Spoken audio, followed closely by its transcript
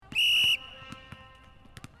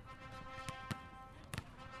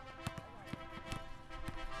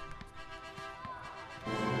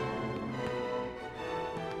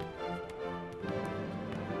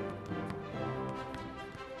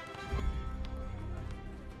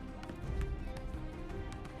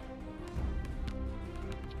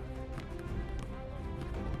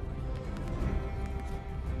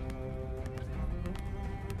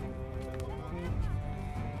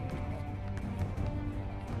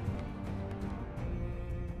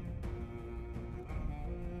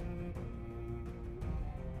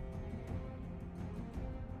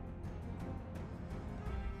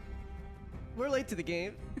We're late to the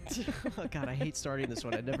game. Oh God, I hate starting this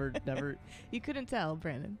one. I never. You couldn't tell,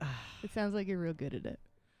 Brandon. It sounds like you're real good at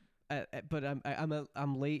it. But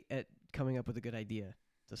I'm late at coming up with a good idea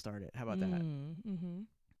to start it. How about that? Mm-hmm.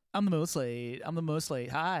 I'm the most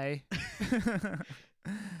late. Hi.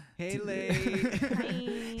 Hey, late.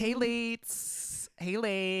 Hey, lates. Hey,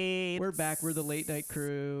 late. We're back. We're the late night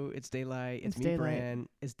crew. It's Daylight. It's me, Daylight. Bran.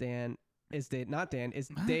 It's Dan. It's not Dan. It's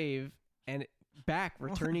Dave. And back,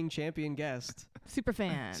 returning champion guest, Super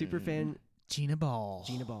fan. Gina Ball.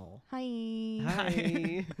 Hi.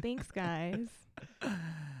 Hi. Thanks, guys.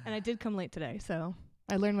 And I did come late today, so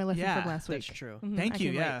I learned my lesson from last week. That's true. Mhm, Thank I you.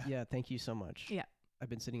 came Yeah. late. Yeah, thank you so much. Yeah. I've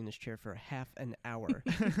been sitting in this chair for half an hour.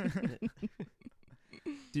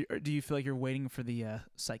 Do you feel like you're waiting for the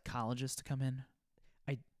psychologist to come in?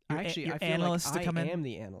 Actually, your I feel analyst like to come I in? am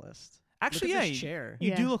the analyst. Actually, Look at yeah. this chair. You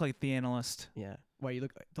Yeah. do look like the analyst. Yeah. Why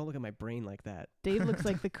don't look at my brain like that. Dave looks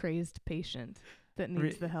like the crazed patient that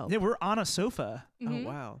needs the help. Yeah, we're on a sofa. Mhm. Oh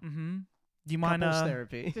wow. Mm-hmm. Do you mind Couples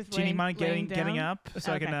therapy. Just Gina, mind laying getting down? up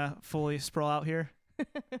so I can fully sprawl out here?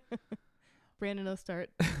 Brandon will start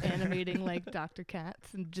animating like Dr.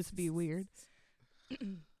 Katz and just be weird.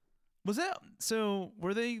 Was that so?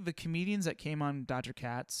 Were they the comedians that came on Dr.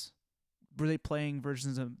 Katz? Were they playing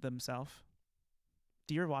versions of themselves?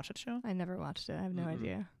 Do you ever watch that show? I never watched it. I have no Mm-mm.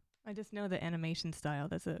 idea. I just know the animation style.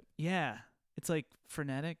 That's it. Yeah, it's like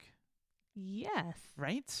frenetic, Yes.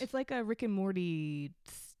 right? It's like a Rick and Morty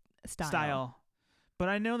style. But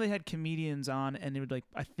I know they had comedians on, and they would like.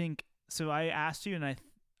 I think so. I asked you, and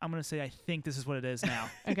I'm gonna say I think this is what it is now.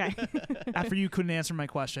 Okay. After you couldn't answer my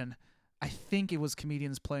question, I think it was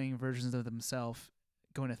comedians playing versions of themselves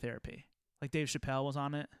going to therapy. Like Dave Chappelle was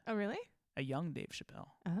on it, Oh, really? a young Dave Chappelle.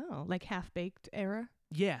 Oh, like Half-Baked era?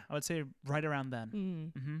 Yeah, I would say right around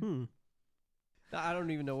then. Mm. Mm-hmm. I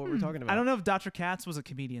don't even know what we're talking about. I don't know if Dr. Katz was a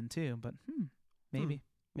comedian too, but maybe.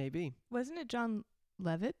 Maybe. Wasn't it John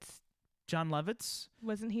Lovitz? John Lovitz,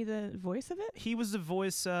 Wasn't he the voice of it? he was the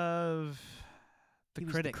voice of the He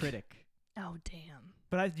was critic. the critic. Oh, damn.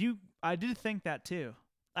 But I did think that too.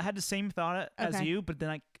 I had the same thought as Okay. you, but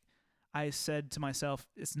then I said to myself,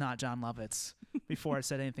 it's not John Lovitz before I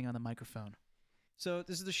said anything on the microphone. So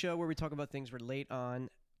this is the show where we talk about things we're late on.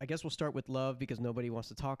 I guess we'll start with love because nobody wants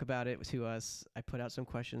to talk about it to us. I put out some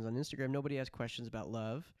questions on Instagram. Nobody has questions about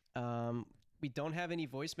love. We don't have any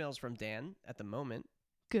voicemails from Dan at the moment.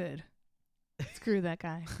 Good. Screw that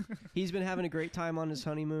guy. He's been having a great time on his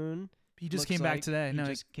honeymoon. He just Looks came back like today. He No,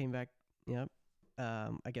 just came back. Yep.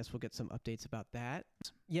 I guess we'll get some updates about that.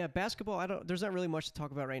 Yeah, basketball. There's not really much to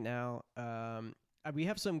talk about right now. We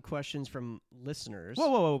have some questions from listeners.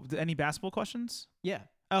 whoa. Any basketball questions? Yeah.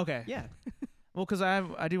 Okay. Yeah. Well, because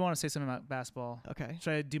I do want to say something about basketball. Okay.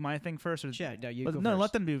 Should I do my thing first, or Yeah. No, you go no? first.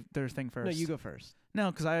 Let them do their thing first. No, you go first.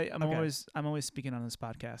 No, because I'm Okay. always speaking on this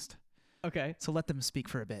podcast, Okay. so let them speak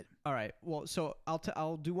for a bit. All right. Well, so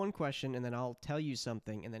I'll do one question and then I'll tell you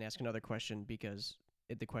something and then ask another question because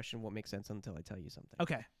the question won't make sense until I tell you something.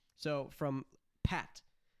 Okay, So from Pat.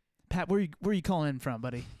 Pat, where you calling in from,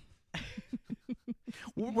 buddy?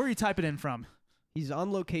 Where are you typing in from? He's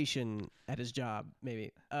on location at his job,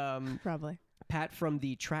 maybe. Probably. Pat from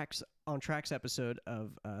the Tracks on Tracks episode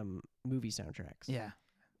of movie soundtracks. Yeah,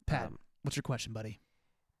 Pat. Um, What's your question, buddy?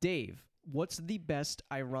 Dave, what's the best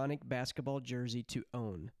ironic basketball jersey to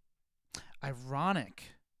own? Ironic.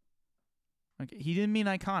 Okay, he didn't mean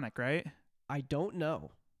iconic, right? I don't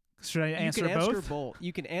know. Should I answer you can both? Answer both.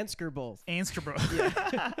 You can answer both. Answer, bro.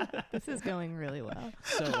 This is going really well.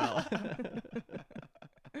 So well.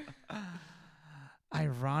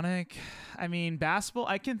 Ironic. I mean, basketball.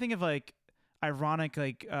 I can think of like ironic,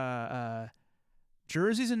 like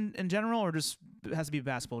jerseys in general, or just it has to be a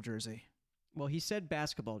basketball jersey. Well, he said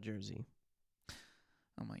basketball jersey.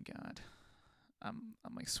 Oh my god, I'm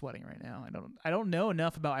like sweating right now. I don't know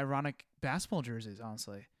enough about ironic basketball jerseys.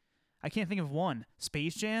 Honestly, I can't think of one.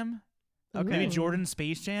 Space Jam. Okay. Maybe Jordan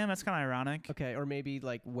Space Jam. That's kind of ironic. Okay, or maybe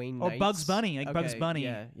like Wayne Or Knights. Bugs Bunny, like Bugs Okay,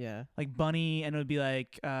 Bunny. Yeah. Like Bunny, and it would be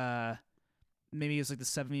like maybe it's like the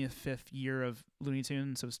 75th year of Looney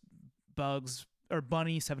Tunes, so it's Bugs or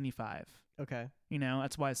Bunny 75. Okay. You know,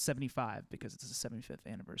 that's why it's 75 because it's the 75th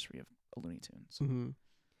anniversary of Looney Tunes. Mm-hmm.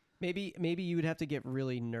 Maybe you would have to get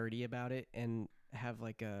really nerdy about it and have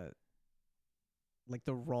like the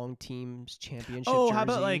wrong team's championship. Oh, jersey. how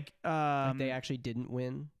about like they actually didn't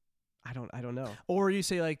win? I don't know. or you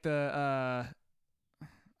say like the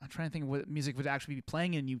I'm trying to think of what music would actually be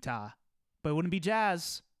playing in Utah, but it wouldn't be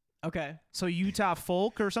jazz. Okay. So Utah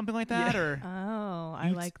folk or something like that, Yeah. or Oh,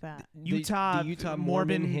 I like that. Utah the Utah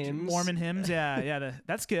Mormon hymns. Mormon hymns. Yeah,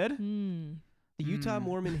 that's good. Hmm. The Utah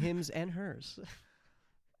Mormon hymns and hers.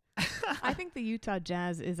 I think the Utah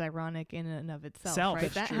Jazz is ironic in and of itself, Self, right?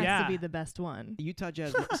 that's That true. has Yeah. to be the best one. The Utah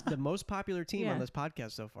Jazz is the most popular team on Yeah. this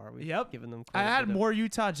podcast so far. We've Yep. given them. I quite a had bit of- more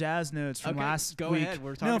Utah Jazz notes from Okay, last go week. ahead.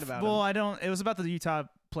 We're No, talking about well, them. I don't. It was about the Utah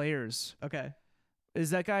players. Okay.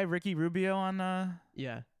 Is that guy Ricky Rubio on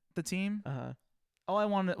Yeah. the team? Uh-huh. All I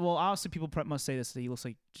wanted. Well, obviously people must say this that he looks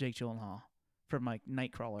like Jake Gyllenhaal from like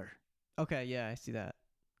Nightcrawler. Okay. Yeah, I see that.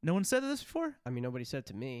 No one said this before, I mean, nobody said it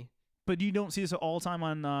to me. but you don't see this all the time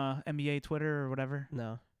on NBA Twitter or whatever.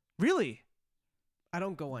 No. Really? I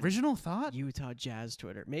don't go on Original thought? Utah Jazz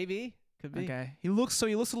Twitter. Maybe. Could be. Okay. He looks a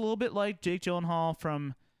little bit like Jake Gyllenhaal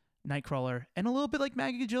from Nightcrawler, and a little bit like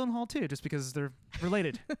Maggie Gyllenhaal too, just because they're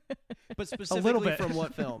related. But specifically bit. from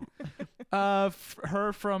what film?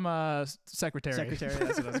 Her from Secretary. Secretary.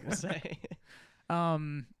 That's what I was going to say.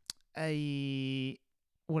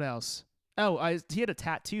 What else? Oh, he had a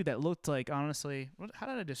tattoo that looked like, honestly, how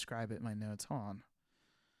did I describe it in my notes? Hold on.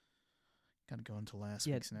 Gotta go into last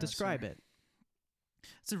Yeah, week's notes. describe here. it.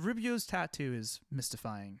 So Rubio's tattoo is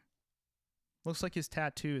mystifying. Looks like his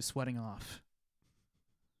tattoo is sweating off.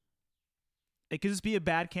 It could just be a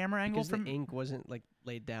bad camera angle Because from the ink wasn't like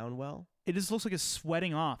laid down well. it just looks like it's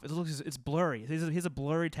sweating off. It's blurry. He has a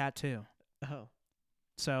blurry tattoo. Oh,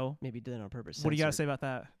 So maybe did it on purpose. what do you gotta Censored. say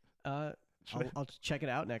about that? I'll check it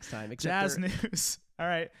out next time. Except Jazz they're- news. All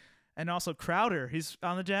right. And also Crowder, he's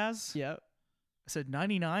on the Jazz. Yeah. I said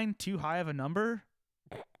 99, too high of a number.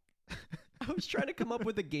 I was trying to come up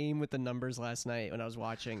with a game with the numbers last night when I was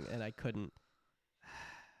watching, and I couldn't.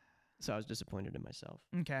 So I was disappointed in myself.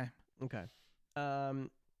 Okay. Okay.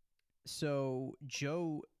 So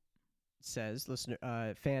Joe says, listener,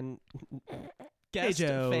 fan, guest,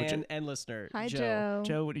 Joe. fan, and listener. Hi, Joe.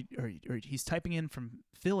 Joe, or he's typing in from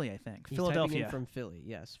Philly, I think. He's Philadelphia. typing in from Philly.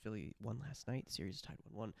 Yes, Philly won last night. The series is tied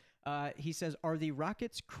 1-1. He says, "Are the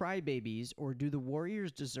Rockets crybabies, or do the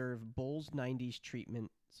Warriors deserve Bulls '90s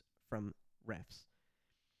treatments from refs?"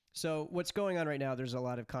 So what's going on right now? There's a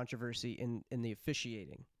lot of controversy in the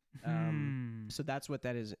officiating. So that's what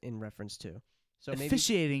that is in reference to. So maybe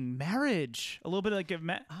Officiating marriage. A little bit like a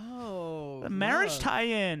marriage love.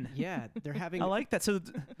 tie-in. Yeah, they're having I like that. So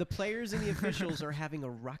the players and the officials are having a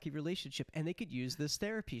rocky relationship, and they could use this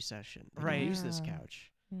therapy session. They could Right. use this Yeah.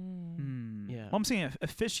 couch. Yeah. Yeah. Well, I'm saying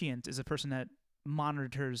officiant is a person that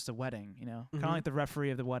monitors the wedding, kind of Mhm. like the referee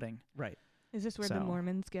of the wedding. Right. Is this where the So-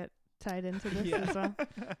 Mormons get tied into this Yeah. as well?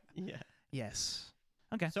 Yeah. Yes.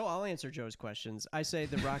 Okay. So I'll answer Joe's questions. I say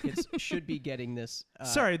the Rockets should be getting this.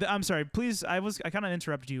 I'm sorry. Please, I kind of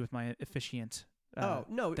interrupted you with my officiant. Oh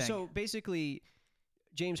no! thing. So basically,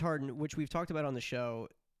 James Harden, which we've talked about on the show,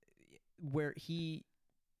 where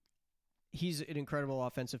he's an incredible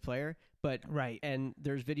offensive player, but Right. and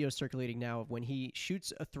there's videos circulating now of when he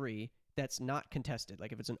shoots a three that's not contested.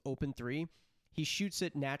 Like if it's an open three, he shoots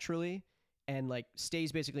it naturally and like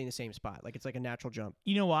stays basically in the same spot. Like it's like a natural jump.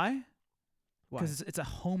 You know why? Why? Because it's a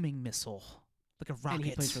homing missile, like a rocket. And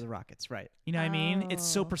he plays for the Rockets, right? You know what I mean? It's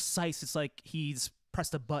so Oh. precise. It's like he's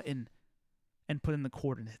pressed a button and put in the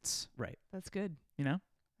coordinates. Right. That's good. You know?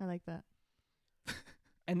 I like that.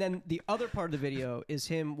 And then the other part of the video is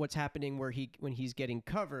him. What's happening where when he's getting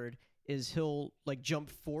covered is he'll like jump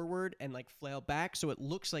forward and like flail back, so it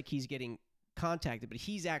looks like he's getting contacted, but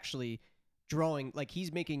he's actually drawing, like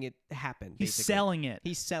he's making it happen. He's basically. selling it.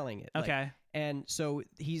 He's selling it. like- Okay. and so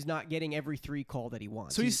he's not getting every three call that he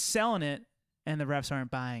wants. So he's selling it, and the refs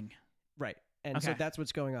aren't buying. right. And so Okay. that's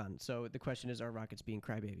what's going on. So the question is, are Rockets being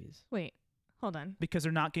crybabies? Wait, hold on. Because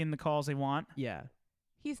they're not getting the calls they want. Yeah.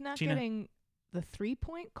 He's not Gina? getting the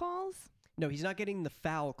 3-point calls? No, he's not getting the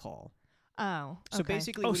foul call. Oh. So okay.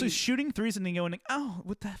 basically, Oh, what so he's shooting threes and then going, like, oh,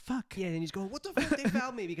 what the fuck? yeah, and he's going, what the fuck? They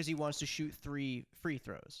fouled me because he wants to shoot 3 free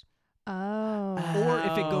throws. Oh. Or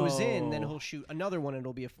if it goes in, then Oh. he'll shoot another one and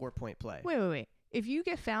it'll be a 4-point play. Wait. If you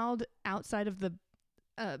get fouled outside of the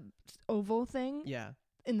oval thing Yeah.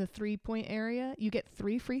 in the 3-point area, you get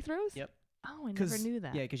 3 free throws? Yep. Oh, I never 'Cause- knew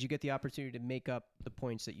that. Yeah, because you get the opportunity to make up the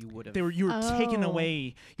points that you would have. You were taken Oh, away.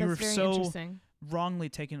 You That's were very so interesting. wrongly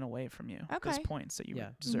taken away from you. Those Okay. points that you Yeah.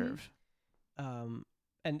 deserve.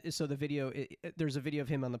 And so the video, there's a video of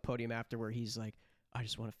him on the podium after where he's like, I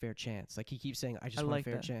just want a fair chance. Like he keeps saying, I just I want like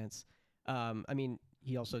a fair that. chance. I mean,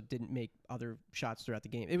 he also didn't make other shots throughout the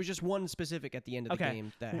game. It was just one specific at the end of the Okay.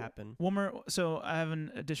 game that W- happened. One more. So I have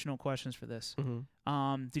an additional questions for this.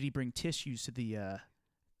 Mm-hmm. Did he bring tissues to the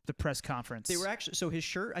press conference? They were actually, so his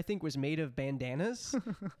shirt I think was made of bandanas.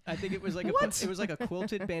 I think it was like What? it was like a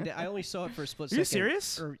quilted bandana. I only saw it for a split Are you second.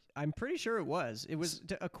 serious? Or I'm pretty sure it was. It was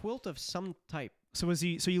a quilt of some type. So was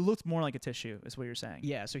he? So he looked more like a tissue, is what you're saying?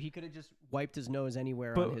 Yeah, so he could have just wiped his nose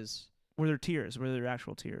anywhere But- on his. Were there tears? Were there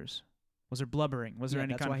actual tears? Was there blubbering? Was there Yeah,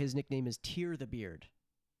 any that's kind why of his nickname is Tear the Beard.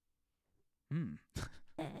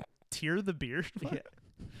 tear the beard? What?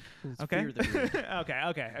 It's Okay. Fear the Beard.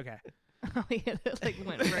 okay. Oh yeah, that like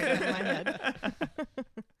went right over my head.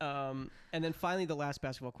 And then finally, the last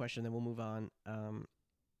basketball question, then we'll move on. The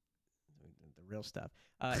real stuff.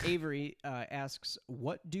 Avery asks,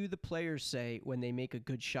 what do the players say when they make a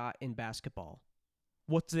good shot in basketball?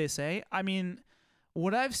 What do they say? I mean,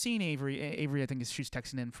 what I've seen, Avery, I think she's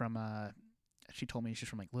texting in from. She told me she's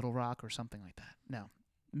from like Little Rock or something like that. No,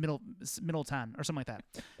 Middletown or something like that.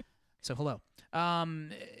 So hello.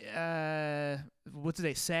 What do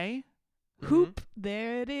they say? Hoop,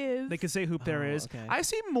 there it is. They could say hoop. There Oh, is. okay. I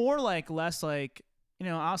see more like less like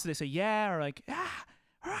obviously they say yeah or like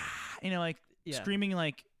like Yeah. screaming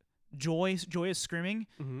like joyous screaming.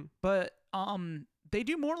 Mm-hmm. But they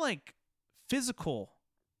do more like physical.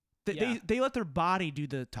 Yeah. They let their body do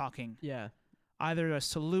the talking. Yeah. Either a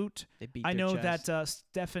salute. They beat I their know chest. that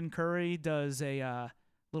Stephen Curry does a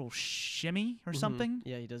little shimmy or Mhm. something.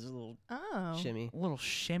 Yeah, he does a little Oh, shimmy. A little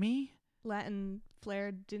shimmy. Latin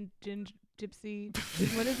flair, gypsy.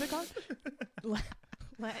 What is it called?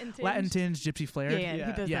 Latin tinge. Latin tinge, gypsy flair. Yeah,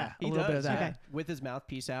 he does yeah, that. a He little bit of does, that. yeah. Okay. With his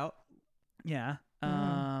mouthpiece out. Yeah.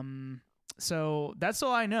 Mm. So that's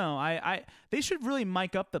all I know. They should really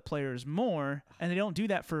mic up the players more, and they don't do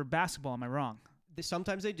that for basketball. Am I wrong?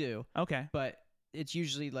 Sometimes they do, Okay. but it's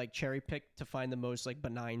usually like cherry picked to find the most like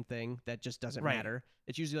benign thing that just doesn't Right. matter.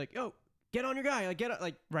 It's usually like, oh, get on your guy, like get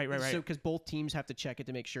like Right. So because both teams have to check it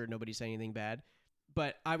to make sure nobody's saying anything bad.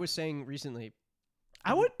 But I was saying recently,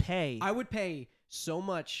 I would pay. I would pay so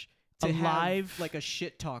much to A have live- like a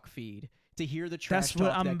shit talk feed to hear the trash That's what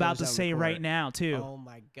talk I'm that about goes to on say the right court. now too. Oh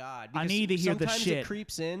my god! I Because need to hear the sometimes shit. It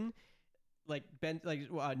creeps in, like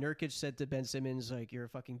Nurkic said to Ben Simmons, like you're a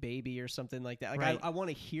fucking baby or something like that. Like Right. I want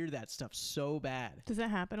to hear that stuff so bad. Does that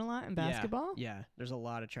happen a lot in Yeah, basketball? Yeah, there's a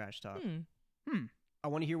lot of trash talk. Hmm. I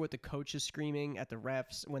want to hear what the coach is screaming at the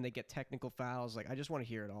refs when they get technical fouls. Like I just want to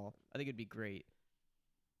hear it all. I think it'd be great.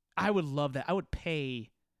 I would love that. I would pay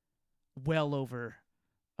well over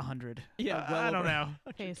 100. Yeah, well I don't over know.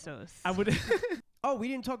 Pesos. I would. Oh, we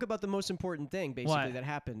didn't talk about the most important thing basically What? that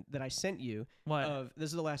happened that I sent you. What?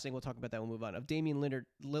 This is the last thing we'll talk about. That we'll move on. Of Damian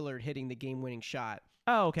Lillard hitting the game-winning shot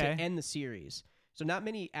Oh, okay. to end the series. So not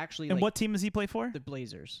many actually. And like, what team does he play for? the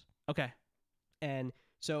Blazers. Okay. And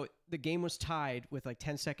so the game was tied with like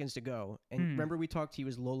 10 seconds to go. And remember we talked he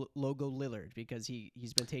was logo Lillard because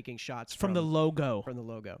he's been taking shots From the logo. from the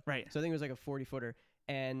logo. Right. So I think it was like a 40-footer.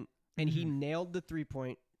 And he nailed the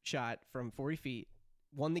 3-point shot from 40 feet,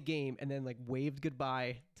 won the game, and then like waved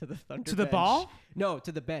goodbye to the Thunder To the bench. ball? No,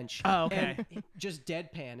 to the bench. Oh, okay. And just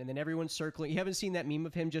deadpan, and then everyone's circling. You haven't seen that meme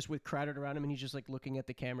of him just with crowded around him, and he's just like looking at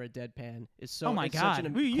the camera deadpan. It's so. Oh my it's such God.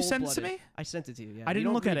 an Will you send this to cold-blooded- me? I sent it to you. Yeah. I didn't You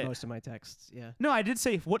don't look at read it. Most of my texts. Yeah. No, I did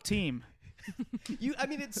say what team. I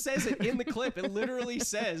mean, it says it in the clip. It literally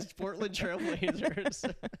says Portland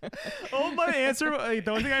Trailblazers. Oh, my answer. The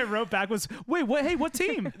only thing I wrote back was, wait, what? Hey, what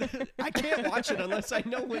team? I can't watch it unless I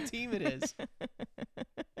know what team it is.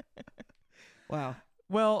 Wow.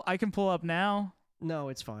 Well, I can pull up now. No,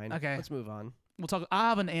 it's fine. Okay. Let's move on. We'll talk. I'll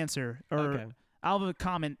have an answer or Okay. I'll have a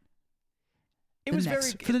comment. It The was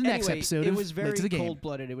next- very for the next anyway, episode It of was very Late to the Game.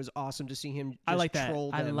 cold-blooded. It was awesome to see him just I like that. troll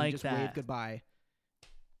I them and like just wave that. goodbye.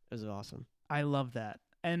 It was awesome. I love that.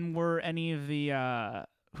 And were any of the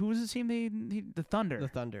who was the team? The Thunder. The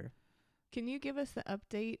Thunder. Can you give us the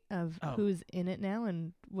update of Oh. who's in it now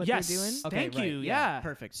and what Yes. they're doing? Okay, Thank right, you. Yeah.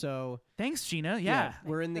 Perfect. So Thanks, Gina. Yeah.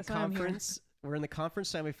 we're in the That's why I'm here. conference. We're in the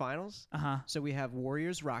conference semifinals. Uh-huh. So we have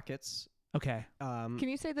Warriors, Rockets. Okay. Can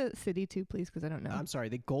you say the city too, please? Because I don't know. I'm sorry,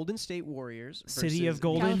 the Golden State Warriors. City of versus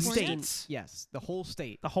Golden California? State. Yes, the whole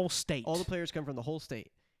state. The whole state. All the players come from the whole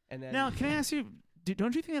state. And then Now, can I ask you,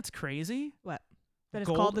 don't you think that's crazy? What? That it's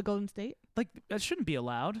Gold- called the Golden State? Like, that shouldn't be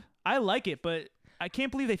allowed. I like it, but I can't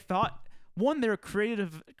believe they thought, one, they're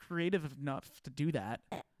creative enough to do that.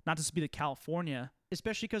 Not just be the California.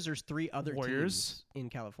 especially because there's 3 other Warriors? teams in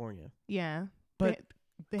California. Yeah. But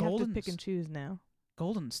they have to Golden's- pick and choose now.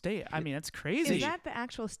 Golden State. I mean, that's crazy. Is that the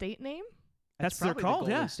actual state name? That's what they're probably the called,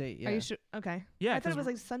 Golden yeah. State, yeah. Are you sure? Okay. Yeah, I thought 'cause it was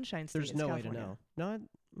like Sunshine State. There's It's no way to California. know. No,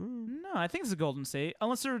 No, I think it's the Golden State.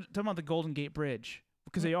 Unless they're talking about the Golden Gate Bridge.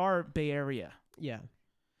 Because they are Bay Area. yeah.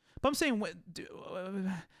 But I'm saying, what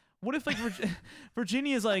if, like,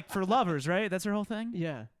 Virginia is, like, for lovers, right? That's their whole thing?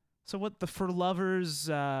 Yeah. So what the for lovers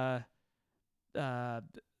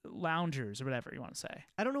loungers or whatever you want to say.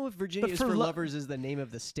 I don't know if Virginia But is for for lo- lovers is the name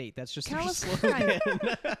of the state. That's just their California.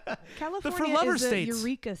 slogan. California lover is a states.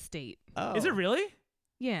 Eureka state. Oh. Is it really?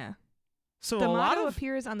 Yeah. So The a lot motto of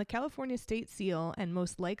appears on the California state seal and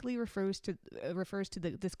most likely refers to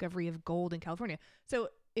the discovery of gold in California. So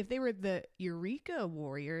if they were the Eureka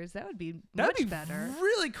Warriors, that would be that'd much be better.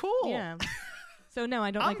 really cool. Yeah. So no,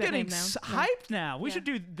 I don't I'm like that getting name now. hyped now. We Yeah. should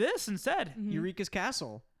do this instead. Mhm. Eureka's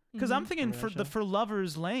Castle. Because I'm thinking Remember that show? for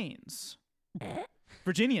lovers lanes,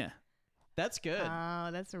 Virginia. That's good. Oh,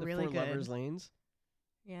 that's the really Four good. Lovers Lanes.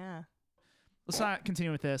 Yeah. Let's not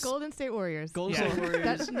continue with this. Golden State Warriors. Golden Yeah. State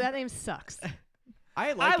Warriors. that name sucks.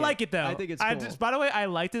 I I like it though. I think it's cool. By the way, I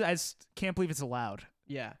liked it. I just can't believe it's allowed.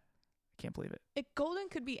 Yeah. Can't believe it. Golden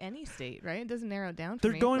could be any state, right? It doesn't narrow it down for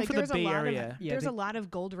They're me. going Like, for the there's a Bay lot of- Area. Yeah, there's they- a lot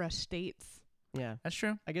of gold rush states. Yeah. That's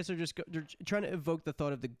true. I guess they're trying to evoke the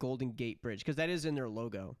thought of the Golden Gate Bridge because that is in their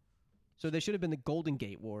logo. So they should have been the Golden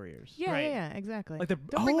Gate Warriors. Yeah, Right. yeah, exactly. Like the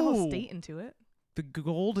Don't bring the whole state into it. the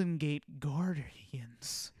Golden Gate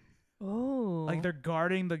Guardians. Oh. Like they're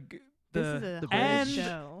guarding the this is a the whole and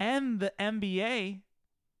show. and the NBA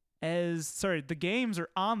the games are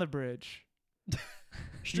on the bridge.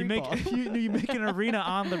 Street you make ball. you make an arena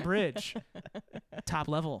on the bridge, top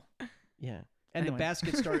level. Yeah. And Anyway. the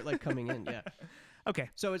baskets start like coming in. Yeah. Okay,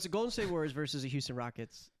 So it's the Golden State Warriors versus the Houston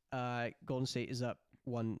Rockets. Golden State is up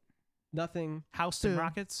 1-0. Houston Boom.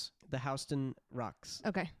 Rockets. The Houston Rocks,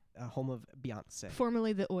 Okay. home of Beyonce.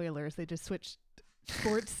 Formerly the Oilers. They just switched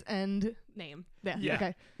sports and name. Yeah. Yeah.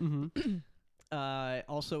 Okay. Mm-hmm.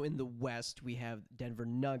 Also in the West, we have Denver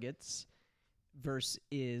Nuggets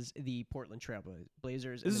versus the Portland Trail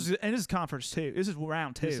Blazers. This is conference 2. This is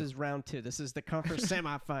round 2. This is round 2. This is the conference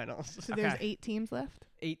semifinals. So there's Okay. 8 teams left?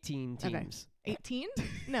 18 Okay. teams. 18?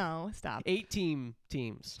 No, stop. 8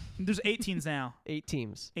 teams. There's 18s now. 8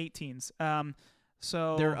 teams. 18s.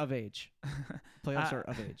 So They're of age. Playoffs Uh, are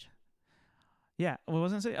of age. yeah. What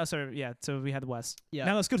was I gonna say? Oh, sorry. Yeah. So we had the West. Yeah.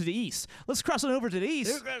 Now let's go to the East. Let's cross it over to the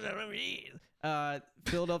East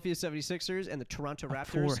Philadelphia 76ers and the Toronto for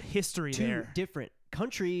Raptors. history 2 there. different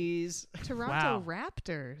countries. Toronto Wow.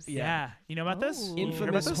 Raptors. Yeah. You know about this? Oh. You heard about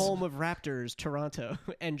Infamous this? home of Raptors, Toronto,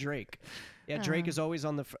 and Drake. Yeah, Drake Oh. is always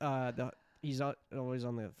on he's always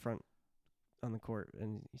on the front on the court,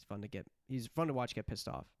 and he's fun to watch get pissed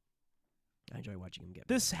off. I enjoy watching him get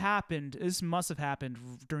This happened. This must have happened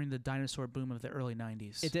during the dinosaur boom of the early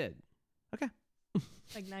 90s. It did.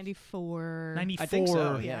 Like 94. 94. I think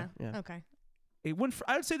so. Yeah. Yeah. Okay. It went.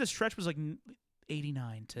 I would say the stretch was like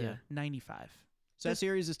 89 to Yeah. 95. So that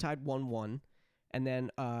series is tied 1-1, and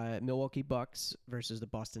then Milwaukee Bucks versus the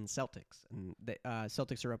Boston Celtics, and the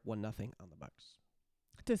Celtics are up 1-0 on the Bucks.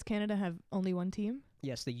 Does Canada have only one team?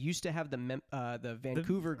 Yes, they used to have the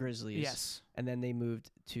Vancouver Grizzlies. Yes. And then they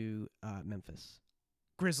moved to Memphis.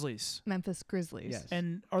 Grizzlies. Memphis Grizzlies. Yes.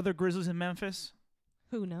 And are there Grizzlies in Memphis?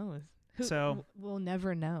 Who knows? So- we'll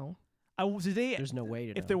never know. Did they? There's no way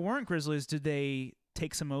to If know. there weren't Grizzlies, did they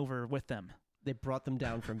take some over with them? They brought them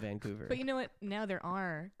down from Vancouver. But you know what? Now there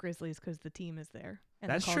are Grizzlies because the team is there. And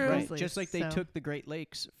they're That's called true. Right, Grizzlies, just like they so- took the Great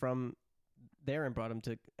Lakes from there and brought them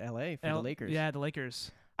to L.A. for the Lakers. Yeah, the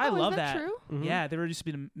Lakers. Oh, I is love that. that. True? Mhm. Yeah, they were used to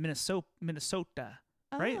be in Minnesota.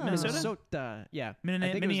 Right? Oh. Minnesota? Yeah. Min-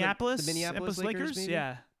 I think it was Minneapolis? the Minneapolis Lakers, maybe?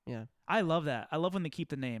 Yeah. Yeah. I love that. I love when they keep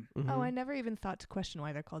the name. Mhm. Oh, I never even thought to question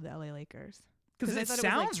why they're called the LA Lakers. Because 'Cause I it thought it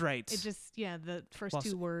was like- sounds right. It just the first Well,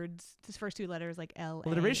 two words, the first two letters like L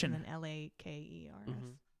Alliteration. and then LAKERS.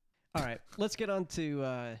 Mhm. All right, let's get on to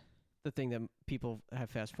the thing that people have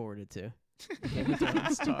fast forwarded to. Game of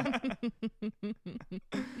Thrones talk.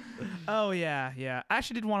 Oh, yeah, yeah. I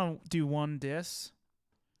actually did want to do one diss.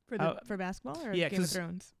 For basketball or yeah, Game of 'cause-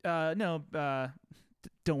 Thrones? No,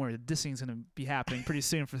 don't worry. The dissing's going to be happening pretty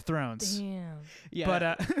soon for Thrones. Damn. Yeah.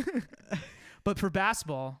 But but for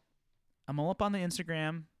basketball, I'm all up on the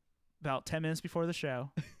Instagram about 10 minutes before the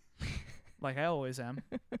show, like I always am,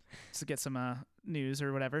 just to get some news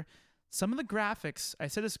or whatever. Some of the graphics, I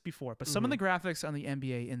said this before, but some of the graphics on the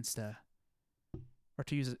NBA Insta are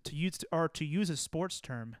to use a sports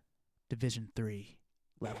term, Division 3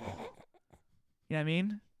 level. You know what I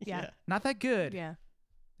mean? Yeah. Not that good. Yeah.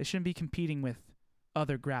 They shouldn't be competing with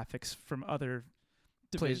other graphics from other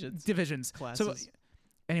divisions. Classes. So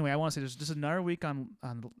anyway, I want to say there's just another week on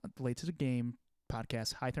the Late to the Game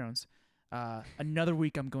podcast, High Thrones. Another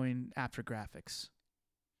week I'm going after graphics.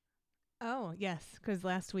 Oh, yes, because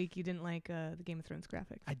last week you didn't like the Game of Thrones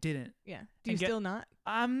graphics. I didn't. Yeah. Do you And get- still not?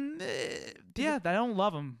 Yeah, I don't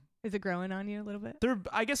love them. Is it growing on you a little bit?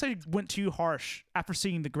 I guess I went too harsh after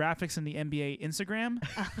seeing the graphics in the NBA Instagram.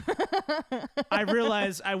 I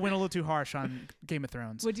realized I went a little too harsh on Game of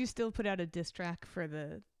Thrones. Would you still put out a diss track for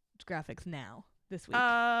the graphics now this week?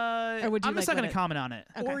 Or would you I'm just like not let going to it- comment on it.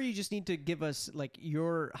 Okay. Or you just need to give us like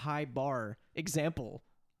your high bar example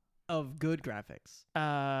of good graphics.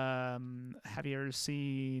 Have you ever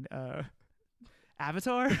seen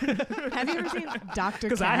Avatar? Have you ever seen Dr.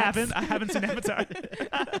 Because Katz? I haven't seen Avatar.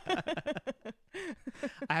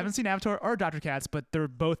 I haven't seen Avatar or Dr. Katz, but they're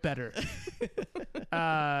both better.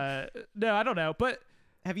 No, I don't know, but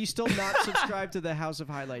Have you still not subscribed to the House of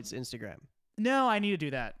Highlights Instagram? no, I need to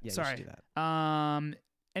do that. Yeah, Sorry. you should do that.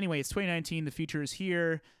 Anyway, it's 2019. The future is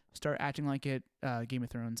here. Start acting like it. Game of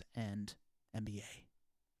Thrones and NBA.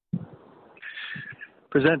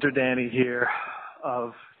 Presenter Danny here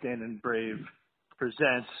of Dan and Brave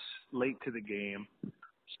presents Late to the Game.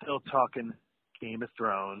 Still talking Game of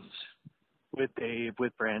Thrones with Dave,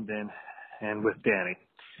 with Brandon, and with Danny.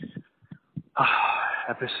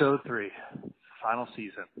 Episode 3, final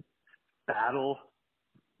season. Battle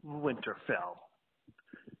Winterfell.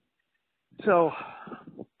 So,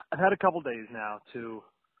 I've had a couple days now to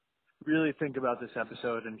really think about this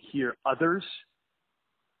episode and hear others.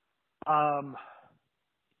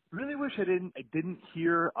 Really wish I didn't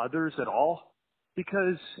hear others at all,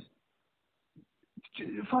 because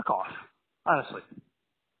fuck off, honestly.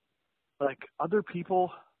 Like, other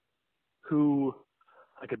people who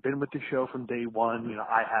have been with the show from day one.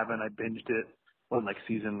 I haven't. I binged it when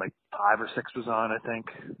season 5 or 6 was on, I think.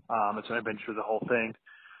 And so I binged through the whole thing.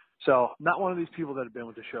 So not one of these people that have been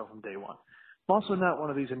with the show from day one. I'm also not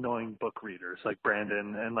one of these annoying book readers like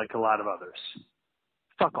Brandon and a lot of others.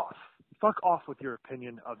 Fuck off. Fuck off with your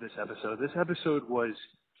opinion of this episode. This episode was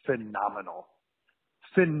phenomenal.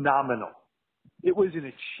 Phenomenal. It was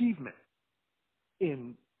an achievement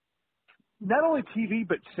in not only TV,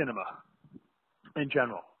 but cinema in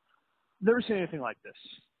general. Never seen anything like this.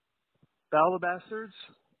 Battle of the Bastards,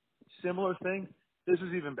 similar thing. This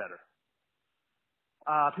was even better.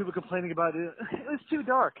 People complaining about it. It's too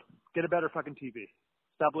dark. Get a better fucking TV.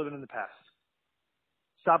 Stop living in the past.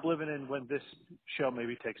 Stop living in when this show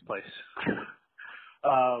maybe takes place.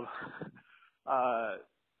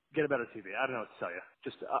 Get a better TV. I don't know what to tell you.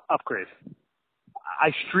 Just upgrade.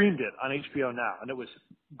 I streamed it on HBO Now, and it was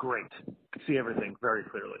great. Could see everything very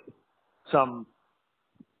clearly. Some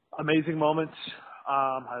amazing moments.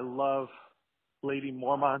 I love Lady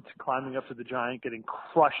Mormont climbing up to the giant, getting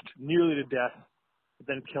crushed nearly to death, but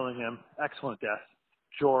then killing him. Excellent death.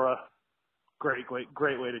 Jorah, great way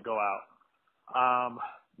to go out.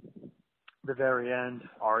 The very end,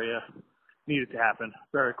 Arya, needed to happen.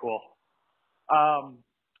 Very cool. A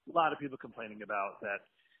lot of people complaining about that,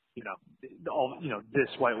 this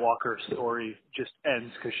White Walker story just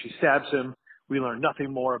ends because she stabs him. We learn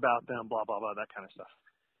nothing more about them, blah, blah, blah, that kind of stuff.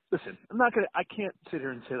 Listen, I can't sit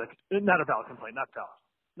here and say, not a valid complaint, not valid.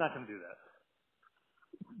 Not going to do that.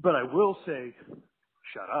 But I will say,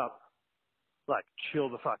 shut up. Chill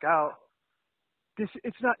the fuck out.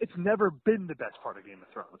 It's never been the best part of Game of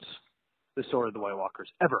Thrones, the story of the White Walkers,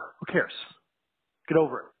 ever. Who cares? Get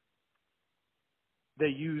over it. They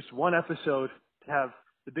used one episode to have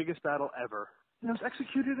the biggest battle ever, and it was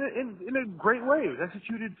executed in a great way. It was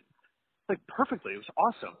executed perfectly. It was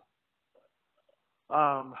awesome.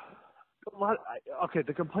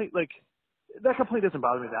 The complaint, that complaint doesn't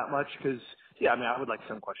bother me that much because, I would like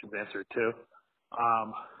some questions answered too.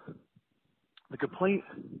 The complaint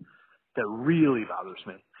that really bothers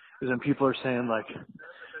me is when people are saying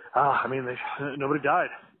nobody died.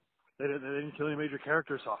 They didn't kill any major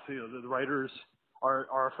characters off. The writers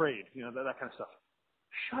are afraid. That kind of stuff.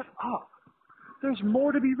 Shut up. There's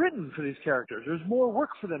more to be written for these characters. There's more work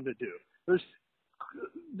for them to do.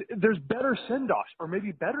 There's better send-offs or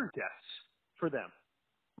maybe better deaths for them.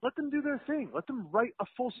 Let them do their thing. Let them write a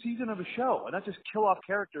full season of a show and not just kill off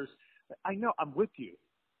characters. I know, I'm with you.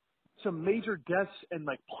 Some major deaths and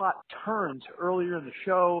plot turns earlier in the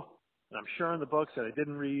show, and I'm sure in the books that I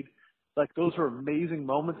didn't read, those were amazing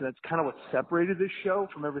moments, and that's kind of what separated this show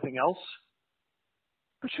from everything else.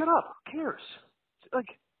 But shut up. Who cares?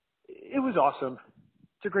 It was awesome.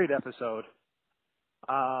 It's a great episode.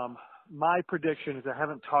 My prediction is I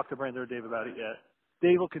haven't talked to Brandon or Dave about it yet.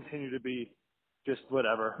 Dave will continue to be just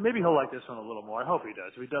whatever. Maybe he'll like this one a little more. I hope he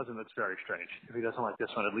does. If he doesn't, it's very strange. If he doesn't like this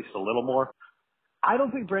one at least a little more. I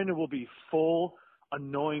don't think Brandon will be full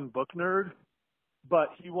annoying book nerd, but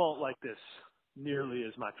he won't like this nearly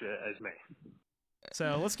as much as me.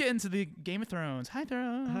 So let's get into the Game of Thrones. Hi,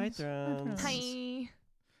 Thrones. Hi, Thrones. Hi.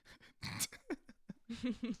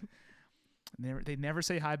 They never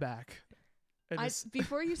say hi back.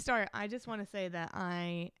 Before you start, I just want to say that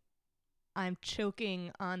I'm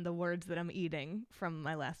choking on the words that I'm eating from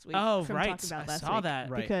my last week. Oh, from right. Talk About I last saw week, that.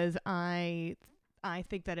 Right. because I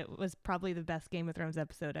think that it was probably the best Game of Thrones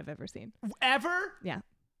episode I've ever seen. Ever? Yeah.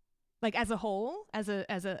 As a whole, as a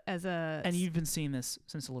And you've been seeing this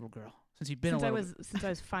since a little girl. since you've been since a I little.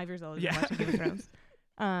 was 5 years old, I've Yeah. been watching Game of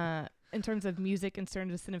Thrones. In terms of music, in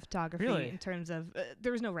terms of cinematography, Really? in terms of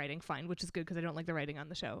there was no writing, fine, which is good because I don't like the writing on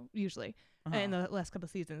the show usually. Uh-huh. In the last couple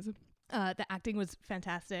of seasons, the acting was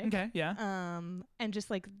fantastic. Okay, yeah. And just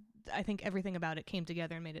like I think everything about it came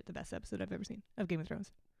together and made it the best episode I've ever seen of Game of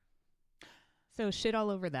Thrones. So shit all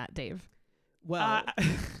over that, Dave. Well,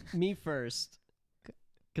 me first,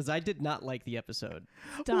 because I did not like the episode.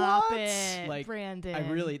 Stop What? it, Like, Brandon.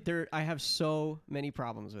 I have so many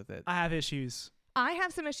problems with it. I have issues. I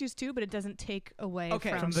have some issues too, but it doesn't take away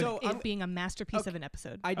Okay, from so it I'm- being a masterpiece Okay. of an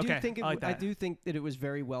episode. I do Okay, think I like I that. do think that it was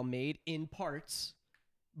very well made in parts,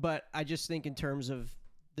 but I just think in terms of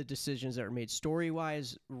the decisions that were made story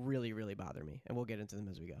wise, really, really bother me, and we'll get into them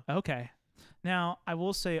as we go. Okay. Now, I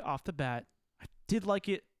will say off the bat, I did like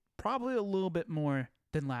it probably a little bit more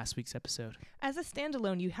than last week's episode. As a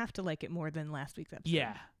standalone, you have to like it more than last week's episode.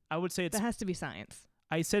 Yeah. I would say it's. That has to be science.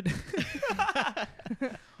 I said.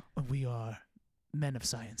 We are men of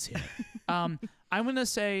science here. I'm going to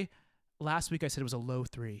say last week I said it was a low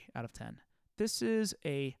 3 out of 10. This is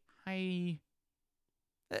a high.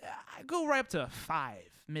 I go right up to 5,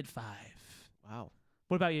 mid 5. Wow.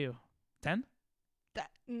 What about you? 10? That,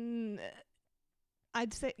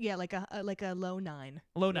 I'd say like a low 9.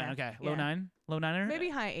 Low 9. Yeah, Okay. Low yeah. 9. Low 9er? Maybe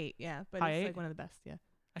high 8, yeah, but High it's 8? like one of the best, yeah.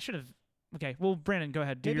 I should have. Okay. Well, Brandon, go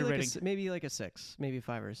ahead. Do Maybe your like rating. maybe like a 6, maybe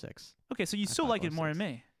 5 or a 6, Okay. So you High still 5 like or it more than 6.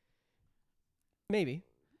 me. maybe.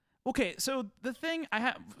 Okay. So the thing I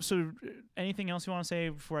have. So anything else you want to say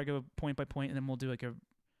before I go point by point, and then we'll do like a.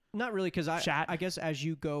 Not really, because Chat. I guess as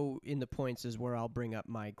you go in the points is where I'll bring up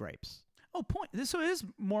my gripes. Oh, point. So it is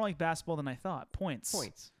more like basketball than I thought. Points.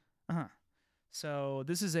 Points. Uh-huh. So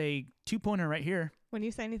this is a 2-pointer right here. When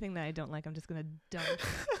you say anything that I don't like, I'm just going to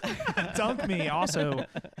dunk. Dunk me. Also,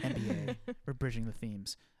 NBA. We're bridging the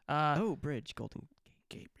themes. Oh, Bridge, Golden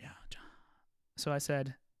Gabe. Yeah. So I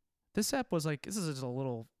said, this ep was like, this is just a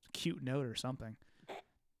little cute note or something.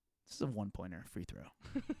 This is a 1-pointer free throw.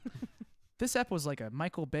 This ep was like a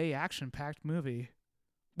Michael Bay action-packed movie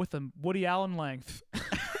with a Woody Allen length.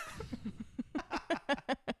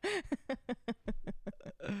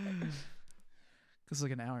 This is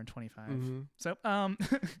like an hour and 25. Mhm. So, all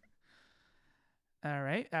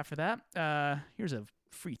right. After that, here's a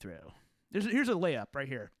free throw. Here's a layup right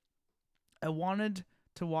here. I wanted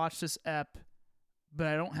to watch this ep, but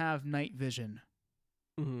I don't have night vision,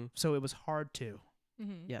 Mhm. so it was hard to.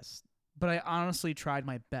 Mhm. Yes. But I honestly tried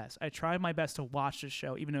my best. I tried my best to watch this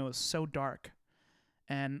show, even though it was so dark.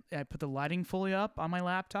 And I put the lighting fully up on my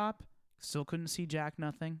laptop. Still couldn't see jack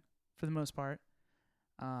nothing for the most part.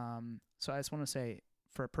 So I just want to say,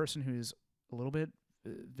 for a person who's a little bit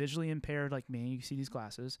visually impaired like me, you see these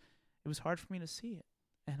glasses, it was hard for me to see it.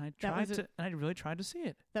 And I really tried to see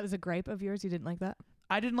it. That was a gripe of yours? You didn't like that?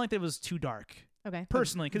 I didn't like that it was too dark, Okay.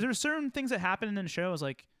 personally, because there were certain things that happened in the show. I was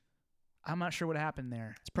like, I'm not sure what happened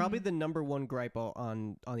there. It's probably Mhm. the number one gripe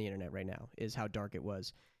on the internet right now is how dark it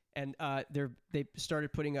was. And they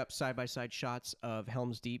started putting up side-by-side shots of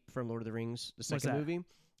Helm's Deep from Lord of the Rings, the second that? movie.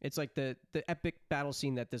 It's like the epic battle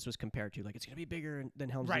scene that this was compared to. Like, it's going to be bigger than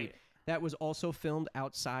Helm's Deep. That was also filmed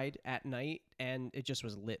outside at night, and it just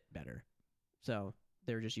was lit better. So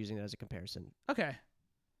they were just using that as a comparison. Okay.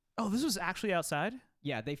 Oh, this was actually outside?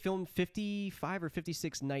 Yeah, they filmed 55 or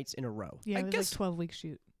 56 nights in a row. Yeah, I it was guess- like 12-week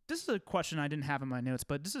shoot. This is a question I didn't have in my notes,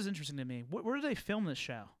 but this is interesting to me. Where did they film this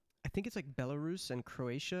show? I think it's like Belarus and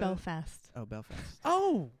Croatia. Belfast. Oh, Belfast.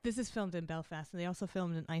 Oh, This is filmed in Belfast, and they also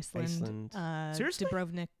filmed in Iceland. Iceland. Seriously?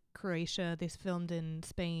 Dubrovnik, Croatia. They filmed in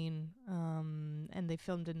Spain, and they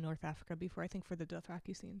filmed in North Africa before, I think, for the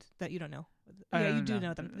Dothraki scenes that you don't know. I Yeah, you don't do know.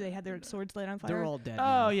 know them. They had their swords light on fire. They're all dead. oh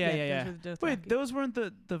now. yeah. Those were the Wait, Dothraki. those weren't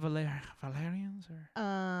the Valerians,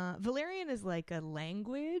 or? Valerian is like a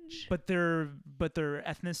language. But their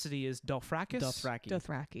ethnicity is Dothraki. Dothraki.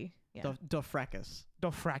 Dothraki. Yeah. Dothrakis.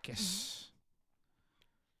 Dothraki.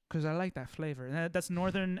 Because I like that flavor. And that's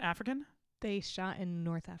Northern African. They shot in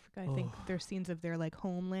North Africa. I think Oh. there's scenes of their like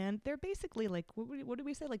homeland. They're basically like what did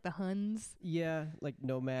we say? Like the Huns, Yeah, like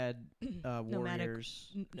nomadic Nomadic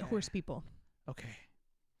warriors. horse people. Okay.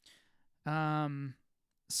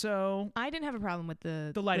 So I didn't have a problem with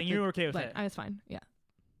the lighting, with you were okay with light. it. I was fine. Yeah.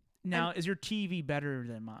 Now, is your TV better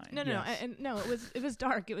than mine? No, Yes. no, it was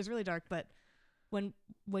dark. It was really dark. But when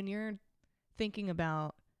you're thinking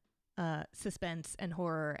about suspense and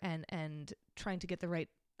horror and trying to get the right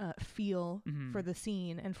feel Mhm. for the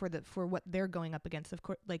scene and for what they're going up against, of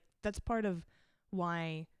course, like that's part of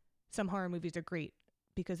why some horror movies are great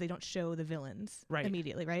because they don't show the villains Right.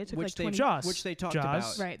 immediately, right? It took Which like they 20 Jaws. which they talked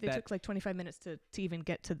Jaws. about. Right, they that- took like 25 minutes to even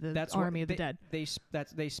get to the That's army what of the dead. They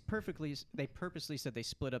purposely said they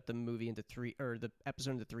split up the movie into the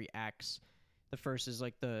episode into 3 acts. The first is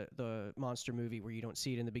like the monster movie where you don't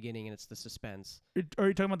see it in the beginning and it's the suspense. Are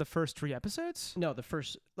you talking about the first 3 episodes? No, the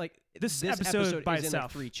first This this episode by is in like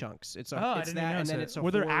itself. 3 chunks. It's Oh, a, I it's didn't that, know. and then it's a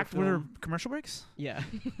were there horror were there film. commercial breaks? Yeah.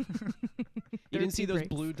 You There didn't were see tea those breaks.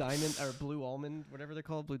 blue diamond or blue almond, whatever they're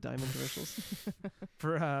called, blue diamond commercials.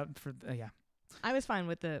 Yeah. I was fine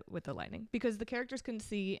with the lighting because the characters couldn't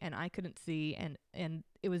see and I couldn't see and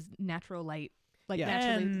it was natural light, like Yeah.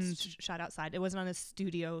 naturally And- shot outside. It wasn't on a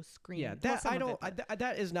studio screen. Yeah, Well, that some I of don't. it, but-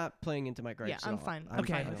 That is not playing into my gripes. Yeah, at I'm all. fine.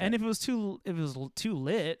 Okay, fine with and it. if it was too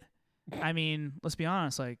lit, I mean, let's be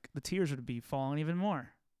honest, like the tears would be falling even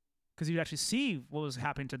more, because you'd actually see what was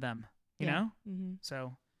happening to them, you Yeah. know. Mm-hmm.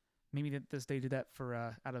 So maybe they did that for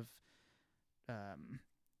out of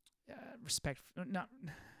respect.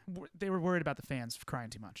 They were worried about the fans crying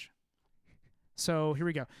too much. So here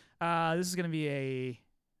we go. This is gonna be a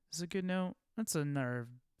good note. That's another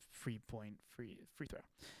free throw.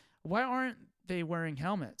 Why aren't they wearing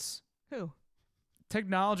helmets? Who?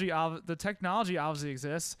 The technology obviously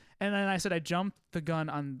exists, and then I said I jumped the gun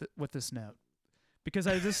on with this note because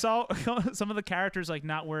I just saw some of the characters like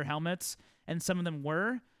not wear helmets, and some of them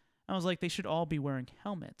were. I was like, they should all be wearing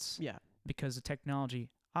helmets Yeah. because the technology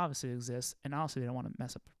obviously exists, and obviously they don't want to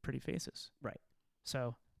mess up pretty faces. Right.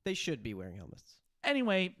 So They should be wearing helmets.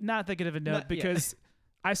 anyway, not that good of a note Not- yeah. because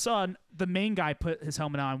I saw the main guy put his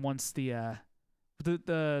helmet on once the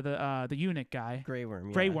eunuch guy, Grey Worm.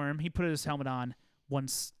 Yeah. Grey Worm, he put his helmet on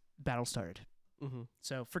once battle started. Mm-hmm.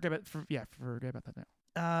 So forget about that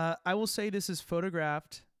now. I will say this is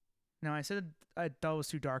photographed. Now I said I thought it was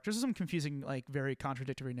too dark. There's some confusing, like very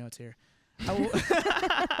contradictory notes here. I will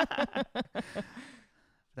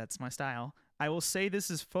That's my style. I will say this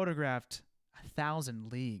is photographed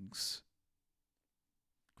 1,000 Leagues.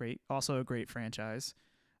 Great, also a great franchise.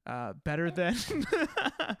 Better than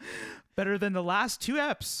the last 2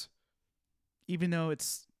 eps, even though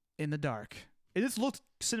it's in the dark. It just looked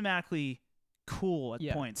cinematically cool at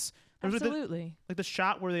Yeah. points. There was Absolutely. like the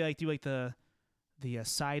shot where they like do like the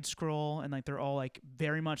side scroll and like they're all like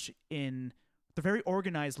very much they're very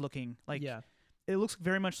organized looking. Like yeah. it looks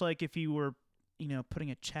very much like if you were, putting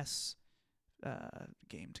a chess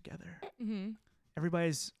game together. Mm-hmm.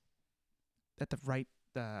 Everybody's at the right.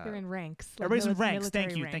 They're in ranks. Like Everybody's in ranks. Thank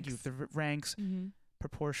military you. ranks. The ranks, Mm-hmm.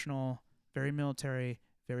 proportional, very military,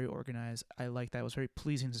 very organized. I like that. It was very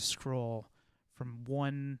pleasing to scroll from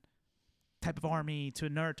one type of army to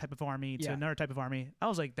another type of army to Yeah. another type of army. I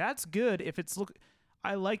was like, that's good.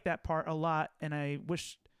 I like that part a lot, and I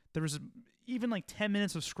wish there was even like 10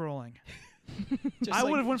 minutes of scrolling. Just I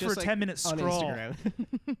like- would have went for a just like 10-minute on scroll. Instagram.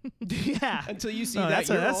 Yeah. Until you see No, that,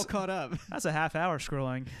 you're all that's- caught up. That's a half hour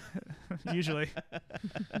scrolling, usually.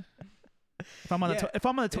 If I'm on Yeah, if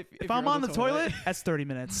I'm on the if if you're I'm on on the the toilet, toilet. that's 30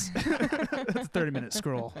 minutes. That's a 30-minute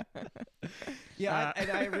scroll. Yeah, and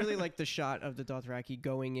I really like the shot of the Dothraki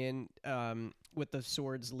going in with the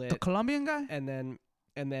swords lit, The Colombian guy? and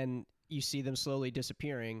then you see them slowly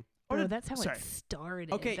disappearing. Bro, that's how sorry. it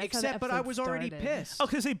started. Okay, That's how the except but I episode was already started. pissed. Oh,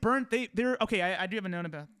 because they're okay. I do have a note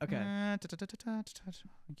about. Okay.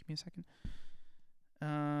 Give me a second.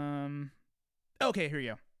 Okay, here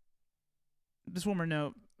you go. This one more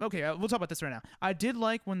note. Okay, we'll talk about this right now. I did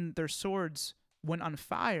like when their swords went on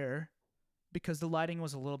fire because the lighting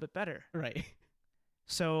was a little bit better. Right.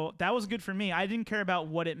 So that was good for me. I didn't care about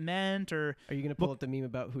what it meant or. Are you gonna pull Well- up the meme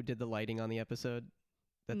about who did the lighting on the episode?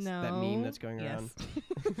 That's that meme No. that's going around.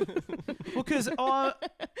 Well, because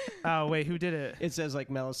oh wait, who did it? It says like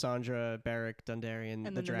Melisandre, Beric, Dondarrion, And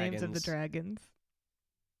the then the dragons. names of the dragons.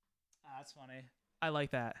 That's funny. I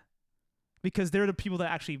like that because they're the people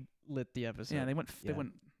that actually. lit the episode. Yeah, they went. They Yeah.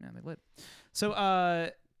 went. Yeah, they lit. So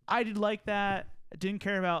I did like that. I didn't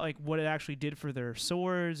care about like what it actually did for their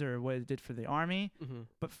swords or what it did for the army, Mhm.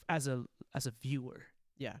 but as a viewer,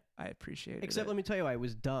 Yeah. I appreciated Except it. let me tell you, I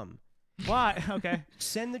was dumb. Why? Okay.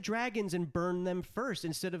 Send the dragons and burn them first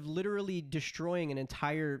instead of literally destroying an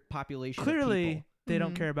entire population of Clearly, people. they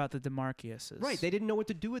don't Mhm. care about the Demarchiuses. Right. They didn't know what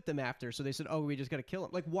to do with them after, so they said, "Oh, we just got to kill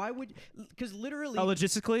them." Like, why would? Because literally, Oh,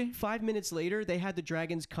 logistically, 5 minutes later, they had the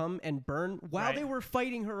dragons come and burn while Right. they were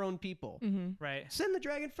fighting her own people. Mm-hmm. right? Send the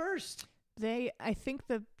dragon first. I think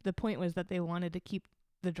the point was that they wanted to keep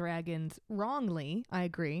the dragons wrongly. I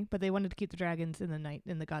agree, but they wanted to keep the dragons in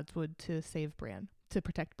the Godswood to save Bran, to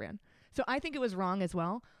protect Bran. So I think it was wrong as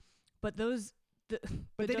well. But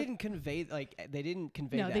But they didn't convey No,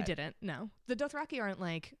 that. they didn't. No, the Dothraki aren't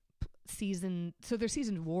like seasoned. So they're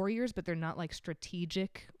seasoned warriors, but they're not like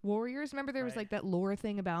strategic warriors. Remember, there was Right. like that lore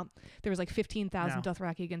thing about there was like 15,000 No.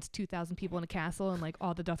 Dothraki against 2,000 people in a castle, and like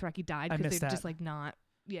all the Dothraki died I because missed they're that. just like not.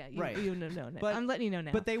 Yeah, Right. You know. But- I'm letting you know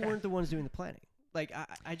now. But they weren't the ones doing the planning. Like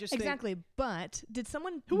I just think, exactly. But did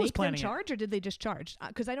someone Who was make them planning it? charge, or did they just charge?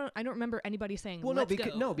 Because I don't remember anybody saying. well, no, Let's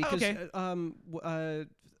because go. because okay.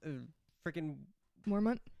 freaking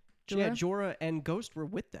Mormont. yeah, Jorah? Jorah and Ghost were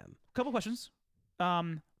with them. Couple questions.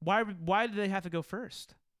 Why did they have to go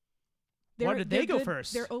first? Why They're- did they're they go good-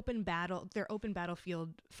 first? They're open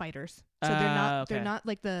battlefield fighters. So they're okay. not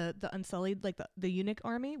like the Unsullied, like the eunuch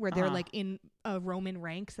army, where they're Uh-huh. like in Roman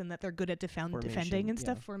ranks and that they're good at defending Formation, and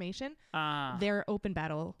stuff. yeah. Formation. Ah. They're open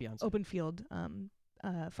Beyonce. field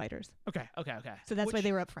fighters. Okay. So that's why Which-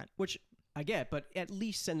 they were up front. Which I get, but at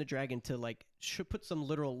least send the dragon to like put some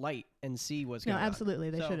literal light and see what's No, going on. absolutely,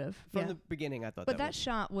 they So, should have. From Yeah. the beginning, I thought But that was,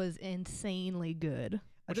 shot was insanely good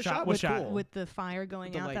the What shot shot- was what shot? cool. with the fire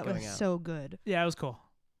going the out. light That going was out. so good. Yeah, it was cool.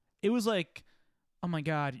 It was like, oh my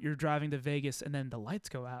God, you're driving to Vegas and then the lights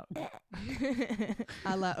go out.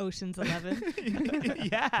 A la Ocean's 11.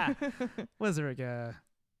 Yeah. Was there like a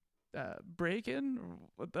break-in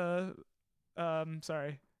with the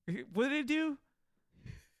sorry. What did they do?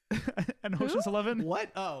 An Ocean's 11?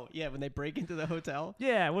 What? Oh, yeah, when they break into the hotel.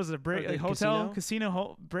 Yeah, was it a break the like hotel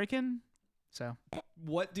casino? break-in? So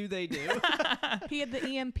What do they do? He had the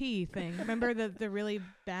EMP thing. Remember the really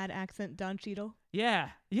bad accent Don Cheadle? yeah.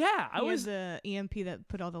 I He was had the EMP that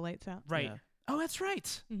put all the lights out. right. Yeah. Oh, that's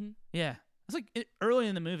right. hmm Yeah. It's like early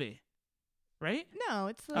in the movie. Right? No,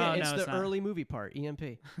 it's Oh, Yeah, like, it's no, the it's not. early movie part,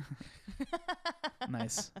 EMP.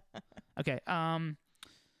 Nice. Okay.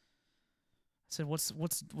 So what's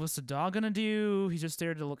the dog gonna do? He's just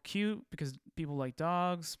there to look cute because people like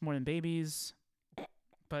dogs more than babies.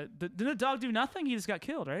 But didn't the dog do nothing? He just got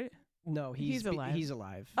killed, right? No, He's alive. He's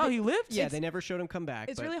alive. Oh, he lived. yeah, it's- they never showed him come back.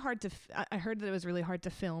 it's but really hard to. I heard that it was really hard to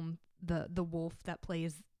film the wolf that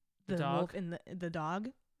plays The the dog? wolf in the dog.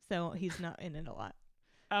 So he's not in it a lot.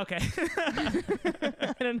 Okay.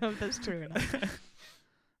 I don't know if that's true or not.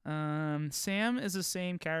 Sam is the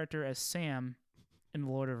same character as Sam in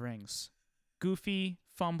Lord of the Rings. Goofy,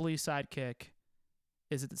 fumbly sidekick.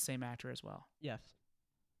 Is it the same actor as well? yes.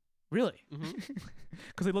 Really? hmm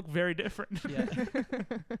Because they look very different. Yeah.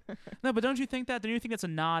 No, but don't you think that? Don't you think that's a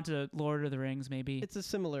nod to Lord of the Rings? Maybe It's a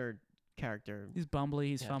similar character. he's bumbly,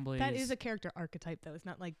 he's Yeah. fumbly. That he's- is a character archetype, though. It's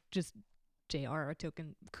not like just J.R.R.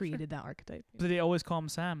 Tolkien created that archetype. But they always call him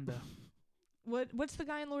Sam, though. What's the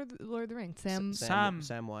guy in Lord of the Rings? Sam Sam.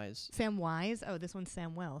 Samwise. Sam Wise. Oh, this one's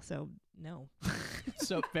Samwell. So no.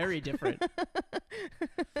 So very different.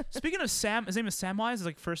 Speaking of Sam, his name is Samwise. His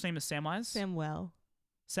like first name is Samwise. Samwell.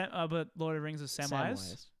 But Lord of the Rings is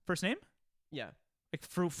Samwise. First name? Yeah. Like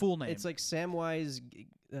full name. It's like Samwise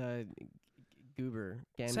Goober.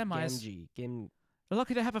 Samwise. Gamgee. We're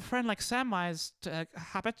lucky to have a friend like Samwise to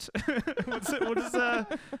habit.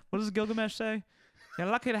 What does Gilgamesh say? You're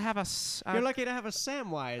lucky to have us. You're lucky to have a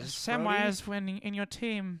Samwise. Samwise when in your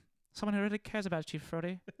team. Someone who really cares about you,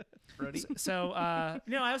 Frody. Brody. So, I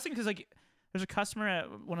was thinking because like there's a customer at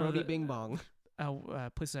one of Brody the Bing Bong.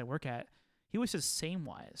 places I work at. He always says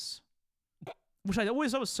Samewise, which I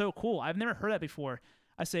always thought was so cool. I've never heard that before.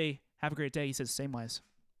 I say, "Have a great day." He says Samewise.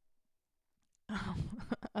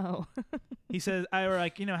 Oh. He says, "Or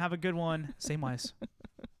like have a good one." Samewise.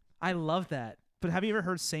 I love that. But have you ever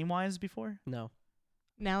heard Samewise before? No.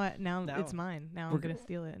 Now Now. it's mine. Now We're I'm gonna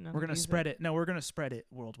steal it. And I'm We're gonna use spread it. No, we're gonna spread it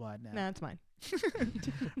worldwide now. No, it's mine. All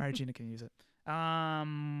right, Gina can use it.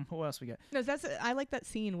 What else we got? No, I like that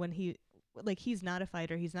scene when he's not a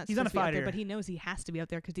fighter. He's not He's not a supposed to be out there, fighter. but he knows he has to be out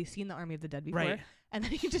there because he's seen the Army of the Dead before. Right. And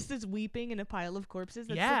then he just is weeping in a pile of corpses.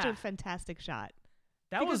 That's Yeah. such a fantastic shot.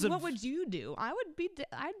 That Because was what would you do? I'd be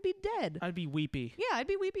dead. I'd be weepy. Yeah, I'd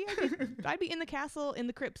be weepy. I'd be in the castle in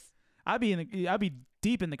the crypts. I'd be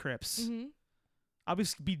deep in the crypts. Mm-hmm. I'll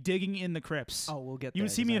be digging in the crypts. Oh, we'll get You there.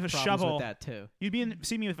 would see 'cause me I have with a problems shovel. With that too. You'd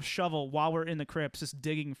see me with a shovel while we're in the crypts, just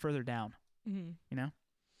digging further down.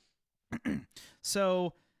 Mm-hmm.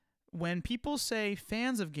 So, when people say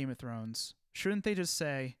fans of Game of Thrones, shouldn't they just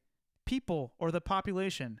say people or the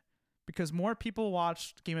population? Because more people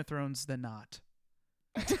watched Game of Thrones than not.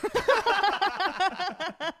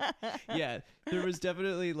 Yeah, there was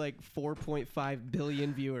definitely like 4.5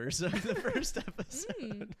 billion viewers of the first episode.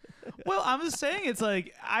 Mm. Well, I'm just saying, it's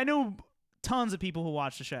like I know tons of people who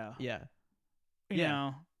watch the show. Yeah. You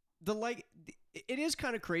Yeah. know, It is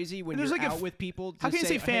kind of crazy when There's you're like a out f- with people to how can you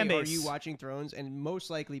say fan hey, base? are you watching Thrones? And most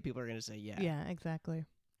likely people are going to say yeah. Yeah, exactly.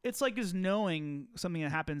 it's like just knowing something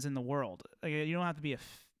that happens in the world. Like you don't have to be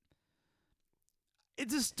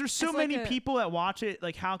It's just there's so It's like many a- people that watch it.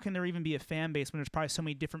 Like, how can there even be a fan base when there's probably so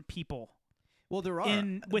many different people Well, there are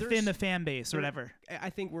within the there's- fan base or there- whatever? I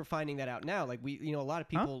think we're finding that out now. Like a lot of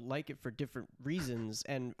people like it for different reasons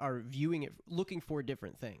and are viewing it, looking for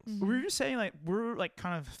different things. Mhm. We were just saying like we're like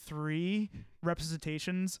kind of 3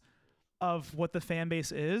 representations of what the fan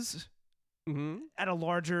base is Mm-hmm. at a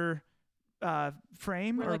larger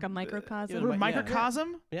frame. We're or, like a microcosm. yeah, We're a yeah.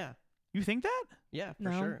 microcosm. Yeah, You think that? yeah, for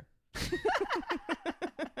No. sure.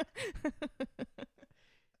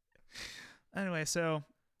 Anyway, so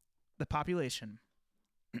the population,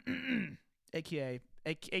 aka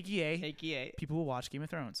AKA. people who watch Game of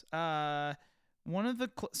Thrones. One of the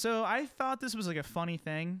so I thought this was like a funny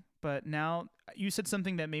thing, but now you said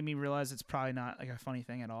something that made me realize it's probably not like a funny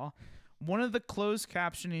thing at all. One of the closed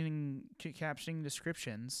captioning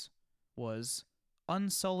descriptions was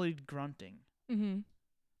unsullied grunting. Mm-hmm.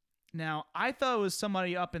 Now I thought it was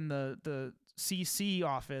somebody up in the CC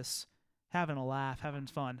office having a laugh, having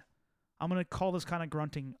fun. I'm gonna call this kind of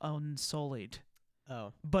grunting unsullied,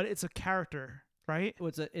 Oh, but it's a character, right?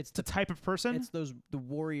 well, it's The type of person. it's those the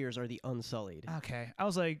warriors are the unsullied, Okay. I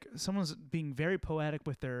was like, someone's being very poetic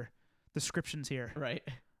with their descriptions here. right?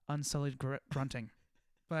 Unsullied grunting.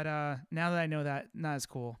 But now that I know that, not as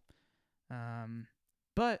cool.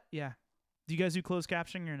 But yeah. Do you guys do closed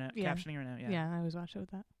captioning or no? Yeah. Captioning or no? Yeah. I always watch it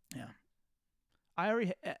with that. I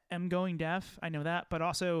already am going deaf. I know that. But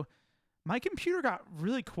also, my computer got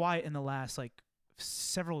really quiet in the last like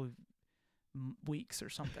several weeks or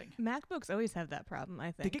something. MacBooks always have that problem,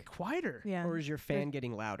 I They think. get quieter. Yeah. Or is your fan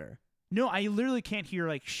getting louder? No, I literally can't hear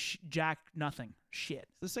like jack nothing. Shit.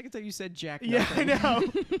 The second time you said Jack, Yeah, I Nothing.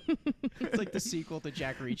 know. It's like the sequel to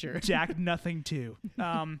Jack Reacher. Jack Nothing too.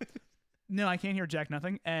 No, I can't hear Jack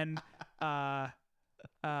Nothing, and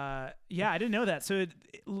yeah, I didn't know that. So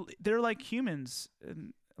they're like humans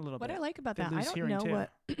a little What bit. I like about They that, I lose don't hearing know too.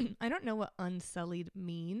 what I don't know what unsullied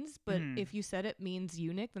means, but Hmm. if you said it means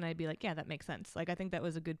eunuch, then I'd be like, yeah, that makes sense. Like I think that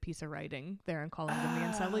was a good piece of writing there and calling them the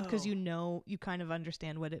unsullied because Oh. you kind of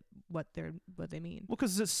understand what they mean. Well,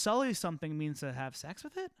 because sully something means to have sex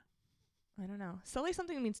with it. I don't know. Sully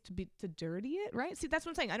something means to dirty it, right? See, that's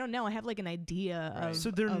what I'm saying. I don't know. I have like an idea Right. of, So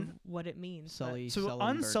they're of what it means. but Sully, So Sullenberger.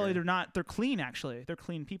 unsullied, they're not. They're clean actually. They're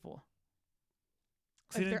clean people.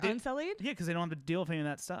 'Cause If they're they- unsullied, yeah, because they don't have to deal with any of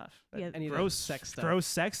that stuff. Yeah, Any of that gross sex stuff. Gross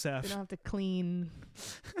sex stuff. they don't have to clean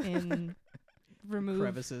and remove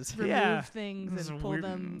crevices. Yeah. things This and is pull weird,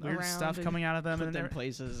 them weird around. stuff and coming out of them, Put and them they're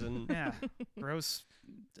places and yeah, gross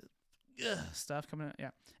stuff coming out. Yeah.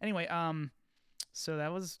 Anyway, so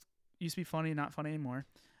that was used to be funny, not funny anymore.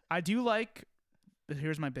 I do like.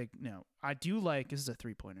 Here's my big no. I do like. This is a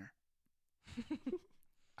 3-pointer.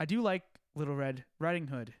 I do like Little Red Riding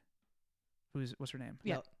Hood. What's her name?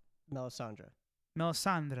 Yeah. Melisandre.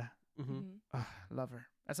 Melisandre. Mm-hmm. Mhm. Oh, I love her.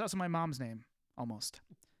 That's also my mom's name, almost.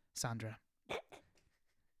 Sandra.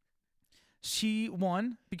 She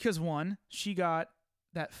won because she got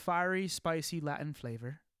that fiery, spicy Latin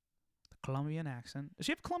flavor, the Colombian accent. Does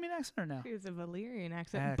she have a Colombian accent or no? It was a Valerian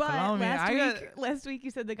accent. Yeah, but Colombian. last week you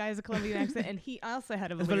said the guy has a Colombian accent, and he also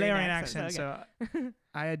had a The Valerian, Valerian accent. accent. So, So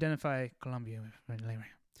I identify Colombia with Valerian.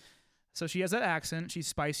 So she has that accent. She's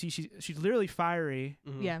spicy. She's literally fiery.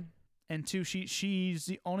 Mm-hmm. yeah. And 2, she's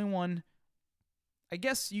the only one. I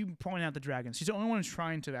guess you point out the dragons. She's the only one who's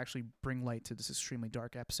trying to actually bring light to this extremely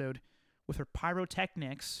dark episode with her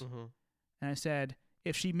pyrotechnics. Mm-hmm. And I said,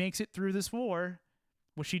 if she makes it through this war,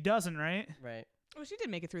 well, she doesn't, right? Right. Well, she did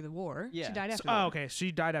make it through the war. Yeah. She died So- after the war. okay.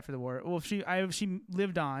 She died after the war. Well, if she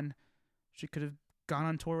lived on, she could have gone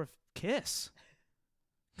on tour with Kiss.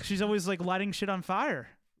 She's always like lighting shit on fire.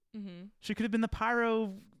 Mm-hmm. She could have been the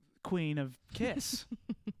pyro queen of Kiss.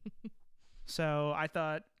 So I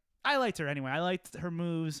thought I liked her anyway. I liked her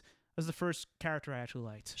moves. It was the first character I actually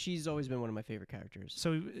liked. She's always been one of my favorite characters.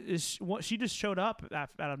 So she just showed up out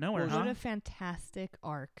of nowhere, What huh? a fantastic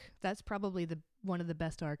arc. That's probably one of the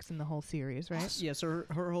best arcs in the whole series, right? Yeah, so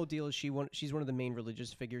her whole deal is she's one of the main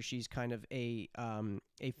religious figures. She's kind of a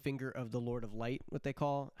finger of the Lord of Light, what they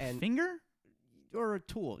call, and Finger? or a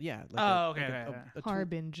tool. Yeah. Oh, okay, a okay, tool.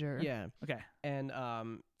 Harbinger. Yeah, Okay. and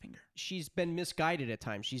Finger. she's been misguided at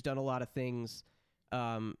times. She's done a lot of things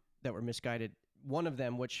that were misguided. One of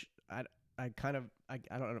them, which I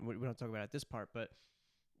don't know, we don't talk about at this part, but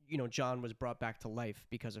John was brought back to life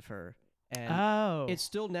because of her, and Oh. it's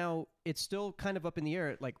still kind of up in the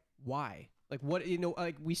air. Like why? Like what?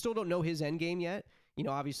 Like we still don't know his end game yet.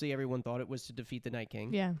 Obviously everyone thought it was to defeat the Night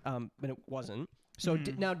King. Yeah. But it wasn't. So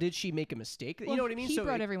Mhm. now did she make a mistake? Well, You know what I mean? He So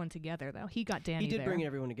brought everyone together, though. He got Danny he did there. bring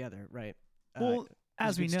everyone together, right? Well, he's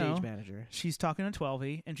as a we good know, stage manager. she's talking to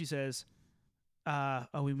 12e, and she says,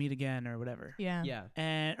 oh, we meet again or whatever. Yeah. Yeah.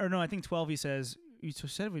 And or no, I think 12 he says, you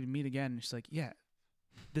said we'd meet again. And she's like, yeah,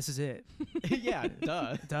 this is it. Yeah.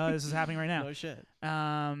 Duh. Duh, this is happening right now. No shit.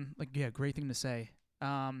 Like, yeah, great thing to say.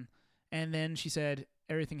 And then she said,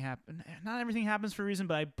 everything happened. Not everything happens for a reason,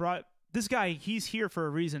 but I brought this guy. He's here for a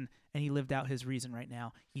reason, and he lived out his reason right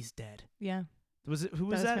now. He's dead. Yeah. Was it? Who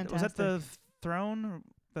was That that? was Was that the fantastic. throne? Or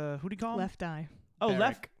the who do you call him? Left eye. Oh, Beric.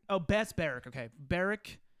 left. Oh, that's Beric. Okay,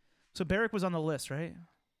 Beric. So Beric was on the list, right?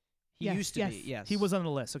 He Yes, used to yes. be. Yes. He was on the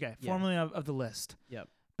list. Okay, Yeah. formerly of the list. Yep.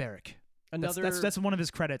 Beric. Another. That's one of his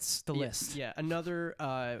credits. The yeah, list. Yeah. Another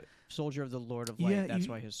soldier of the Lord of Light. Yeah, That's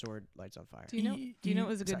you- why his sword lights on fire. Do you know? Do you know it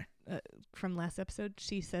was a good Sorry. from last episode?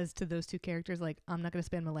 She says to those two characters, like, "I'm not going to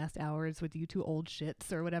spend my last hours with you two old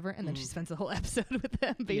shits or whatever," and then she Mhm. spends the whole episode with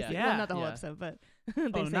them. Basically, Yeah. well, not the whole Yeah. episode, but they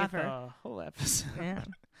Oh, save not her. the whole episode. Yeah.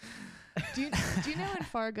 do you know in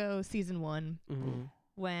Fargo season 1 Mm-hmm.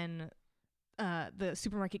 when the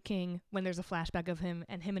supermarket king, when there's a flashback of him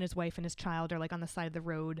and his wife and his child are like on the side of the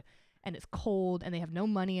road and it's cold and they have no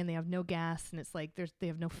money and they have no gas and it's like they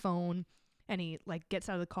have no phone, and he like gets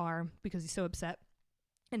out of the car because he's so upset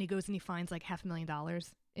and he goes and he finds like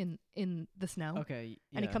 $500,000 in the snow. Okay.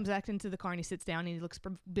 And he yeah. comes back into the car and he sits down and he looks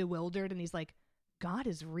bewildered and he's like, God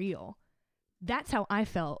is real. That's how I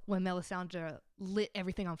felt when Melisandre lit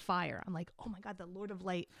everything on fire. I'm like, oh my God, the Lord of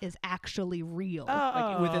Light is actually real.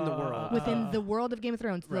 Like, within the world. Within the world of Game of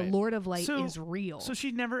Thrones, Right. the Lord of Light So- is real. So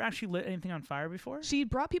she'd never actually lit anything on fire before? She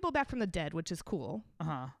brought people back from the dead, which is cool.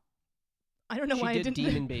 Uh-huh. I don't know She why did I didn't.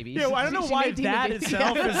 demon babies. Yeah, well, I don't know She why made demon that babies.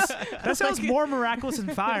 itself is... That sounds Like- more miraculous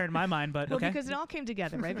than fire in my mind, but Well, okay. because it all came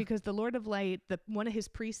together, right? Because the Lord of Light, one of his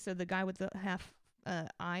priests, the guy with the half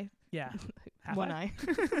eye, Yeah. Half one eye.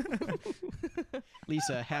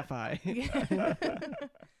 Lisa, half eye.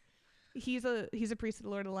 he's a priest of the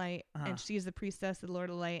Lord of Light, Uh-huh. and she's the priestess of the Lord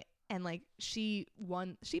of Light, and like she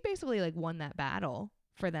basically like won that battle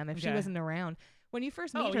for them if she Okay. wasn't around. When you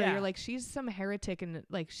first meet Oh, her, yeah. you're like, she's some heretic and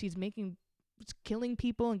like she's killing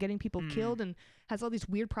people and getting people killed and has all these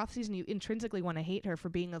weird prophecies, and you intrinsically want to hate her for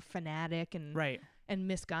being a fanatic and Right. and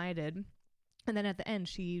misguided. And then at the end,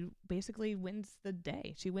 she basically wins the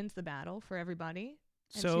day. She wins the battle for everybody.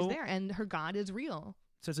 And So, she's there, and her God is real.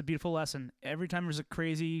 so it's a beautiful lesson. Every time there's a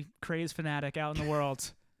crazed fanatic out in the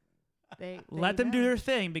world, let them do their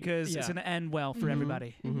thing because it's Yeah. going to end well for Mhm.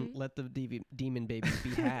 everybody. Mhm. Let the demon babies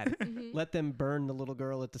be had. Mhm. Let them burn the little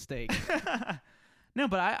girl at the stake. No,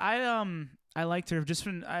 but I liked her just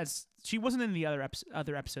from as she wasn't in the other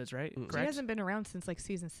episodes, right? Mm. She She Correct. hasn't been around since like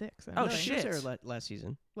season 6. I Oh, No, think. she was shit. there last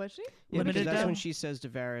season. Was she? Yeah, Limited because that's though? when she says to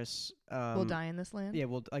Varys, We'll die in this land. Yeah,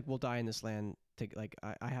 we'll die in this land.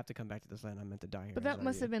 I have to come back to this land. I'm meant to die here. But that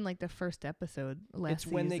must have been like the first episode last It's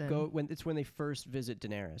when season. when they first visit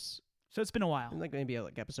Daenerys. So it's been a while. Like maybe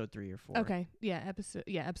like episode 3 or 4. Okay,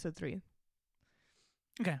 episode 3.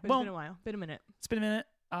 Okay. But Well, it's been a while. Been a minute. it's been a minute.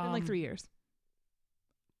 Been like 3 years.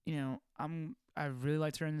 You know, I really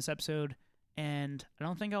liked her in this episode, and I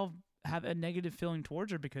don't think I'll have a negative feeling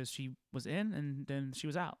towards her because she was in and then she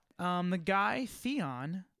was out. The guy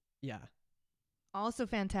Theon. Yeah. Also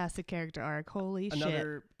fantastic character arc. Holy shit.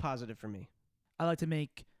 Another positive for me. I like to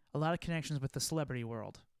make a lot of connections with the celebrity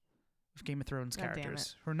world of Game of Thrones God damn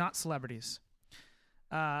characters who are not celebrities.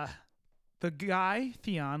 The guy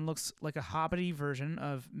Theon looks like a hobbity version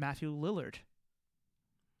of Matthew Lillard,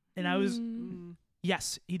 and I was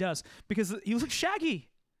yes, he does because he looks like Shaggy.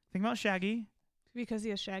 Think about Shaggy. Because he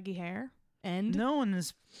has shaggy hair. And No one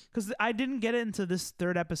is because I didn't get it into this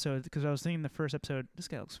third episode because I was thinking the first episode, this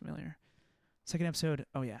guy looks familiar. Second episode,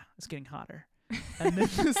 oh yeah, it's getting hotter. And then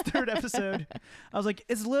this third episode, I was like,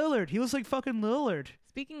 it's Lillard. He looks like fucking Lillard.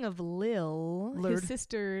 speaking of Lil, Lillard. his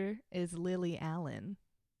sister is Lily Allen,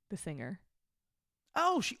 the singer.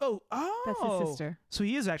 Oh, That's his sister. So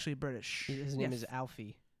he is actually British. His name Yes. is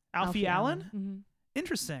Alfie. Alfie Allen? Mm-hmm.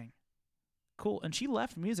 Interesting. Cool. And she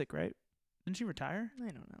left music, right? Didn't she retire?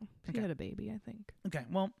 I don't know. She Okay. had a baby, I think. Okay.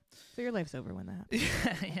 Well, So your life's over when that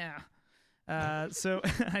happens. yeah. So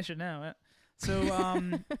I should know it.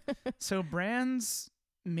 So so Bran's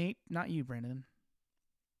mate, not you, Brandon.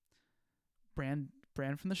 Bran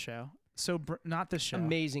from the show. So not this show.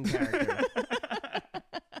 Amazing character.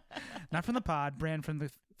 Not from the pod. Bran from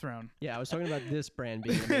the throne. Yeah, I was talking about this brand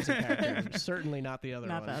being an amazing character. Certainly not the other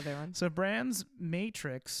Not one. the other one. So Bran's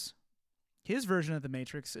Matrix, his version of the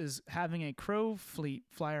Matrix is having a crow fleet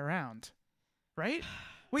fly around, right?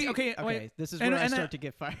 Wait, okay, Okay, wait. this is And- where I and, start to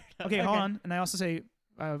get fired up. Okay, hold on. And I also say,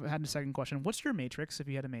 I had a second question. What's your Matrix if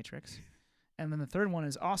you had a Matrix? And then the third one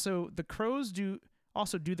is also the crows do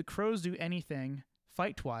the crows do anything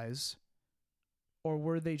fight wise, or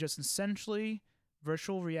were they just essentially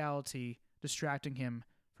virtual reality distracting him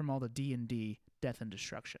from all the D&D death and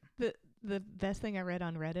destruction. The best thing I read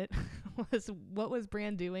on Reddit was what was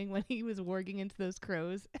Bran doing when he was warging into those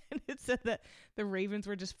crows, and it said that the ravens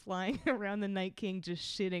were just flying around the Night King, just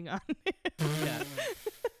shitting on him. Yeah.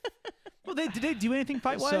 Well, did they do anything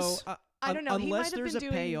fight-wise? So I don't know. He might Unless have there's been a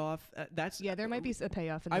doing- payoff, that's Yeah, there might be a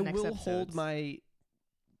payoff in the I next will episodes. hold my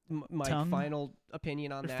Tongue? final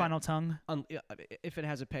opinion on Their that. final tongue? If it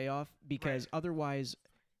has a payoff, because otherwise,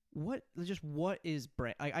 what is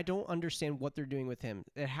Bran? I don't understand what they're doing with him.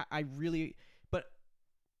 But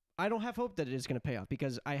I don't have hope that it is going to pay off,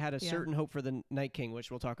 because I had a Yeah. certain hope for the Night King,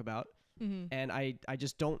 which we'll talk about, Mm-hmm. and I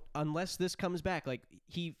just don't, unless this comes back, like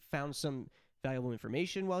he found some valuable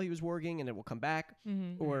information while he was warging and it will come back,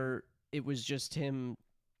 Mm-hmm. or it was just him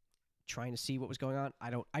trying to see what was going on.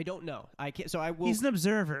 I don't know. I can't. So I will. He's an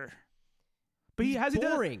observer. But he's has he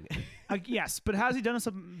done? boring. Yes, but has he done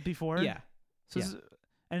something before? Yeah. So Yeah.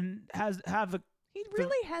 And have He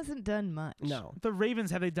really hasn't done much. No. the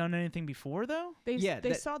Ravens, have they done anything before though? They Yeah, they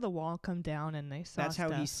that- saw the wall come down and they saw That's how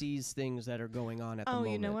he stuff. sees things that are going on at the Oh,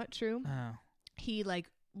 moment. you know what? True. Oh. He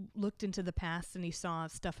looked into the past and he saw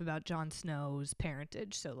stuff about Jon Snow's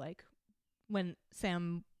parentage. So when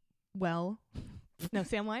Samwell.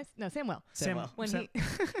 Samwell.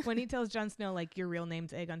 When he tells Jon Snow your real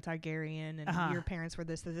name's Aegon Targaryen and your parents were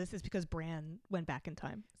this, so this is because Bran went back in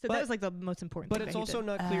time. So But- that was the most important But thing. it's that he also did.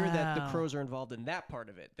 not clear that the Oh. crows are involved in that part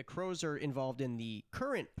of it. The crows are involved in the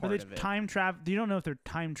current Are part they of it. time travel? You don't know if they're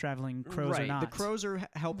time traveling crows right. or not. The crows are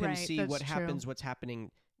help him Right, see that's what true. happens, what's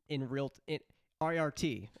happening in real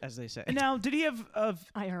IRT, as they say. And now, did he have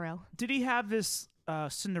IRL. this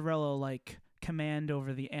Cinderella command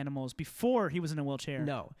over the animals before he was in a wheelchair?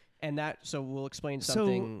 No, so we'll explain So-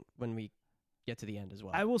 something when we get to the end as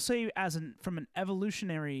well. I will say, from an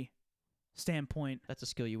evolutionary standpoint, That's a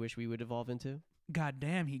skill you wish we would evolve into.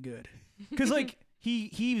 goddamn, he good. Because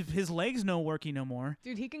his legs no working no more,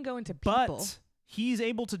 Dude, he can go into people. but he's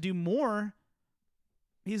able to do more.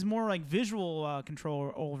 He's more visual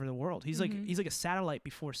control over the world. He's Mhm. he's like a satellite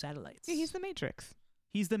before satellites. Yeah, he's the Matrix.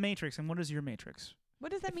 He's the Matrix. And what is your Matrix?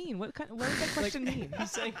 What does that mean? What does that question mean?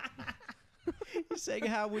 He's saying,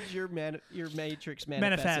 how would your matrix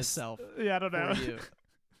manifest itself Yeah, I don't know. for you?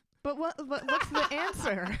 But what's the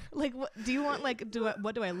answer? What do you want?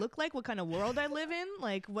 What do I look like? What kind of world I live in?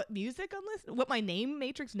 What music I'm listening? What my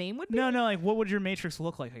Matrix name would be? No. What would your Matrix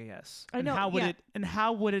look like? I guess. I know, And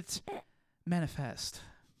how would it manifest?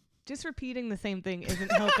 Just repeating the same thing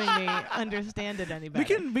isn't helping me understand it any better. We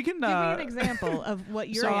can. Give me an example of what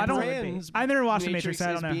your So I answer don't- would be. Brand's I never watched the Matrix Matrix.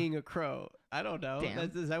 I as don't know. being a crow. I don't know. Damn.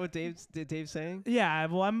 Is that what Dave's saying? Yeah.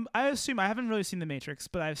 Well, I assume I haven't really seen the Matrix,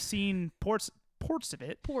 but I've seen ports of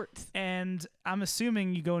it, Ports. and I'm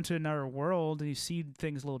assuming you go into another world and you see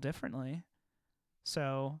things a little differently.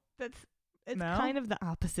 So. It's No? kind of the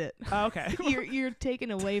opposite. Oh, okay. You're taken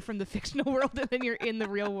away from the fictional world and then you're in the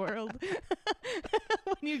real world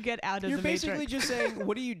when you get out of You're the basically Matrix. just saying,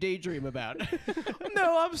 what do you daydream about?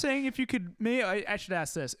 No, I'm saying if you could, I should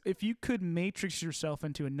ask this: if you could matrix yourself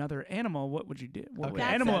into another animal, what would you do? What Okay.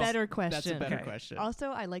 That's animal? a better That's question. a better Okay. question. Also,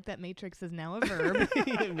 I like that Matrix is now a verb.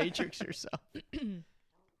 Matrix yourself.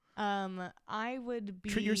 I would be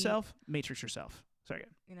Treat yourself, matrix yourself. Sorry.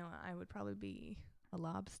 You know, I would probably be a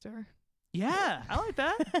lobster. Yeah, I like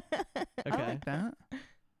that. I Okay. like that.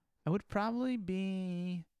 I would probably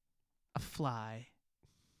be a fly.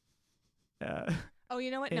 Oh, you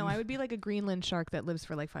know what? No, In- I would be like a Greenland shark that lives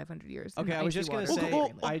for 500 years. in Okay, the I was icy just gonna water. say,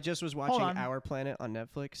 Well, I just was watching on. Our Planet on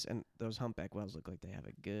Netflix, and those humpback whales look like they have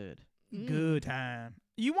it good. Good time.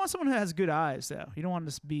 You want someone who has good eyes, though. You don't want to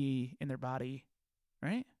just be in their body,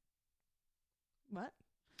 right? What?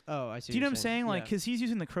 Oh, I see. Do you know what I'm you're saying? Yeah. Because he's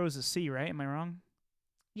using the crows to see, right? Am I wrong?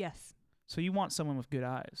 Yes. So you want someone with good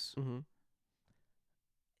eyes. Mm-hmm.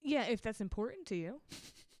 Yeah, if that's important to you.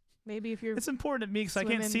 Maybe if you're. It's important to me because I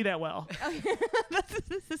can't see Swimming. that well.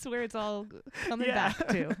 This is where it's all coming Yeah. back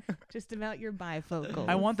to. Just about your bifocals.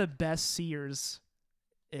 I want the best seers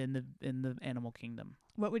in the animal kingdom.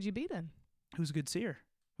 What would you be then? Who's a good seer?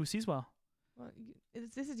 Who sees well? Well,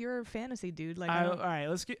 this is your fantasy, dude. Like, All right,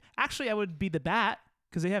 let's get. Actually, I would be the bat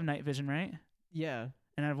because they have night vision, right? Yeah.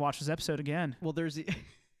 And I've watched this episode again. Well, there are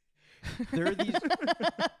these.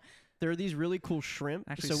 There are these really cool shrimp.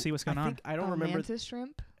 Actually so see what's going on. I don't remember. mantis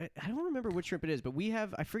shrimp. I don't remember which shrimp it is, but we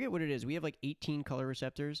have. I forget what it is. We have 18 color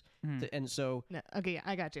receptors, Mhm. and so No, okay, yeah,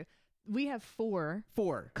 I got you. We have 4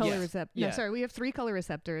 4 color yes. receptors. Yeah. No, sorry, we have 3 color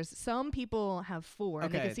receptors. Some people have 4,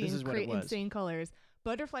 and they Okay, can see this is what it was. insane colors.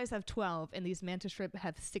 Butterflies have 12, and these mantis shrimp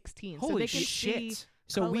have 16. so Holy they can shit! see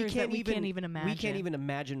So we colors that can't even imagine. we can't even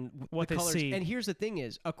imagine What the they colors. see. And here's the thing: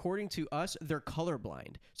 is according to us, they're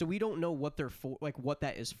colorblind, so we don't know what they're for, like what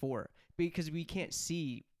that is for, because we can't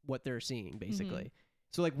see what they're seeing basically.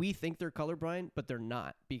 So like we think they're colorblind, but they're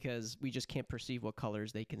not because we just can't perceive what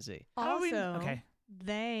colors they can see. How do we- Also, okay.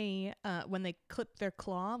 they when they clip their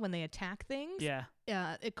claw, when they attack things, Yeah.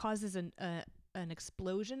 it causes an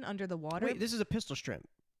explosion under the water. Wait, this is a pistol shrimp.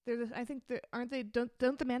 I think aren't they? Don't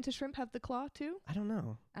the mantis shrimp have the claw too? I don't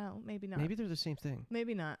know. Oh, maybe not. Maybe they're the same thing.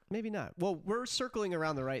 Maybe not. Maybe not. Well, we're circling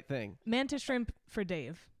around the right thing. Mantis shrimp for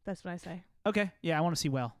Dave. That's what I say. Okay. Yeah, I want to see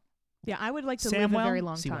well. Yeah, I would like to Samwell? live a very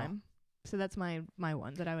long Seawell. time. So that's my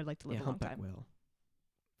one that I would like to live Yeah, a long humpback time. whale.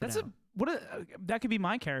 That's For now. that could be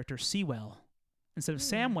my character, Seawell, instead of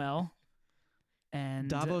Samwell. And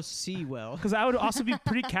Davos Seawell. because I would also be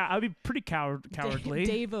I would be pretty cowardly.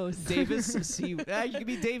 Davos. Davis Sea. You can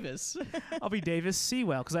be Davis. I'll be Davis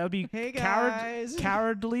Seawell because I would be Hey guys.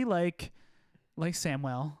 cowardly like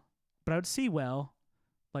Samwell, but I would Seawell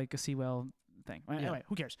like a Seawell thing. Yeah. Anyway,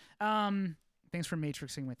 who cares? Thanks for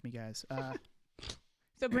matrixing with me, guys.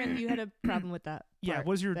 So Brent, you had a problem with that. Yeah, part,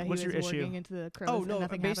 what's your that he use was issue? warging into the crows Oh and no!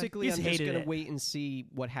 nothing Basically, He's I'm just hated gonna it. wait and see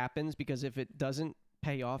what happens because if it doesn't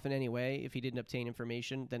pay off in any way, if he didn't obtain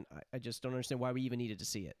information, then I just don't understand why we even needed to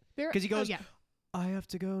see it. happened. 'Cause he goes, yeah. I have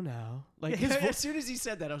to go now. Like Yeah, his as soon as he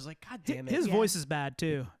said that, I was like, God damn it! His Yeah. voice is bad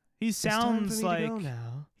too. He It's time for sounds me to like go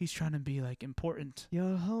now. he's trying to be like important.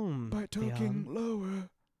 You're home. Theon. lower.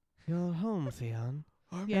 You're home, Theon.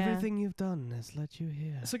 Yeah. Everything you've done has led you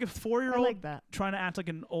here. It's like a I 4-year-old like that. trying to act like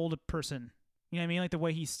an old person. You know what I mean? Like the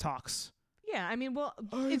way he talks. Yeah, I mean, well,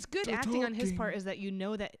 it's good acting on his part is that you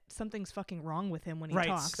know that something's fucking wrong with him when he Right,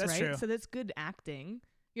 talks, that's right? true. So that's good acting.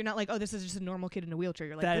 You're not like, oh, this is just a normal kid in a wheelchair.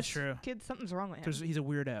 You're like, That this is true. kid, something's wrong with him. Because he's a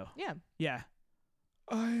weirdo. Yeah. Yeah.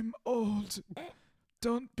 I'm old.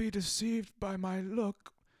 Don't be deceived by my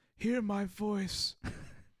look. Hear my voice.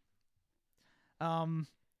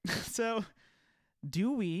 So,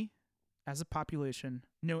 do we, as a population,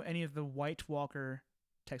 know any of the White Walker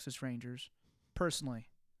Texas Rangers personally?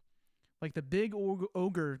 Like the big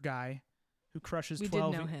ogre guy who crushes We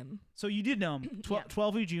 12. did know him. So you did know him. Yeah.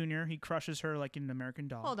 12E Jr. He crushes her like in American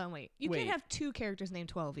Doll. Hold on, wait. You Wait. can't have two characters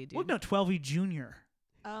named 12E, dude. Well, no, 12E Jr.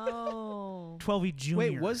 Oh. 12E Jr.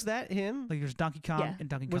 Wait, was that him? like there's Donkey Kong Yeah. and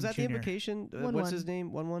Donkey Kong Was that Jr. the implication? One, What's one. his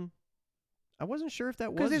name? 1-1. I wasn't sure if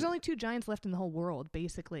that was. Because there's only two giants left in the whole world,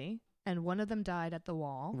 basically. And one of them died at the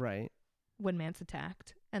wall right. when Mance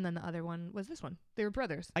attacked. And then the other one was this one. They were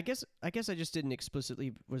brothers. I guess I just didn't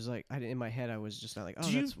explicitly was like in my head I was just not like, oh,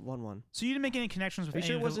 Did you- that's 1-1. So you didn't make any connections with Are you any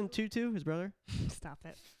sure it of the- wasn't 2-2, his brother? Stop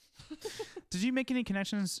it. Did you make any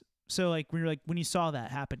connections? So like when you saw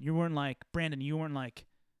that happen, you weren't like Brandon. You weren't like,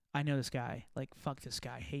 I know this guy. Like fuck this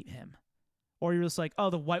guy, hate him. Or you're just like, oh,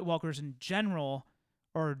 the White Walkers in general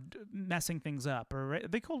are messing things up. Or right? Are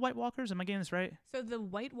they called White Walkers? Am I getting this right? So the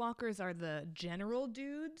White Walkers are the general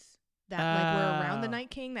dudes that like were around the Oh. Night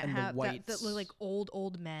King that And the have that whites. look like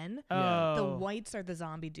old men. Yeah. The Oh, whites are the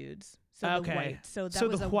zombie dudes. So Okay. the white. So that so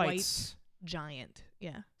was the a whites. white giant.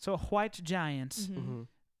 Yeah. So a white giant. Mhm.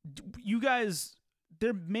 Mm-hmm. You guys,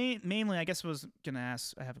 they're mainly. I guess I was gonna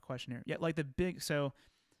ask. I have a question here. Yeah, like the big. So,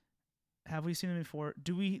 have we seen them before?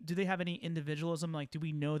 Do they have any individualism? Like, do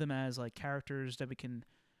we know them as like characters that we can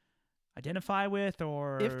identify with,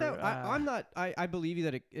 or If that, I'm not. I believe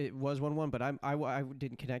you that it was 1-1, but I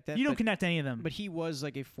didn't connect that. you don't but, connect any of them. But he was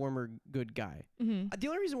like a former good guy. Mm-hmm. The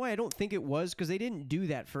only reason why I don't think it was because they didn't do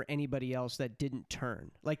that for anybody else that didn't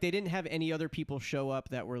turn. Like they didn't have any other people show up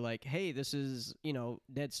that were like, "Hey, this is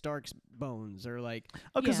Ned Stark's bones," or like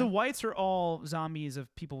because Yeah. the whites are all zombies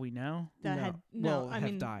of people we know. That No. had Well, I have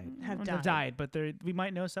mean died. have They've died. died, but we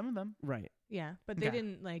might know some of them. right. Yeah, but they Okay.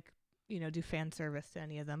 didn't like do fan service to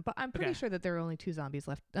any of them. But I'm pretty Okay. sure that there are only two zombies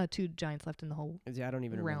left, two giants left in the whole. Yeah, I don't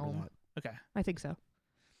even remember Realm. that. Okay. I think so.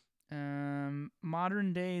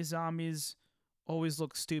 Modern day zombies always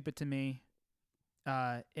look stupid to me.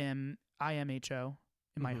 IMHO,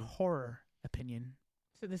 in my Mhm. horror opinion.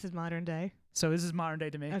 So this is modern day. So this is modern day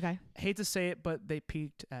to me. Okay. Hate to say it, but they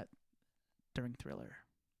peaked during Thriller.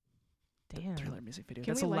 Damn. Thriller music video.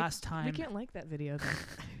 Can That's we the like- last time. We can't like that video though.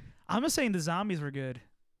 I'm just saying the zombies were good.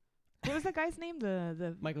 What was that guy's name?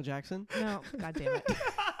 The Michael Jackson. no, god damn it.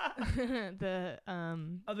 the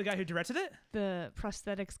Oh, the guy who directed it? the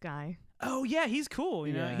prosthetics guy. Oh yeah, he's cool.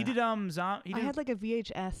 You know, Yeah. he did he I did had like a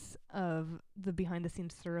VHS of the behind the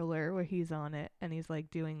scenes Thriller where he's on it and he's like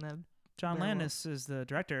doing the. John werewolf. Landis is the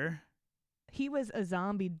director. He was a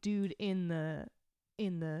zombie dude in the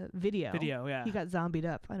video. Video, yeah. He got zombied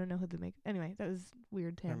up. I don't know who the make. Anyway, that was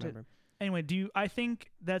weird I tangent. remember. Anyway, I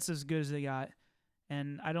think that's as good as they got.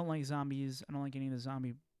 and I don't like zombies. I don't like any of the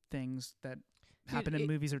zombie things that happen in it-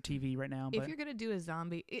 movies or TV right now. If But you're gonna do a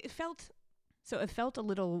zombie, it felt a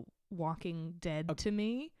little Walking Dead to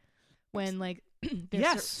me when like they're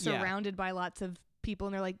Yes. surrounded by lots of people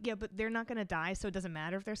and they're like, yeah, but they're not gonna die, so it doesn't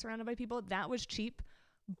matter if they're surrounded by people. That was cheap.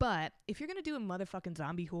 But if you're gonna do a motherfucking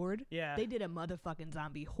zombie horde, yeah, they did a motherfucking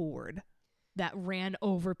zombie horde that ran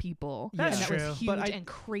over people. That's and that true. was huge But and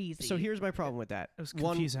crazy. So here's my problem with that. It was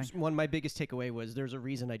confusing. One my biggest takeaway was there's a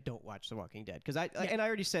reason I don't watch The Walking Dead because and I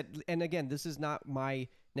already said, and again, this is not my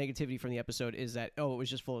negativity from the episode, is that it was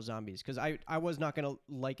just full of zombies, because I was not gonna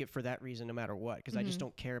like it for that reason no matter what, because I just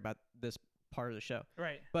don't care about this part of the show.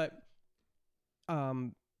 right. But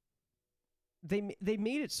they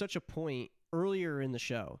made it such a point earlier in the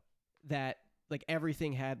show that like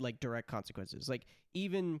everything had like direct consequences, like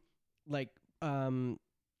even like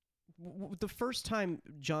the first time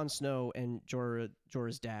Jon Snow and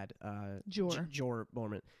Jorah's dad, Jorah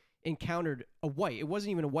Mormont, encountered a white. It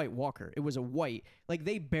wasn't even a White Walker. It was a white. Like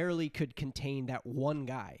they barely could contain that one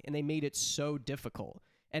guy, and they made it so difficult.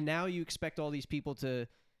 And now you expect all these people to,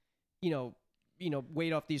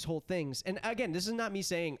 wait off these whole things. And again, this is not me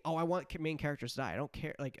saying, oh, I want main characters to die. I don't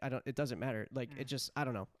care. Like it doesn't matter. Like it just, I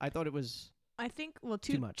don't know. I thought it was. I think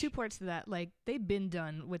too much. two parts to that. Like they've been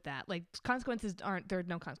done with that. Like consequences there are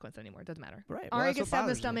no consequences anymore. It doesn't matter. Right. Arya gets stabbed in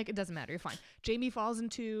the stomach. It doesn't matter. You're fine. Jaime falls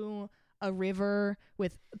into a river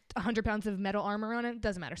with 100 pounds of metal armor on it.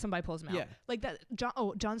 Doesn't matter. Somebody pulls him out. Yeah. Like that.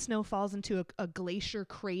 Jon Snow falls into a glacier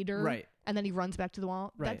crater. Right. And then he runs back to the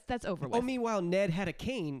wall. Right. That's over with. Oh, meanwhile, Ned had a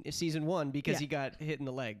cane in season 1 because he got hit in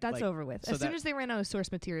the leg. That's over with. so As soon as they ran out of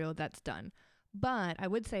source material, that's done. But I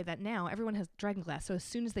would say that now everyone has dragon glass, so as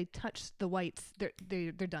soon as they touch the whites,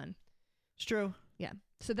 they're done. It's true. Yeah.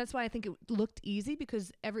 So that's why I think it looked easy,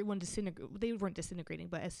 because everyone they weren't disintegrating,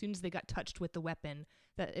 but as soon as they got touched with the weapon,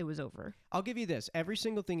 that it was over. I'll give you this. Every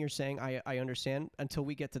single thing you're saying, I understand until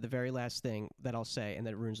we get to the very last thing that I'll say, and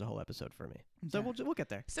then it ruins the whole episode for me. So we'll get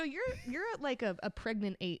there. So you're at like a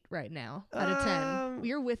pregnant 8 right now out of 10.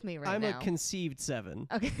 You're with me I'm now. a conceived 7.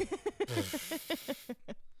 Okay.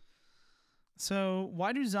 So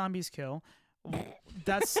why do zombies kill?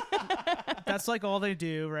 That's like all they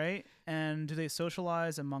do, right? And do they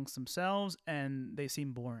socialize amongst themselves? And they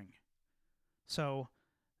seem boring. So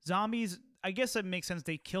zombies, I guess it makes sense.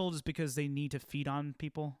 They kill just because they need to feed on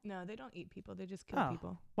people. No, they don't eat people. They just kill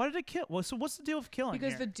people. Why did they kill? Well, so what's the deal with killing?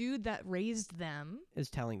 Because here? the dude that raised them Is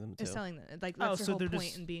telling them to. is telling them, like, that's so their whole they're point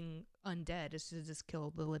just- in being undead, is to just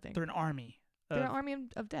kill the living. They're an army. They're an army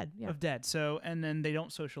of dead. Yeah. Of dead. So, and then they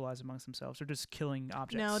don't socialize amongst themselves. They're just killing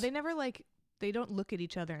objects. No, they never they don't look at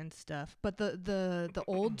each other and stuff. But the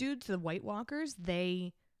old dudes, the White Walkers,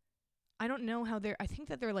 I don't know how I think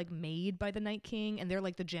that they're like made by the Night King, and they're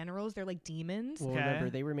like the generals. They're like demons. Well, Okay. remember,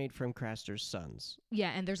 they were made from Craster's sons.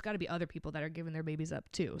 Yeah, and there's got to be other people that are giving their babies up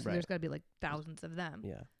too. So Right. there's got to be like thousands of them,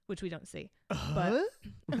 Yeah. which we don't see. But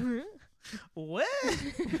what?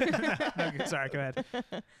 No, sorry, go ahead.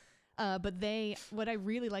 But what I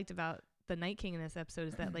really liked about the Night King in this episode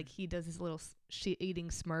is that like he does his little shit-eating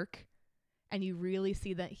smirk, and you really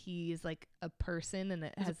see that he is like a person, and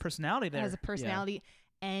that Has has a personality there. has a personality,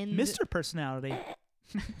 and Mr. Personality.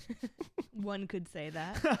 one could say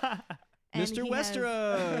that. And Mr. he has-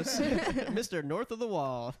 Westeros, Mr. North of the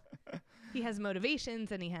Wall. He has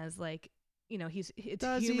motivations, and he has like, it's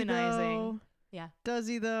Does humanizing. He though? Yeah. Does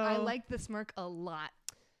he though? I like the smirk a lot.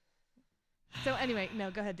 So anyway,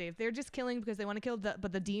 no, go ahead, Dave. They're just killing because they want to kill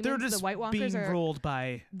but the demons, They're just the White Walkers, being ruled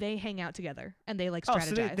by. they hang out together and they like Oh,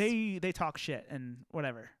 strategize. so they talk shit and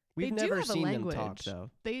whatever. We've they do never have a seen them language. talk though.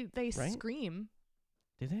 They Right? scream.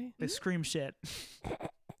 Do they? They scream shit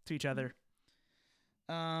to each other.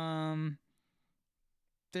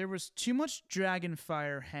 There was too much dragon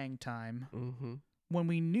fire hang time Mm-hmm. when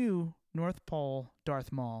we knew North Pole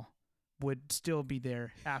Darth Maul would still be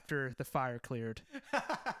there after the fire cleared.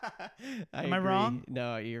 Am I wrong?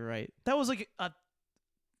 No, you're right. That was like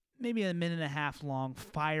maybe a minute and a half long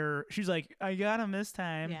fire. She's like, I got him this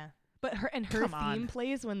time. Yeah. But her Come theme on.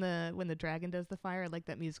 plays when the dragon does the fire. I like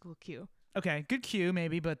that musical cue. Okay, good cue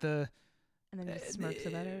maybe, but And then he smirks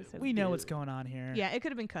about it. So we know what's going on here. Yeah, it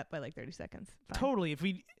could have been cut by like 30 seconds. Fine. Totally.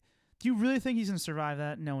 Do you really think he's gonna survive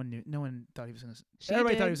that? No one knew. No one thought he was gonna. She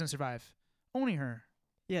Everybody thought did. he was gonna survive. Only her.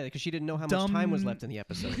 Yeah, because she didn't know how much time was Dumb- left in the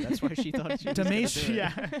episode. That's why she thought she was gonna do Damage. it.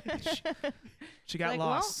 Yeah. She got Like,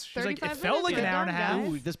 lost. well, She's like, it 35 felt like minutes, an hour and a we're half. done,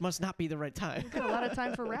 guys. Ooh, this must not be the right time. Got a lot of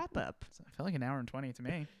time for wrap up. It felt like an hour and 20 to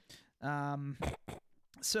me.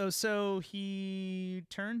 So he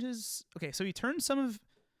turned his. Okay, so he turned some of.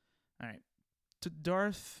 All right. To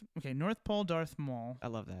Darth. Okay, North Pole Darth Maul. I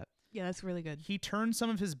love that. Yeah, that's really good. He turned some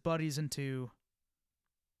of his buddies into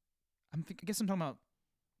I guess I'm talking about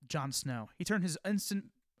Jon Snow. He turned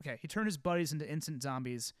his buddies into instant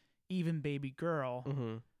zombies. Even baby girl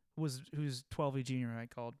Mm-hmm. who's 12E Junior I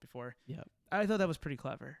called before. Yep. I thought that was pretty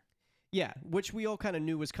clever. Yeah, which we all kind of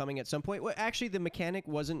knew was coming at some point. Well, actually, the mechanic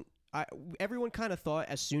wasn't. Everyone kind of thought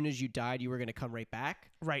as soon as you died, you were going to come right back.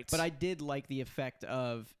 Right. But I did like the effect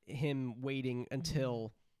of him waiting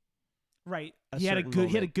until right. a He had a certain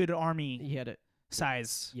good moment. army he had it.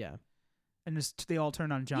 size, Yeah. and just they all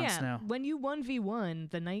turned on Jon Snow. When you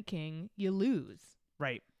 1v1 the Night King, you lose.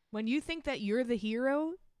 Right. When you think that you're the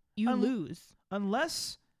hero, you lose.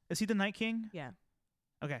 Unless is he the Night King? Yeah.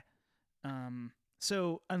 Okay.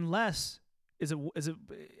 So unless is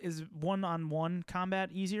one-on-one combat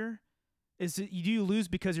easier? Do you lose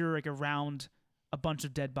because you're like around a bunch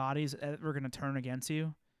of dead bodies that are going to turn against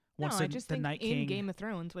you? Once I just the think Night in King. Game of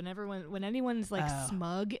Thrones, when anyone's like Oh.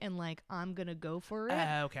 smug and like I'm gonna go for it,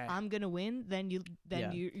 Okay. I'm gonna win, then you're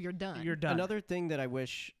done. You're done. Another thing that I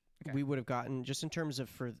wish Okay. we would have gotten, just in terms of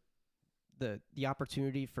for the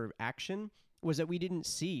opportunity for action, was that we didn't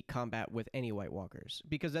see combat with any White Walkers,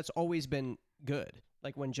 because that's always been good.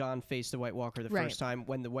 Like when Jon faced the White Walker the Right. first time,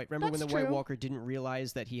 when when the That's White true. Walker didn't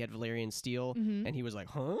realize that he had Valyrian steel, Mhm. and he was like,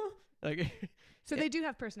 "Huh?" Like, So they do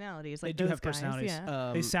have personalities. Like They do those have guys, personalities.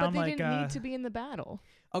 Yeah. they But sound they like didn't need to be in the battle.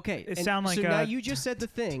 okay, It and sound like, so now you just said the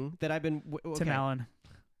thing that I've been Tim Allen.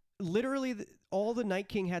 literally all the Night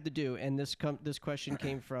King had to do, and this question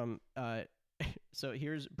came from. So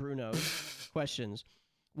here's Bruno's questions.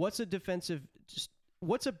 What's a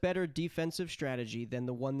better defensive strategy than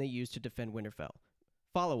the one they used to defend Winterfell?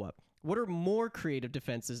 Follow up. What are more creative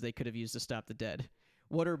defenses they could have used to stop the dead?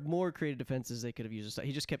 What are more creative defenses they could have used to stop?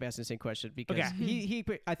 He just kept asking the same question because Okay. he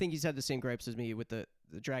I think he's had the same gripes as me with the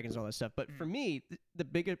dragons and all that stuff. But for me, the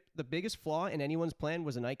biggest flaw in anyone's plan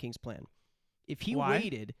was the Night King's plan. If he Why?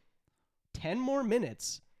 waited 10 more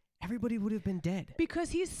minutes, everybody would have been dead. Because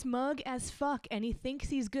he's smug as fuck and he thinks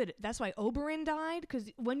he's good. That's why Oberyn died.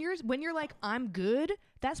 Because when you're like I'm good,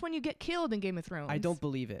 that's when you get killed in Game of Thrones. I don't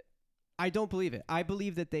believe it. I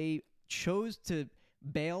believe that they chose to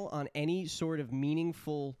bail on any sort of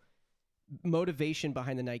meaningful motivation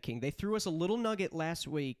behind the Night King. They threw us a little nugget last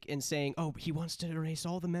week in saying, "Oh, he wants to erase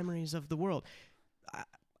all the memories of the world."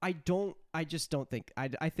 I just don't think.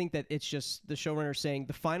 I think that it's just the showrunner saying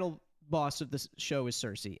the final boss of this show is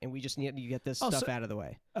Cersei, and we just need to get this stuff out of the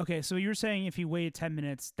way. Okay, so you're saying if you waited 10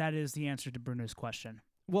 minutes, that is the answer to Bruno's question.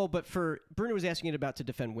 Well, but for Bruno was asking it about to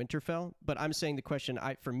defend Winterfell, but I'm saying the question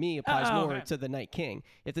for me applies more okay. to the Night King.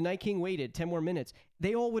 If the Night King waited 10 more minutes,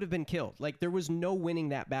 they all would have been killed. Like there was no winning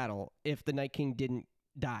that battle if the Night King didn't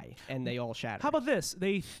die and they all shattered. How about this?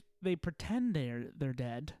 They pretend they're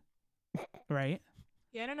dead, right?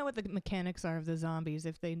 Yeah, I don't know what the mechanics are of the zombies.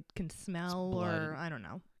 If they can smell blood. or I don't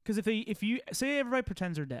know. Because if you say everybody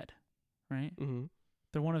pretends they're dead, right? Mm-hmm.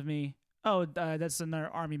 They're one of me. Oh, that's another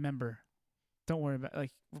army member. Don't worry about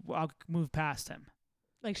I'll move past him.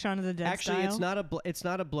 Like Shaun of the Dead Actually, style? it's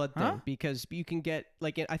not a blood thing Huh? because you can get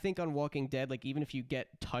I think on Walking Dead, like even if you get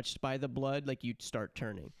touched by the blood, like you start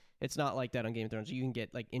turning. It's not like that on Game of Thrones. You can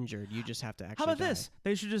get like injured. You just have to actually. How about die. this?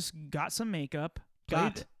 They should just got some makeup.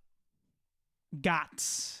 Got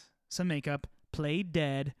some makeup. Played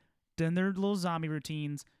dead. Done their little zombie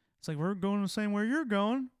routines. It's like we're going the same way you're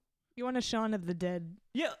going. You want a Shaun of the Dead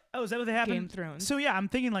Yeah. Oh, is that what they happen? Game of Thrones? So yeah, I'm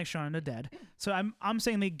thinking like Shaun of the Dead. So I'm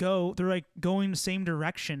saying they're like going the same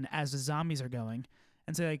direction as the zombies are going,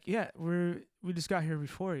 and say like, yeah, we just got here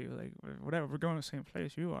before you, like whatever, we're going the same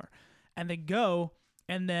place you are, and they go,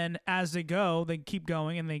 and then as they go, they keep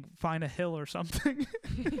going, and they find a hill or something,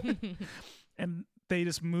 and they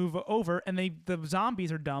just move over, and the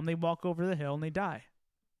zombies are dumb. They walk over the hill and they die.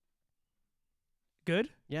 Good.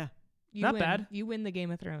 Yeah. You Not win. bad. You win the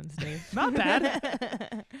Game of Thrones, Dave. Not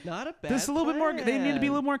bad. Not a bad. Just a little bit more. They need to be a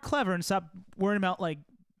plan. little more clever and stop worrying about like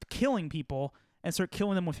killing people and start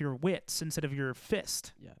killing them with your wits instead of your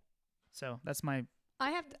fist. Yeah. So that's my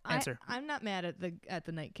I have to, Answer. I'm not mad at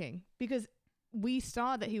the Night King because we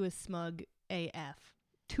saw that he was smug AF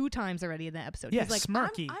 2 times already in that episode. Yeah, He's like,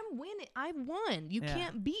 smirky. I'm winning. I won. You Yeah.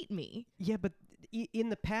 can't beat me. Yeah, but in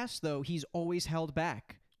the past though, he's always held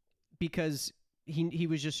back because he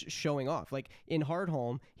was just showing off. Like in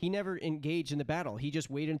Hardhome, he never engaged in the battle. He just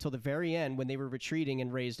waited until the very end when they were retreating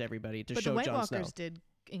and raised everybody to But show the White Jon Snow. Walkers did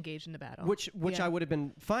engage in the battle. Which Yeah. I would have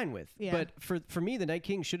been fine with. Yeah. But for me, the Night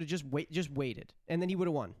King should have just waited, and then he would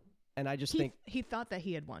have won. And I just think he thought that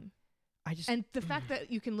he had won. I just And the fact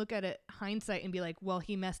that you can look at it hindsight and be like, well,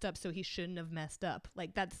 he messed up, so he shouldn't have messed up.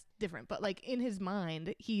 Like, that's different. But, like, in his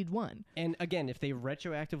mind, he'd won. and again, if they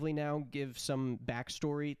retroactively now give some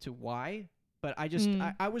backstory to why, But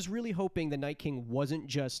I was really hoping the Night King wasn't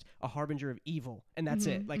just a harbinger of evil, and that's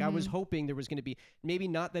it. Like I was hoping there was going to be, maybe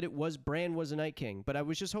not that it was Bran was a Night King, but I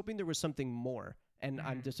was just hoping there was something more, and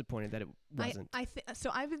I'm disappointed that it wasn't.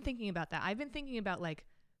 So I've been thinking about that. I've been thinking about like,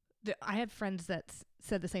 I have friends that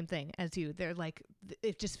said the same thing as you. They're like,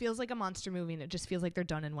 it just feels like a monster movie, and it just feels like they're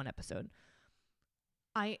done in one episode.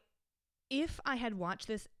 If I had watched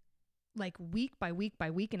this like week by week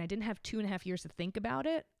by week, and I didn't have 2.5 years to think about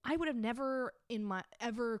it, I would have never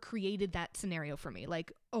ever created that scenario for me.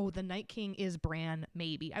 Like, oh, the Night King is Bran,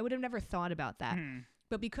 maybe. I would have never thought about that.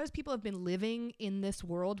 But because people have been living in this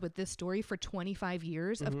world with this story for 25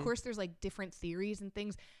 years, of course there's like different theories and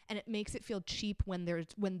things, and it makes it feel cheap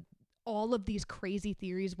when all of these crazy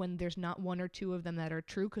theories, when there's not one or two of them that are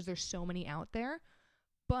true, because there's so many out there.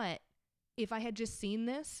 But if I had just seen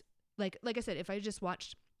this, like I said, if I just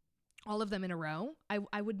watched all of them in a row, I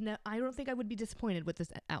don't think I would be disappointed with this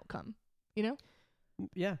outcome. You know?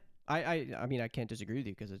 Yeah. I mean, I can't disagree with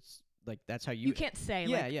you, because it's like, that's how you can't say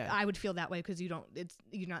yeah. I would feel that way because you're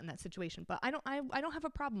not in that situation. But I don't have a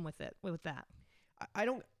problem with that. I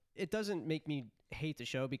don't, it doesn't make me hate the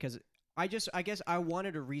show, because I guess I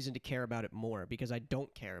wanted a reason to care about it more, because I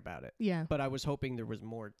don't care about it. Yeah. But I was hoping there was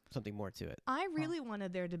something more to it. I really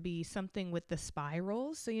wanted there to be something with the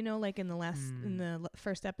spirals. So, you know, like in the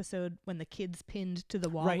first episode when the kids pinned to the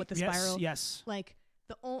wall with the spiral. Yes. Like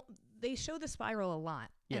they show the spiral a lot.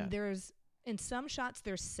 Yeah. And in some shots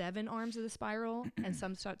there's 7 arms of the spiral and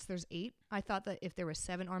some shots there's 8. I thought that if there were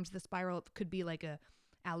 7 arms of the spiral, it could be like a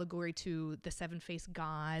allegory to the 7-faced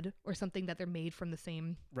god, or something that they're made from the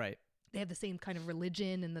same. Right. They have the same kind of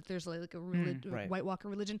religion, and that there's like a White Walker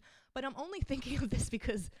religion. But I'm only thinking of this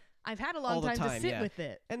because I've had a long time to sit with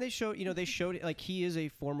it. And they showed it, like, he is a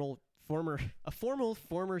former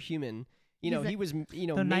human. He was,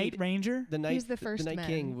 the Night Ranger. He's the first Night man.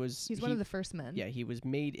 King was. He's one of the first men. Yeah, he was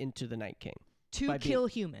made into the Night King to kill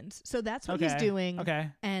humans. So that's what he's doing. Okay.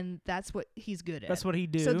 And that's what he's good at. That's what he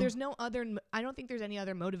do. So there's no other. I don't think there's any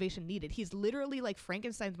other motivation needed. He's literally like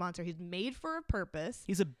Frankenstein's monster. He's made for a purpose.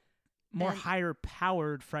 He's a more higher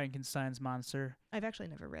powered Frankenstein's monster. I've actually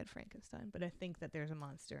never read Frankenstein, but I think that there's a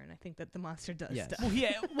monster, and I think that the monster does stuff. Well,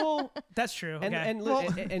 yeah, that's true. Okay.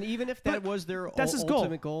 And even if that was their that's his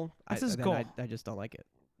ultimate goal, that's his goal. I just don't like it.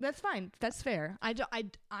 That's fine. That's fair.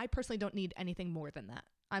 I personally don't need anything more than that.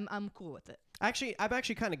 I'm cool with it. Actually, I'm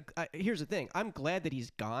actually kind of. Here's the thing. I'm glad that he's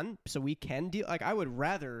gone, so we can deal. Like, I would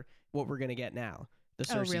rather what we're gonna get now, the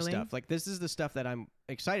Cersei stuff. Like, this is the stuff that I'm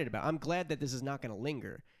excited about. I'm glad that this is not gonna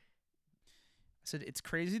linger. I said it's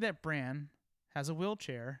crazy that Bran has a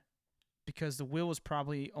wheelchair, because the wheel was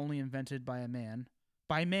probably only invented by a man.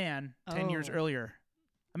 10 years earlier.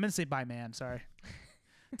 I meant to say by man. Sorry.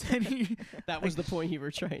 That was the point you were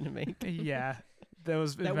trying to make. Yeah. That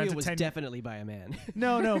wheel was definitely by a man.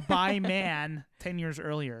 No, by man 10 years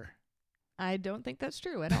earlier. I don't think that's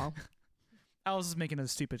true at all. I was just making a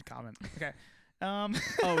stupid comment. Okay.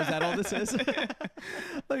 Is that all this is?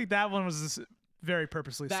 Like, that one was just very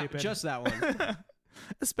purposely stupid. Just that one.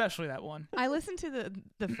 Especially that one. I listened to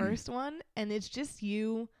the first one, and it's just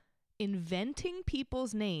you inventing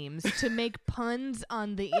people's names to make puns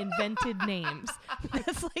on the invented names.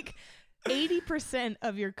 That's like 80%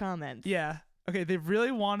 of your comments. Yeah. Okay, they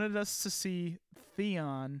really wanted us to see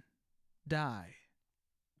Theon die,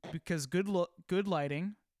 because good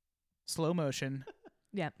lighting, slow motion.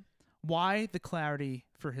 Yep. Why the clarity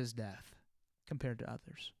for his death compared to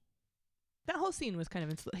others? That whole scene was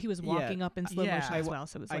kind of he was walking up in slow motion as well,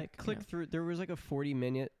 so it was I clicked through. There was like a 40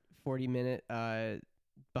 minute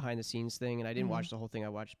behind the scenes thing, and I didn't watch the whole thing. I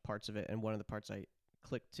watched parts of it, and one of the parts I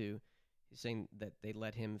clicked to is saying that they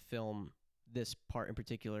let him film this part in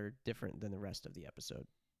particular different than the rest of the episode.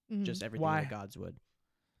 Just everything Why? the gods would,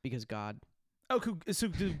 because God. Oh, so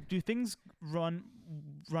do things run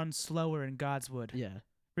slower in Godswood? Yeah.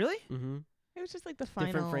 Really? Mm-hmm. It was just like the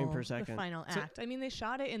final different frame per second. The final act. I mean, they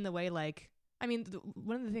shot it in the way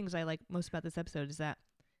one of the things I like most about this episode is that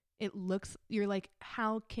it looks. You're like,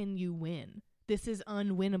 how can you win? This is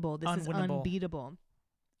unwinnable. This is unbeatable.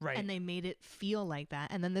 Right. And they made it feel like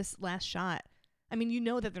that. And then this last shot. I mean, you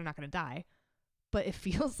know that they're not going to die, but it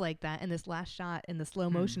feels like that. And this last shot in the slow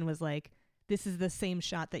motion was like, this is the same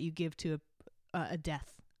shot that you give to a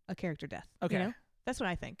character death. Okay. You know? That's what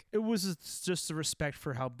I think. It was just a respect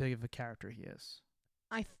for how big of a character he is.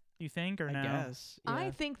 You think, or no? I guess. Yeah.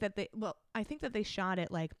 I think that they shot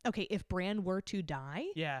it like, okay, if Bran were to die,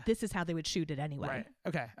 this is how they would shoot it anyway. Right.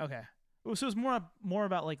 Okay. So it was more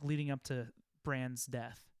about like leading up to Bran's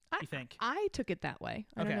death. You think? I took it that way.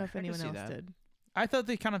 I don't know if anyone else did. I thought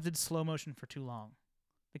they kind of did slow motion for too long.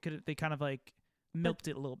 They kind of like milked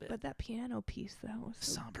it a little bit. But that piano piece though was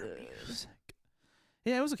so Somber good. music.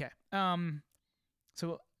 Yeah, it was okay.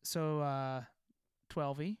 So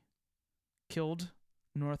 12E killed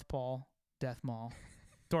North Pole, Death Maul,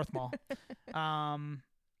 Darth Maul.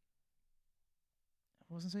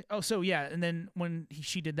 What was I saying? Oh, so yeah, and then when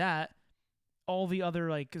she did that, all the other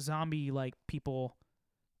like zombie like people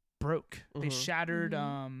broke. They Mhm. shattered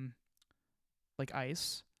Mhm. like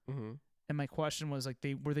ice. Mm-hmm. And my question was like,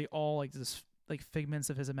 were they all like this like figments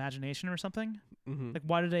of his imagination or something? Mm-hmm. Like,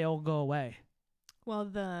 why did they all go away? Well,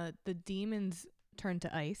 the demons turned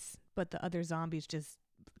to ice, but the other zombies just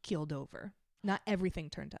keeled over. Not everything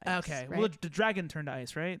turned to ice. Okay, right? well the dragon turned to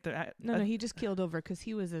ice, right? no, he just keeled over because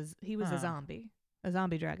he was a Huh.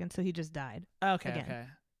 zombie dragon, so he just died. Okay, again. okay.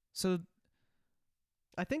 So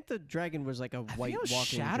I think the dragon was like a I think white it was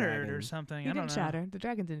walking shattered dragon. or something. He I don't didn't know. shatter. The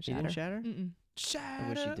dragon didn't He shatter. didn't shatter? Mm-mm. Shatter. I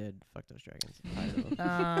wish he did. Fuck those dragons. Tired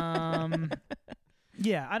of them.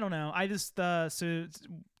 Yeah, I don't know. I just so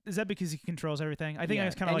is that because he controls everything? I think I Yeah,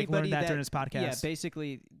 just kind of like anybody learned that during this podcast. Yeah,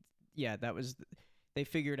 basically, yeah, that was they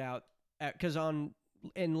figured out because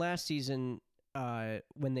in last season,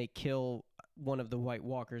 when they kill one of the White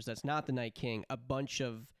Walkers, that's not the Night King. A bunch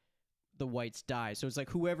of the whites die, so it's like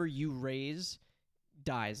whoever you raise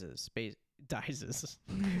dies.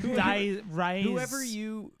 Rise. Whoever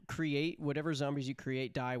you create, whatever zombies you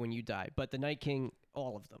create, die when you die. But the Night King,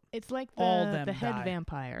 all of them. It's like All them the head die.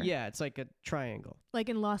 vampire. Yeah, it's like a triangle. Like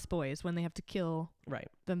in Lost Boys when they have to kill Right.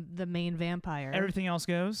 the main vampire. Everything else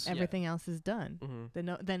goes. Everything else is done.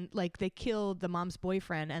 Mm-hmm. Then like they killed the mom's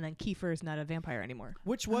boyfriend, and then Kiefer's not a vampire anymore.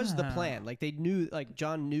 Which was the Ah. plan. Like they knew, like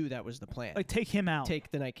John knew that was the plan. Like take him out.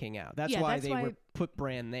 Take the Night King out. That's Yeah, why that's they why- were put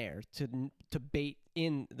Bran there to bait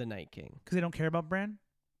in the Night King. Because they don't care about Bran.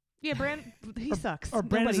 Yeah, Bran, he sucks. or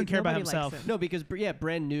Bran doesn't care about nobody likes himself. him. No, because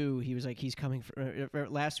Bran knew he was like he's coming for.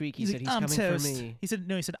 Last week he He's said like, he's I'm coming toast. for me. He said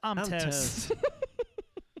no. He said I'm toast. toast.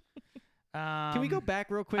 Can we go Um, back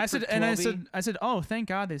real quick? I for said, and I 12E? said, oh, thank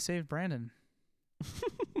God they saved Brandon.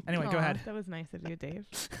 Anyway, go Aw, ahead. That was nice of you, Dave.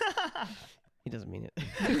 He doesn't mean it.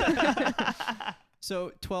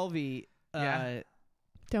 So 12E. Yeah.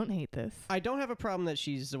 Don't hate this. I don't have a problem that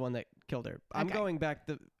she's the one that killed her. I'm Okay. going back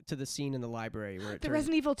to the scene in the library where it The turns.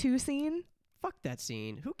 Resident Evil 2 scene? Fuck that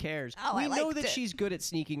scene. Who cares? Oh, we I know liked that it. she's good at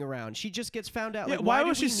sneaking around. She just gets found out. Yeah, Like, why do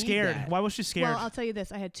was we she need scared? that? Why was she scared? Well, I'll tell you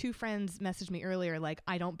this. I had 2 friends message me earlier like,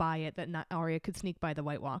 I don't buy it that not Arya could sneak by the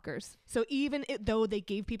White Walkers. So even though they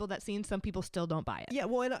gave people that scene, some people still don't buy it. Yeah,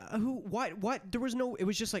 well, and why? There was no. It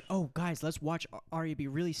was just like, oh, guys, let's watch Arya be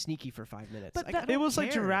really sneaky for 5 minutes. But Like, I that- don't it was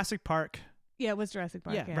like care. Jurassic Park, Yeah, it was Jurassic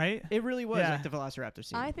Park. Yeah, right? It really was Yeah. like the Velociraptor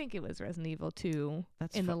scene. I think it was Resident Evil 2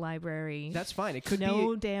 That's in the fi- library. That's fine. It could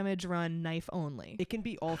no be. damage run, knife only. It can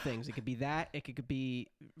be all things. It could be that. It could be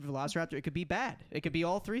Velociraptor. It could be bad. It could be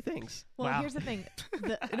all 3 things. Well, Wow. here's the thing.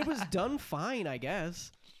 And it was done fine, I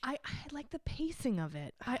guess. I like the pacing of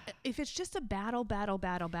it. If it's just a battle.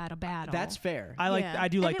 That's fair. I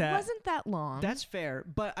do like and that. It wasn't that long. That's fair.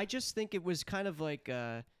 But I just think it was kind of like.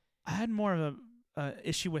 I had more of a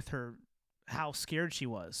issue with her, how scared she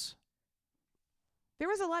was. There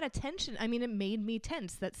was a lot of tension. I mean, it made me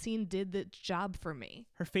tense. That scene did the job for me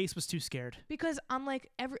Her face was too scared. because I'm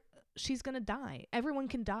like, she's gonna die. Everyone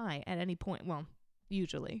can die at any point. Well,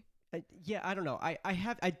 usually. Yeah, I don't know. I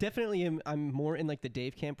definitely am. I'm more in like the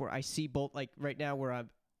Dave camp where I see both. Like right now, where I'm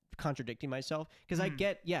contradicting myself because I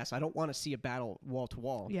get yes, I don't want to see a battle wall to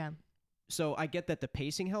wall. Yeah. So I get that the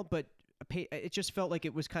pacing helped, but it just felt like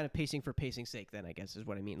it was kind of pacing for pacing's sake. Then I guess is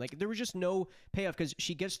what I mean. Like there was just no payoff because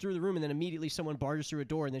she gets through the room and then immediately someone barges through a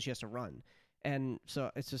door and then she has to run. And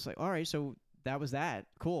so it's just like, all right, so that was that.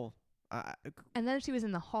 Cool. And then she was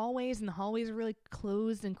in the hallways, and the hallways are really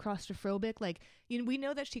closed and claustrophobic. Like, we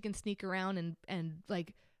know that she can sneak around and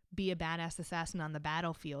like be a badass assassin on the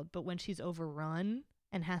battlefield, but when she's overrun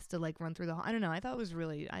and has to like run through the hall, I don't know. I thought it was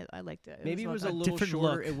really, I liked it. Maybe it was a a little different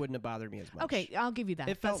shorter. look. It wouldn't have bothered me as much. Okay, I'll give you that.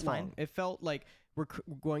 It felt That's long. fine. It felt like we're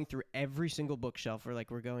going through every single bookshelf, or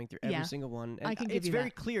like we're going through every Yeah. single one. And I can give it's you very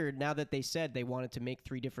that. clear now that they said they wanted to make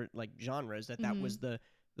 3 different like genres. That Mhm. was the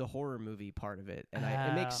horror movie part of it, and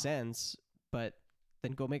it makes Oh. sense. But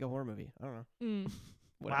then go make a horror movie. I don't know. Mm.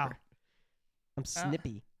 Whatever. Wow. I'm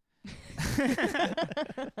snippy.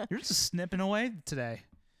 You're just snipping away today,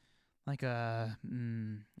 like a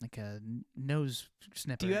nose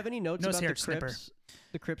snipper. Do you have any notes Nose about hair the snipper. Crips?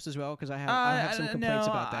 The Crips as well, because I have some complaints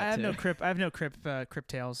no, about that I have too. no crip. I have no crip. Crip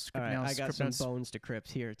tails. All Crip right, nails. I got crip some notes. bones to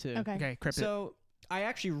Crips here too. Okay. Okay, crip it. So I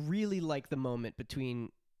actually really like the moment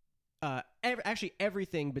between, actually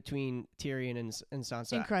everything between Tyrion and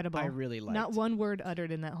Sansa. Incredible. I really liked. Not one word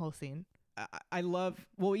uttered in that whole scene. I love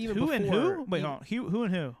even Who before and who? Wait, even- hold on. Who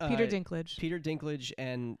and who? Peter Dinklage. Peter Dinklage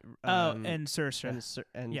and And Saoirse.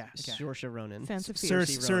 and Yeah, okay. Saoirse Ronan. Sansa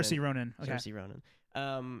Cersei Ronan. Okay. Cersei Ronan.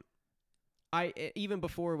 Even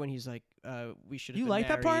before when he's like, we should. You been like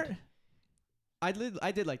that part? married,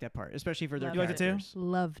 I did like that part, especially for their Loved You liked it too? characters.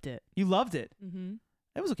 Loved it. You loved it. Mm-hmm.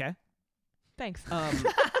 It was okay. Thanks.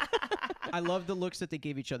 I love the looks that they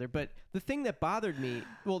gave each other, but the thing that bothered me,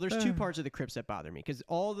 well, there's two parts of the crypts that bother me because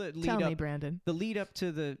all the lead Tell up, me, Brandon. the lead up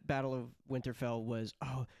to the Battle of Winterfell was,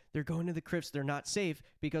 oh, they're going to the crypts, they're not safe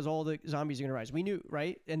because all the zombies are gonna rise. We knew,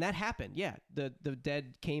 right? And that happened. Yeah, the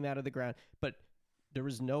dead came out of the ground, but there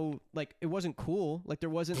was no it wasn't cool. Like there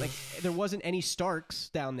wasn't any Starks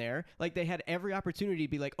down there. Like they had every opportunity to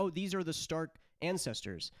be like, oh, these are the Stark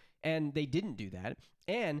ancestors, and they didn't do that.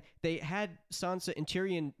 And they had Sansa and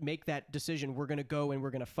Tyrion make that decision. We're gonna go and we're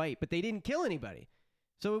gonna fight, but they didn't kill anybody.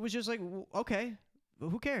 So it was just like, okay,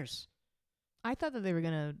 who cares? I thought that they were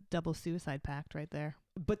gonna double suicide pact right there.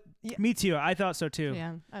 But yeah, Me too. I thought so too.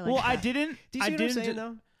 Yeah, I like. Well, that. I didn't. do you see I what didn't. I'm saying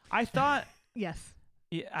though? I thought. Yes.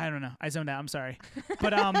 Yeah, I don't know. I zoned out. I'm sorry,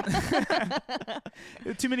 but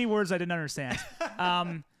too many words I didn't understand.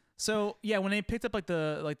 So yeah, when they picked up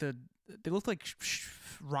they looked like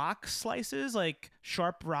rock slices, like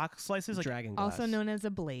sharp rock slices, like Dragon glass. Also known as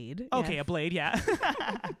a blade. okay, yes. a blade, yeah.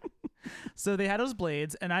 So they had those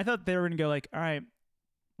blades, and I thought they were gonna go like, all right,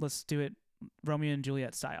 let's do it, Romeo and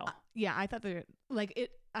Juliet style. Yeah, I thought they were like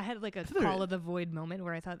it. I had like a thought they were- call of the void moment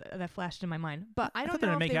where I thought that flashed in my mind. But I thought don't they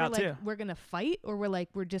were know gonna if make they were out, like too. we're gonna fight or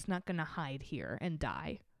we're just not gonna hide here and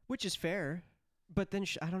die. Which is fair, but then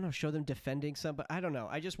I don't know, show them defending somebody. I don't know.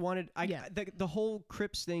 I just wanted Yeah. the whole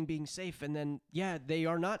Crips thing being safe, and then they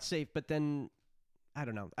are not safe. But then I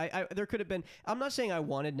don't know. I there could have been. I'm not saying I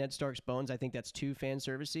wanted Ned Stark's bones. I think that's too fan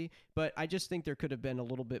servicey. But I just think there could have been a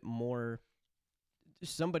little bit more.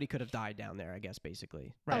 Somebody could have died down there. I guess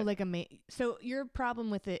basically. Right. Oh, like a main. So your problem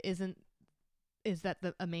with it is that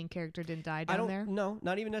a main character didn't die I down don't. there? No,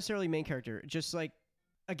 not even necessarily main character. Just like.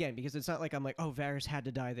 Again, because it's not like I'm like, oh, Varys had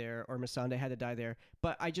to die there or Missandei had to die there.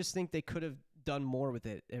 But I just think they could have done more with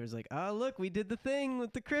it. It was like, oh, look, we did the thing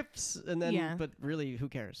with the Crips. And then, Yeah. but really, who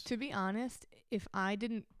cares? To be honest, if I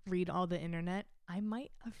didn't read all the internet, I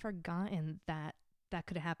might have forgotten that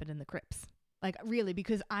could have happened in the Crypts. Like, really,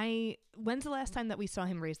 because when's the last time that we saw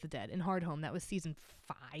him raise the dead? In Hardhome, that was season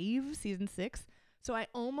 6. So I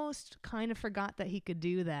almost kind of forgot that he could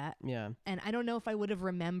do that. Yeah. And I don't know if I would have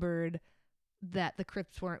remembered that the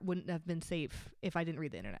Crypts wouldn't have been safe if I didn't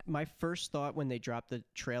read the internet. My first thought when they dropped the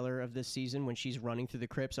trailer of this season, when she's running through the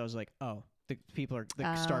Crypts, I was like, oh, the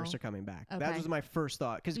Starks Oh. are coming back. Okay. That was my first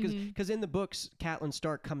thought. Because Mhm. in the books, Catelyn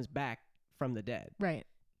Stark comes back from the dead. Right.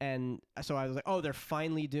 And so I was like, oh, they're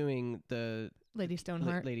finally doing the Lady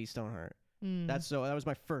Stoneheart. Lady Stoneheart. Mm. That was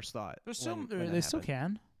my first thought. They're still, when that they still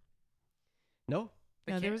happened. can. No.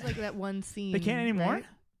 No, there was like that one scene. They can't anymore. right?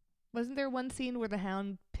 Wasn't there one scene where the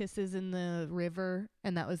Hound pisses in the river,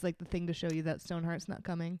 and that was like the thing to show you that Stoneheart's not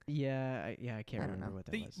coming? Yeah, I can't I don't remember know. what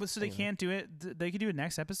that was. So they Anyway. can't do it. They could do it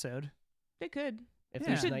next episode. They could. If Yeah.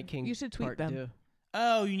 there's You should- Night King you should tweet part them. 2.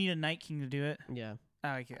 Oh, you need a Night King to do it. Yeah. Oh,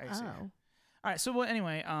 I see. Oh. All right. So well,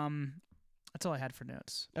 anyway, that's all I had for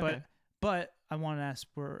notes. Okay. But I want to ask,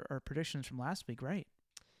 were our predictions from last week right?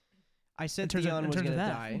 I said terms of- Theon in was terms going of to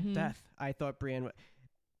death. die. Mhm. Death. I thought Brienne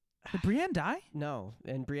Did Brienne die? No,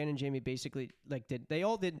 and Brienne and Jamie basically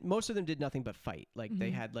most of them did nothing but fight. Like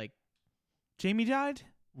they Mhm. had like Jamie died.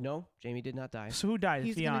 no, Jamie did not die. So who died?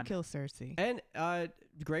 He's Theon. gonna kill Cersei. And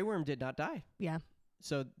Grey Worm did not die. Yeah.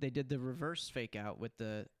 So they did the reverse fake out with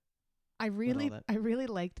the I really that.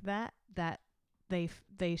 liked that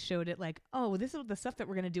they showed it like, oh, this is the stuff that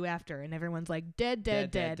we're gonna do after, and everyone's like dead,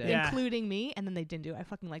 Dead. Yeah. including me, and then they didn't do it. I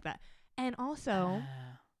fucking like that. And also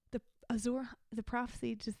Azor, the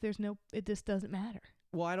prophecy it just doesn't matter.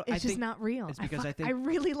 well, I don't. It's I just think not real. it's because I think- I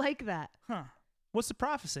really like that. Huh. What's the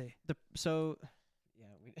prophecy? yeah,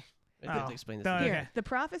 I have Oh, to explain this. don't- again. Here, Okay. the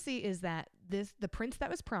prophecy is that the prince that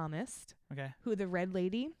was promised, Okay. who the Red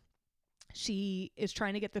Lady, she is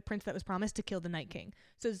trying to get the prince that was promised to kill the Night King.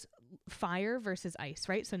 So it's fire versus ice,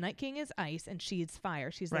 right? So Night King is ice and she's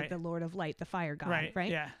fire. She's like Right. the Lord of Light, the fire god,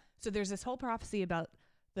 right? Yeah. So there's this whole prophecy about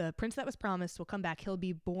the prince that was promised will come back. He'll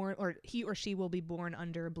be born, or he or she will be born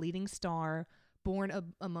under a bleeding star, born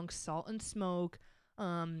amongst salt and smoke,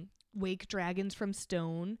 wake dragons from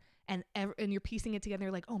stone. And you're piecing it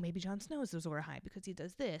together like, oh, maybe Jon Snow's Azor Ahai because he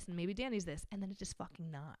does this, and maybe Dany's this, and then it's just fucking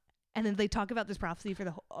not. And then they talk about this prophecy for in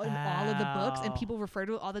all of the books, and Oh. people refer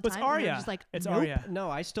to it all the But time. it's And they're Arya. just like, It's nope. Arya. No,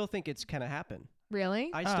 I still think it's gonna happen.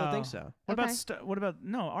 Really? I still think Oh. so. What Okay. about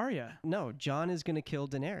no Arya? No, Jon is gonna kill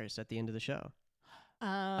Daenerys at the end of the show.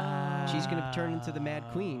 She's gonna turn into the Mad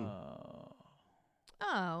Queen.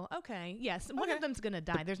 Oh, okay. Yes, one Okay. of them's gonna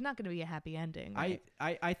die. There's not gonna be a happy ending. Right?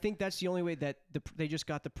 I think that's the only way that they just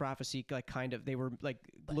got the prophecy, like kind of they were like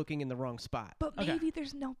looking in the wrong spot. But Okay. maybe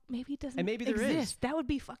there's no. Maybe it doesn't. And maybe there is. exist. That would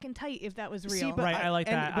be fucking tight if that was real. See, but Right, I like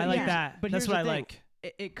that. I like yeah. that. But That's here's what I the thing.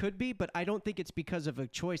 like. It could be, but I don't think it's because of a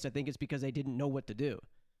choice. I think it's because they didn't know what to do.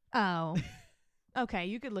 Oh. Okay,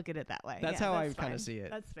 you could look at it that way. That's Yeah, how I that's kind fine. of see it.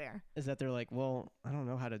 That's fair. Is that they're like, well, I don't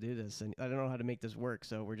know how to do this, and I don't know how to make this work,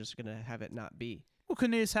 so we're just gonna have it not be. Well,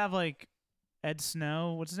 couldn't they just have like Ed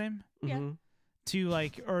Snow? What's his name? Yeah. Mhm. To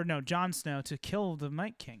like, or no, Jon Snow to kill the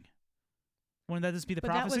Night King. Wouldn't that just be the But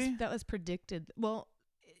prophecy? that was predicted. Well,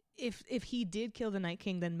 if he did kill the Night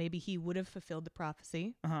King, then maybe he would have fulfilled the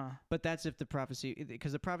prophecy. But that's if the prophecy,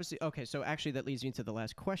 because the prophecy. Okay, so actually that leads me to the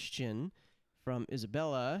last question from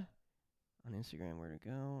Isabella on Instagram. Where to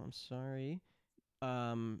go? I'm sorry.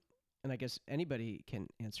 And I guess anybody can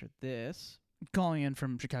answer this. Calling in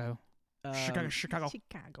from Chicago. Chicago.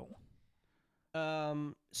 Chicago.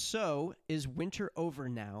 So is winter over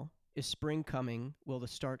now? Is spring coming? Will the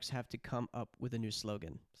Starks have to come up with a new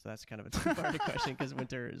slogan? So that's kind of a two-part question because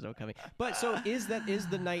winter is not coming. But so is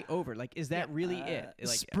the night over? Like, is that really it?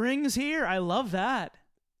 Like, Spring's here. I love that.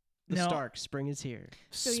 the No. Starks, spring is here.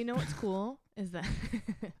 So you know what's cool is that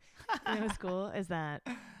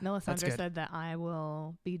Melisandre good. said that I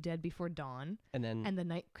will be dead before dawn, And then and the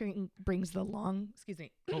Night King brings the long. Excuse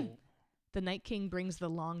me. Oh. The Night King brings the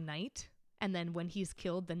long night, and then when he's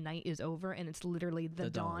killed, the night is over, and it's literally the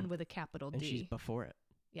dawn with a capital and D. she's before it.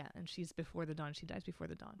 Yeah, and she's before the dawn. She dies before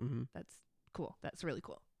the dawn. Mm-hmm. That's cool. That's really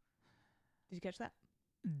cool. Did you catch that?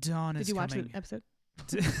 Dawn is Did you watch coming. the episode?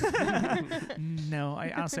 No,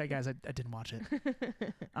 I honestly, guys, I didn't watch it.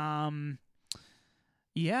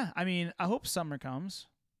 Yeah, I mean, I hope summer comes.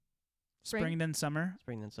 Spring then summer.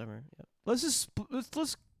 Spring then summer. Yep. Let's just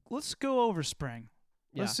let's go over spring.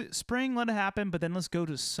 Yeah. Spring, let it happen, but then let's go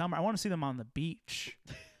to summer. I want to see them on the beach.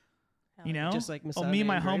 You know, Just like oh, me and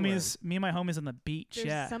my Missandei and Grey homies on the beach. There's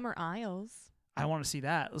yeah, Summer Isles, I want to see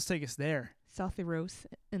that. Let's take us there. Southeros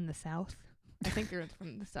in the south. I think they're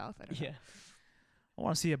from the south. I don't Yeah. I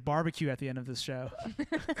want to see a barbecue at the end of this show.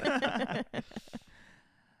 know.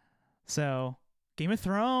 So, Game of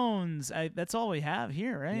Thrones. That's all we have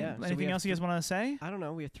here, right? Yeah, so we Anything have else you guys want to say? I don't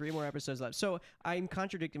know. We have 3 more episodes left. So I'm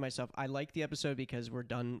contradicting myself. I like the episode because we're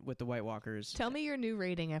done with the White Walkers. Tell me your new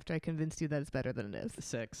rating after I convinced you that it's better than it is.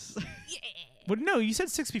 6. Well, no, you said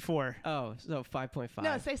 6 before. Oh, so 5.5.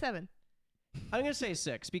 No, say 7. I'm gonna say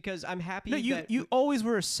 6 because I'm happy. No, that you always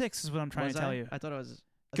were a 6, is what I'm trying was to tell I? you. I thought it was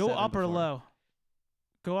a Go 7 up or before. low.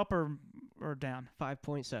 Go up or down.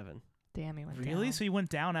 5.7. Damn, you went Really? down. So you went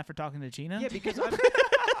down after talking to Gina? Yeah, because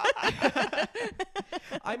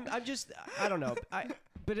I'm just I don't know.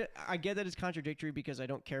 I get that it's contradictory because I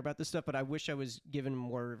don't care about this stuff, but I wish I was given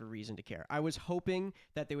more of a reason to care. I was hoping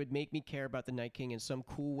that they would make me care about the Night King in some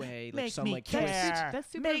cool way, like Make some me like care. twist.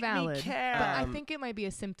 That's super Make me valid. care. But I Um, think it might be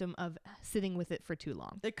a symptom of sitting with it for too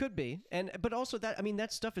long. It could be, but also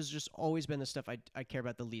that stuff has just always been the stuff I care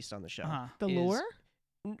about the least on the show. Uh-huh. The is- lore?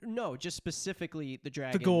 No, just specifically the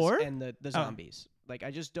dragons gore? and the zombies. Like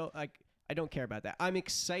I just don't like. I don't care about that. I'm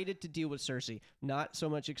excited to deal with Cersei. Not so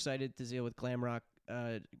much excited to deal with Glamrock,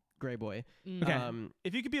 Grey Boy. Okay.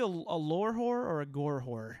 If you could be a lore whore or a gore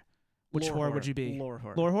whore, which Lore whore would you be? Lore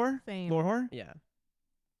whore. Lore whore? Same. Lore whore? Yeah.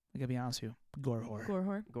 I gotta be honest with you. Gore whore. Gore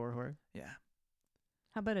whore. Gore whore. Yeah.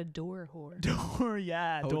 How about a door whore? Door,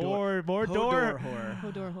 yeah. Hodor. Door. More Hodor door. whore.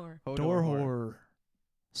 Hodor whore. Hodor Door whore. whore.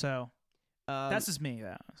 So, that's just me,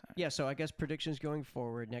 though. yeah. So I guess predictions going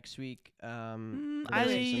forward next week. I-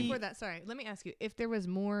 Before that, sorry, let me ask you: if there was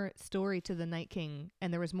more story to the Night King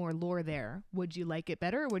and there was more lore there, would you like it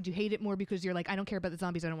better, or would you hate it more because you're like, I don't care about the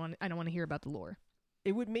zombies, I don't want to hear about the lore?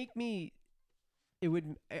 It would make me.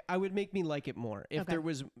 I would make me like it more if Okay. there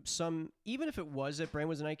was some, even if it was that Bran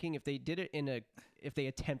was a Night King, if they did it if they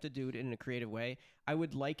attempted to do it in a creative way, I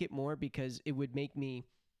would like it more because it would make me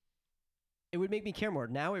care more.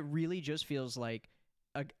 Now it really just feels like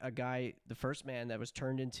a guy, the first man that was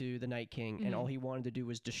turned into the Night King, and all he wanted to do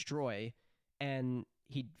was destroy, and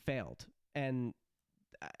he failed. And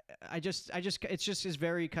I just it's just is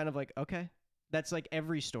very kind of like, okay, that's like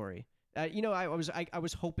every story. I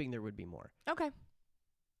was hoping there would be more. Okay.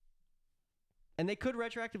 And they could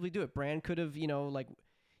retroactively do it. Bran could have,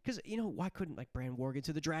 because, why couldn't, Bran warg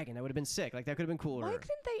into the dragon? That would have been sick. Like, that could have been cooler. Why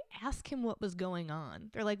couldn't they ask him what was going on?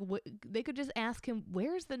 They're like, they could just ask him,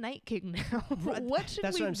 "Where's the Night King now? What should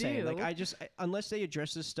That's we what I'm do?" saying. Like, unless they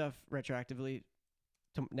address this stuff retroactively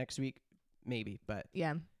to next week, maybe. But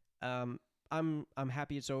Yeah. I'm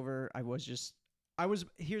happy it's over.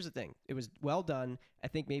 Here's the thing. It was well done. I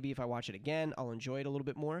think maybe if I watch it again, I'll enjoy it a little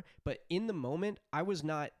bit more. But in the moment, I was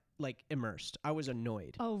not like immersed. I was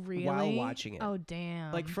annoyed. Oh, really? While watching it. Oh,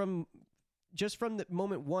 damn. Like from the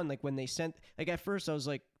moment one, like when they sent, like at first I was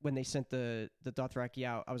like, when they sent the Dothraki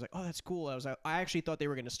out, I was like, oh, that's cool. I actually thought they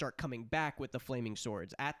were going to start coming back with the flaming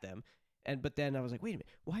swords at them. But then I was like, wait a minute,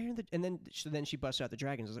 why aren't and then she busts out the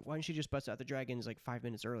dragons. I was like, why didn't she just bust out the dragons like 5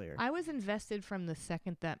 minutes earlier? I was invested from the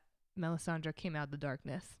second that Melisandre came out of the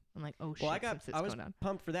darkness. I'm like, oh shit, Well, I was going on.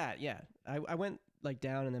 pumped for that. Yeah, I went like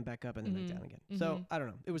down and then back up and then back down again. So Mhm. I don't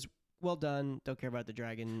know. It was well done. Don't care about the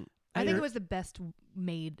dragon. I think it was the best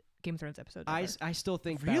made Game of Thrones episode ever. I still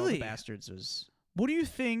think Battle of Really? the Bastards was What do you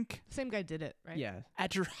think Same guy did it, right? yeah.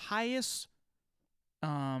 at your highest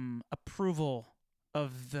approval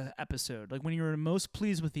of the episode? Like when you were most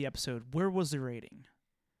pleased with the episode, where was the rating?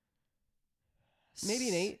 Maybe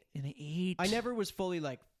an 8. An 8. I never was fully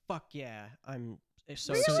like fuck yeah. I'm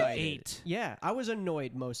so Really? excited. 8. Yeah, I was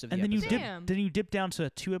annoyed most of the And then you episode. Damn. dip dip down to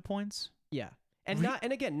 2 hit points? Yeah. And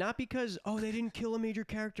again, not because they didn't kill a major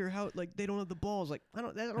character, how like they don't have the balls. Like I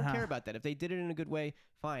don't Uh-huh. care about that. If they did it in a good way,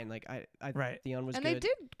 fine. Like I Right. Theon was And good. they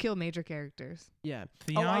did kill major characters. Yeah.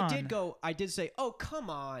 Theon. Oh, I did say, "Oh, come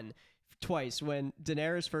on." Twice when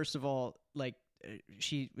Daenerys first of all like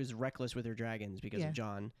she was reckless with her dragons because Yeah. of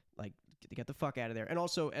Jon, like get the fuck out of there. And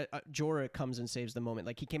also Jorah comes and saves the moment.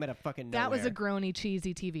 Like he came out of fucking nowhere. That was a groany,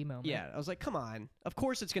 cheesy TV moment. Yeah, I was like, "Come on. Of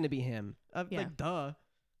course it's going to be him." Yeah. Like duh.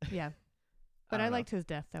 Yeah. But I I don't know. liked his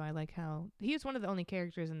death, though. I like how he was one of the only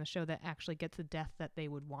characters in the show that actually gets a death that they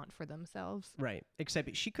would want for themselves. Right.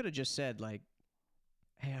 Except she could have just said like,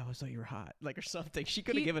 "Hey, I always thought you were hot," like or something. She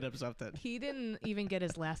could have He- given him something. He didn't even get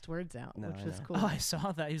his last words out, No, which I was know. cool. Oh, I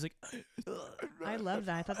saw that. He was like, I love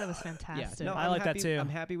that. I thought that was fantastic. Yeah, no, I I'm like that happy- too. I'm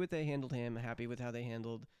happy with they handled him. Happy with how they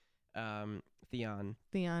handled Theon.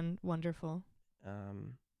 Theon, wonderful.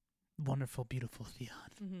 wonderful, beautiful Theon.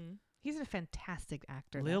 Mm-hmm. He's a fantastic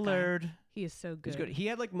actor. that guy. Lillard. He is so good. He's good. He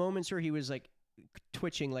had like moments where he was like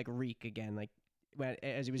twitching like Reek again, like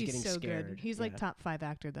as he was He's getting so scared. good. He's like Yeah. top 5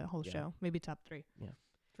 actor the whole Yeah. show, maybe top 3. Yeah.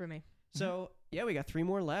 For me, So yeah, we got 3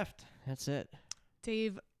 more left. That's it.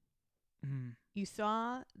 Dave, Mm. you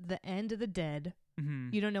saw the end of the Dead. Mm-hmm.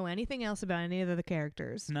 You don't know anything else about any of the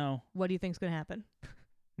characters. No. What do you think's gonna happen?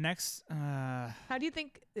 Next, How do you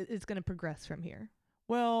think it's gonna progress from here?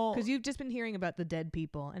 well, Because you've just been hearing about the dead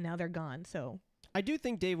people, and now they're gone. So I do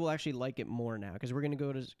think Dave will actually like it more now because we're gonna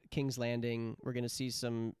go to King's Landing. We're gonna see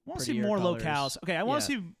some. I want to see prettier more colors. locales. Okay, I want to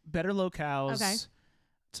see better locales. Okay.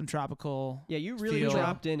 Some tropical. Yeah, you really feel.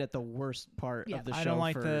 dropped in at the worst part Yeah. of the show I don't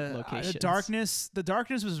like for the locations. darkness. The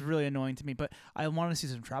darkness was really annoying to me, but I want to see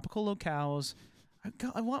some tropical locales.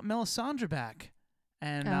 I want Melisandre back,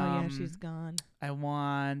 and yeah, she's gone. I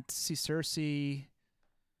want to see Cersei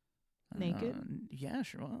Naked? Yeah,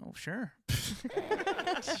 sure. Well, sure.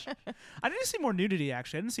 I didn't see more nudity.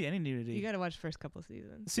 Actually, I didn't see any nudity. You got to watch the first couple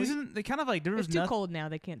seasons. Season, they kind of like there was It's too nothing. cold now.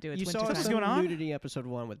 They can't do it. You It's saw winter What's time. going some on? nudity episode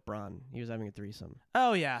 1 with Bronn. He was having a threesome.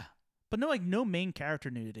 Oh yeah, but no main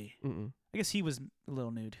character nudity. Mm-mm. I guess he was a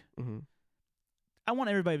little nude. Mm-hmm. I want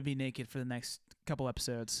everybody to be naked for the next couple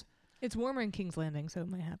episodes. It's warmer in King's Landing, so it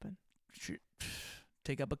might happen.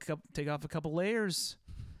 Take off a couple layers.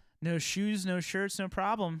 No shoes, no shirts, no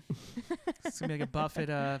problem. It's gonna be like a buffet,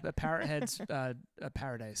 a parrot head's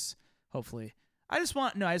paradise. Hopefully, I just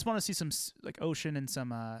want to see some like ocean and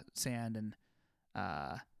some sand and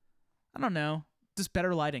I don't know, just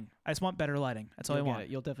better lighting. I just want better lighting. That's all I want.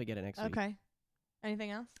 You'll definitely get it next week. Okay.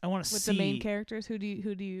 Anything else I want to with see the main characters? Who do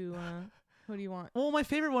you want? Well, my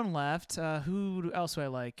favorite one left. Who else do I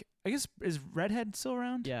like? I guess is Redhead still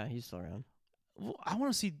around? Yeah, he's still around. Well, I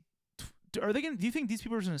want to see. Are they gonna? Do you think these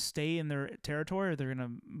people are gonna stay in their territory, or they're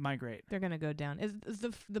gonna migrate? They're gonna go down. Is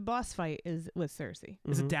the boss fight is with Cersei?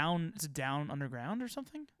 Is it Mhm. down? Is it down underground or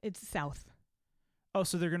something? It's south. Oh,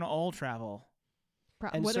 so they're gonna all travel.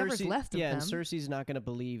 And Whatever's Cersei, left of yeah, them. and Cersei's not going to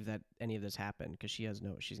believe that any of this happened because she has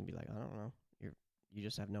no. She's gonna be like, I don't know. You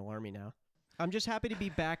just have no army now. I'm just happy to be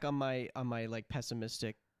back on my like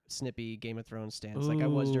pessimistic, snippy Game of Thrones stance like I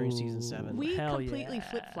was during season 7. We Hell completely yeah.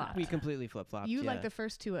 flip-flopped. We completely flip flopped. You yeah. like the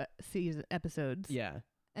first 2 season episodes, Yeah.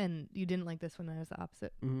 and you didn't like this one. That was the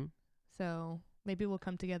opposite. Mm-hmm. So maybe we'll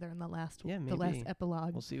come together in the last Yeah, the last maybe.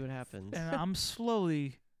 epilogue. We'll see what happens. And I'm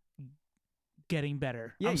slowly getting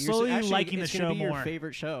better. Yeah, I'm you're slowly actually, liking the it's gonna show be more. Your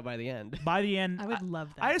favorite show by the end. By the end, I would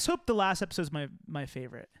love that. I just hope the last episode is my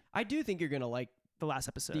favorite. I do think you're gonna like The last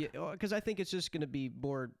episode. because I think it's just gonna be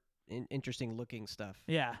more interesting looking stuff.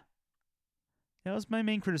 Yeah. That was my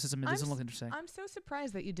main criticism. It I'm doesn't s- look interesting. I'm so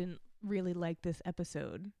surprised that you didn't really like this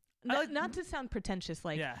episode. not to sound pretentious,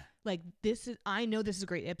 like yeah. like this is, I know this is a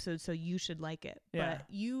great episode, so you should like it. Yeah. But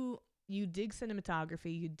you dig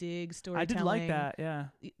cinematography, you dig I storytelling. did like that. Yeah.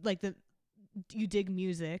 Like you dig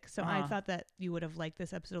music, so I Uh-huh. thought that you would have liked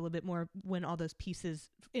this episode a little bit more when all those pieces,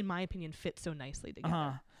 in my opinion, fit so nicely together.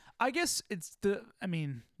 Uh-huh. I guess it's this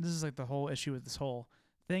is like the whole issue with this whole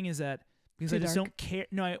thing is that because Too I just dark. don't care.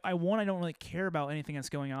 No, I don't really care about anything that's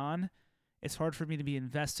going on. It's hard for me to be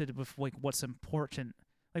invested with like what's important.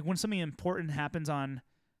 Like when something important happens on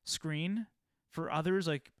screen for others,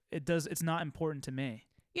 like it's not important to me.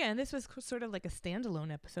 Yeah, and this was sort of like a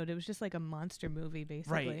standalone episode. It was just like a monster movie,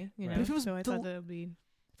 basically. You right. know? But if it was so I thought that would be.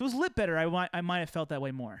 If it was lit better, I might have felt that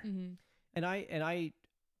way more. Mm-hmm. And I,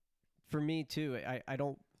 for me too, I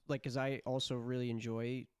don't like, because I also really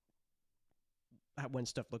enjoy when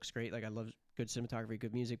stuff looks great. Like I love good cinematography,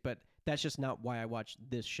 good music, but that's just not why I watch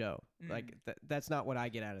this show. Like that's not what I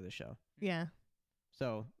get out of the show. Yeah,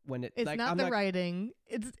 So when it's like, not I'm the writing.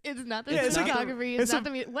 It's not the Yeah, it's like a- cinematography. It's it's not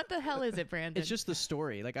the what the hell is it, Brandon? it's just the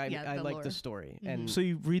story. Like I Yeah, the like lore. the story, Mhm. and So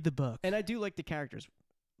you read the book. and I do like the characters.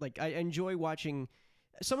 Like I enjoy watching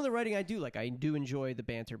some of the writing. I do like. I do enjoy the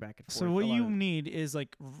banter back and forth. So what a lot you of- need is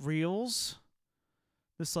like reels,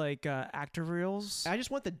 this like actor reels. I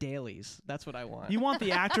just want the dailies. That's what I want. You want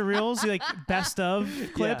the actor reels, like best of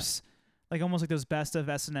clips, like almost like those best of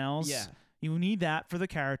SNLs. yeah. You need that for the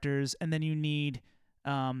characters, and then you need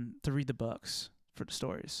to read the books for the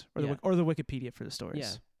stories, or Yeah. the Wikipedia for the stories.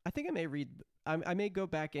 Yeah, I think I may read. I may go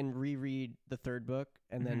back and reread the third book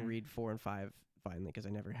and then Mhm. read 4 and 5 finally, because I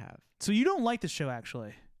never have. So you don't like the show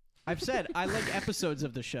actually. I've said I like episodes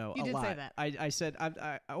of the show You a did lot. say that. I said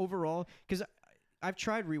I overall, because I've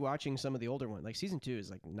tried rewatching some of the older ones. Like season 2 is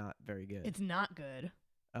like not very good. It's not good.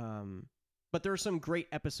 But there are some great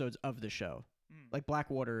episodes of the show. Like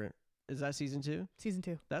Blackwater. Is that season 2? Season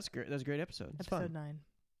 2, That's great. That's a great episode. It's episode fun. 9.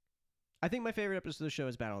 I think my favorite episode of the show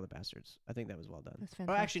is Battle of the Bastards. I think that was well done. That's Oh,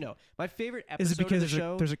 fantastic. actually, no. My favorite episode Is it because of the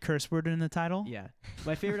show. there's a curse word in the title? Yeah,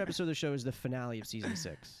 my favorite episode of the show is the finale of season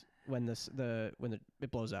 6 when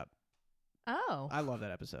it blows up. Oh. I love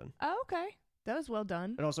that episode. Oh, okay. That was well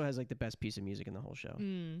done. It also has like the best piece of music in the whole show.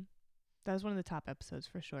 That was one of the top episodes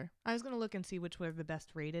for sure. I was gonna look and see which were the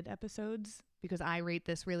best rated episodes because I rate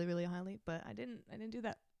this really, really highly, but I didn't do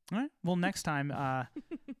that. All right. Well, next time,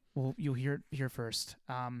 you'll hear it here first.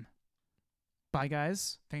 Bye,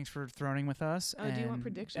 guys. Thanks for throning with us. Oh, do you want and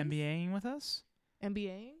predictions? MBAing with us?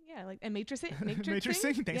 MBA, yeah, like and matrixing.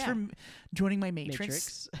 Matrixing. Thanks for joining my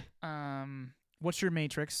matrix. What's your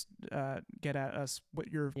matrix? Get at us what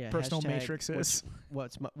your Yeah, personal hashtag matrix is.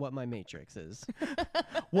 what my matrix is.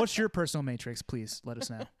 What's your personal matrix? Please let us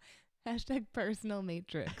know. Hashtag personal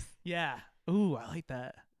matrix. Yeah. Ooh, I like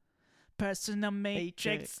that. Personal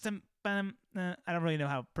matrix. I don't really know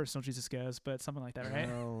how personal Jesus goes, but something like that, right?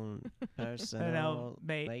 Own personal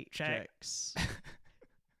matrix.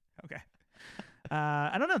 Okay.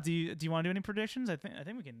 I don't know. Do you want to do any predictions? I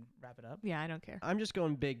think we can wrap it up. Yeah, I don't care. I'm just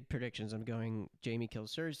going big predictions. I'm going Jamie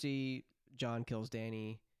kills Cersei, Jon kills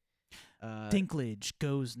Dany. Dinklage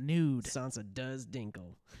goes nude. Sansa does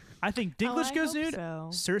Dinkle. I think Oh, Dinklage I goes hope nude. So.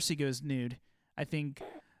 Cersei goes nude. I think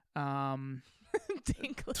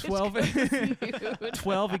Dinklage 12 goes nude.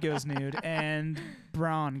 12 he goes nude, and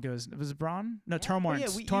Bronn goes. Was it Bronn? No, Tormorns.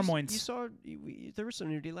 Tormorns. You saw there was some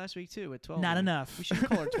nudity last week too at 12. Not enough. We should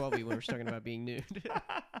call her 12 when we're talking about being nude.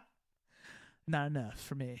 Not enough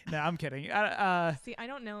for me. No, I'm kidding. See, I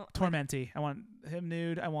don't know. Tormenty. I want him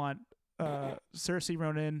nude. I want Cersei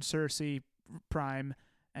Ronan, Cersei Prime,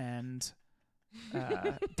 and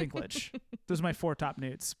Dinklage. Those are my 4 top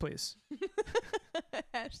nudes, please.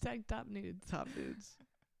 Hashtag top nudes. Top nudes.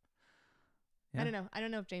 Yeah. I don't know. I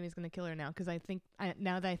don't know if Jamie's gonna kill her now because I think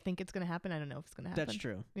now that I think it's gonna happen, I don't know if it's gonna happen. That's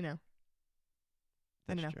true. You know.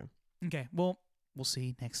 I That's don't know. true. Okay. Well, we'll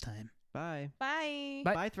see next time. Bye. Bye.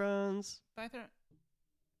 Bye. Bye, Thrones. Bye.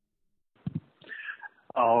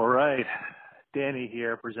 All right. Danny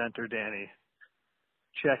here, presenter Danny.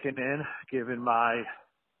 Checking in, giving my,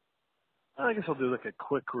 I guess I'll do like a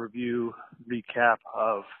quick review, recap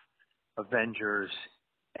of Avengers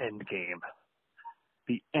Endgame.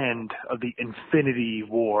 The end of the Infinity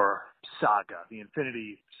War saga, the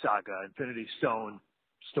Infinity Saga, Infinity Stone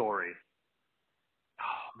story.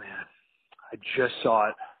 Oh, man. I just saw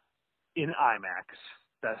it in IMAX.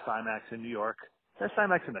 Best IMAX in New York. Best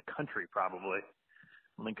IMAX in the country, probably.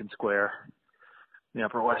 Lincoln Square, the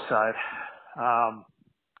Upper West Side. I'm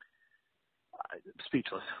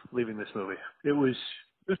speechless leaving this movie. It was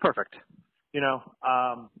perfect.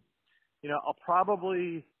 I'll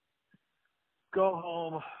probably go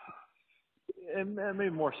home and maybe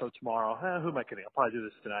more so tomorrow. Who am I kidding? I'll probably do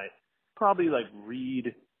this tonight. Probably like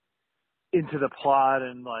read into the plot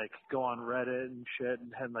and like go on Reddit and shit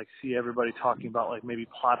and like see everybody talking about like maybe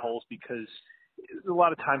plot holes because there's a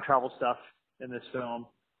lot of time travel stuff in this film.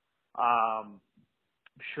 I'm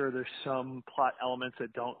sure there's some plot elements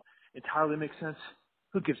that don't entirely make sense.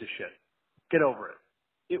 Who gives a shit? Get over it.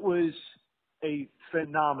 It was a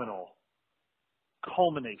phenomenal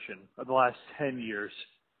culmination of the last 10 years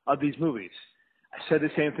of these movies. I said the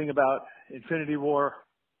same thing about Infinity War.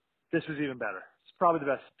 This was even better. It's probably the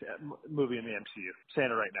best movie in the MCU. I'm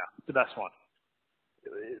saying it right now. The best one.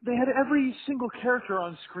 They had every single character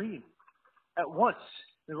on screen at once.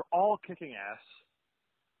 They were all kicking ass.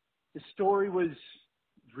 The story was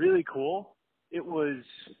really cool. It was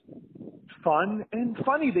fun and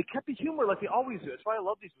funny. They kept the humor like they always do. That's why I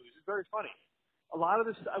love these movies. It's very funny. A lot of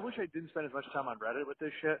this, I wish I didn't spend as much time on Reddit with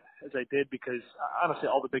this shit as I did because honestly,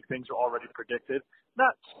 all the big things are already predicted.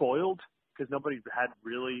 Not spoiled because nobody had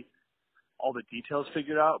really all the details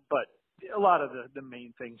figured out, but a lot of the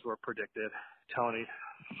main things were predicted. Tony,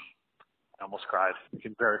 I almost cried.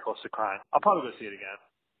 Getting very close to crying. I'll probably go see it again.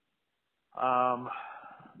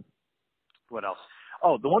 What else?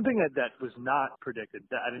 Oh, the one thing that was not predicted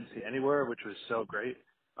that I didn't see anywhere, which was so great,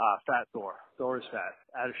 Fat Thor. Thor is fat,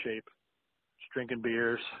 out of shape, just drinking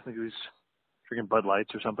beers. I think he was drinking Bud Lights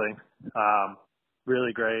or something.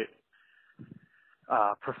 Really great.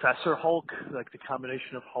 Professor Hulk, like the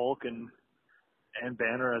combination of Hulk and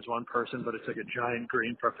Banner as one person, but it's like a giant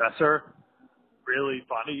green professor. Really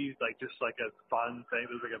funny, like just like a fun thing.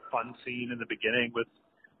 There's like a fun scene in the beginning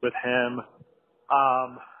with him.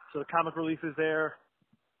 So the comic relief is there.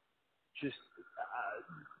 Just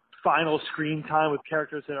final screen time with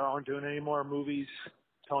characters that aren't doing any more movies.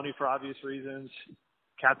 Tony for obvious reasons.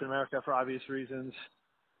 Captain America for obvious reasons.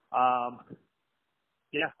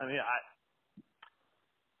 Yeah, I mean,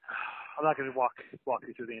 I'm not going to walk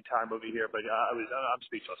you through the entire movie here, but I'm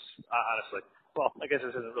speechless, honestly. Well, I guess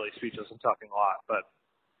this isn't really speechless. I'm talking a lot, but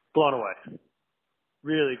blown away.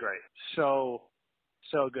 Really great. So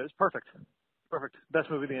good. It's perfect. Perfect. Best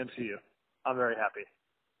movie in the MCU. I'm very happy.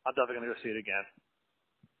 I'm definitely going to go see it again.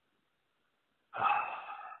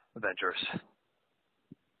 Avengers.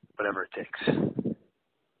 Whatever it takes.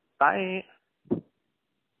 Bye.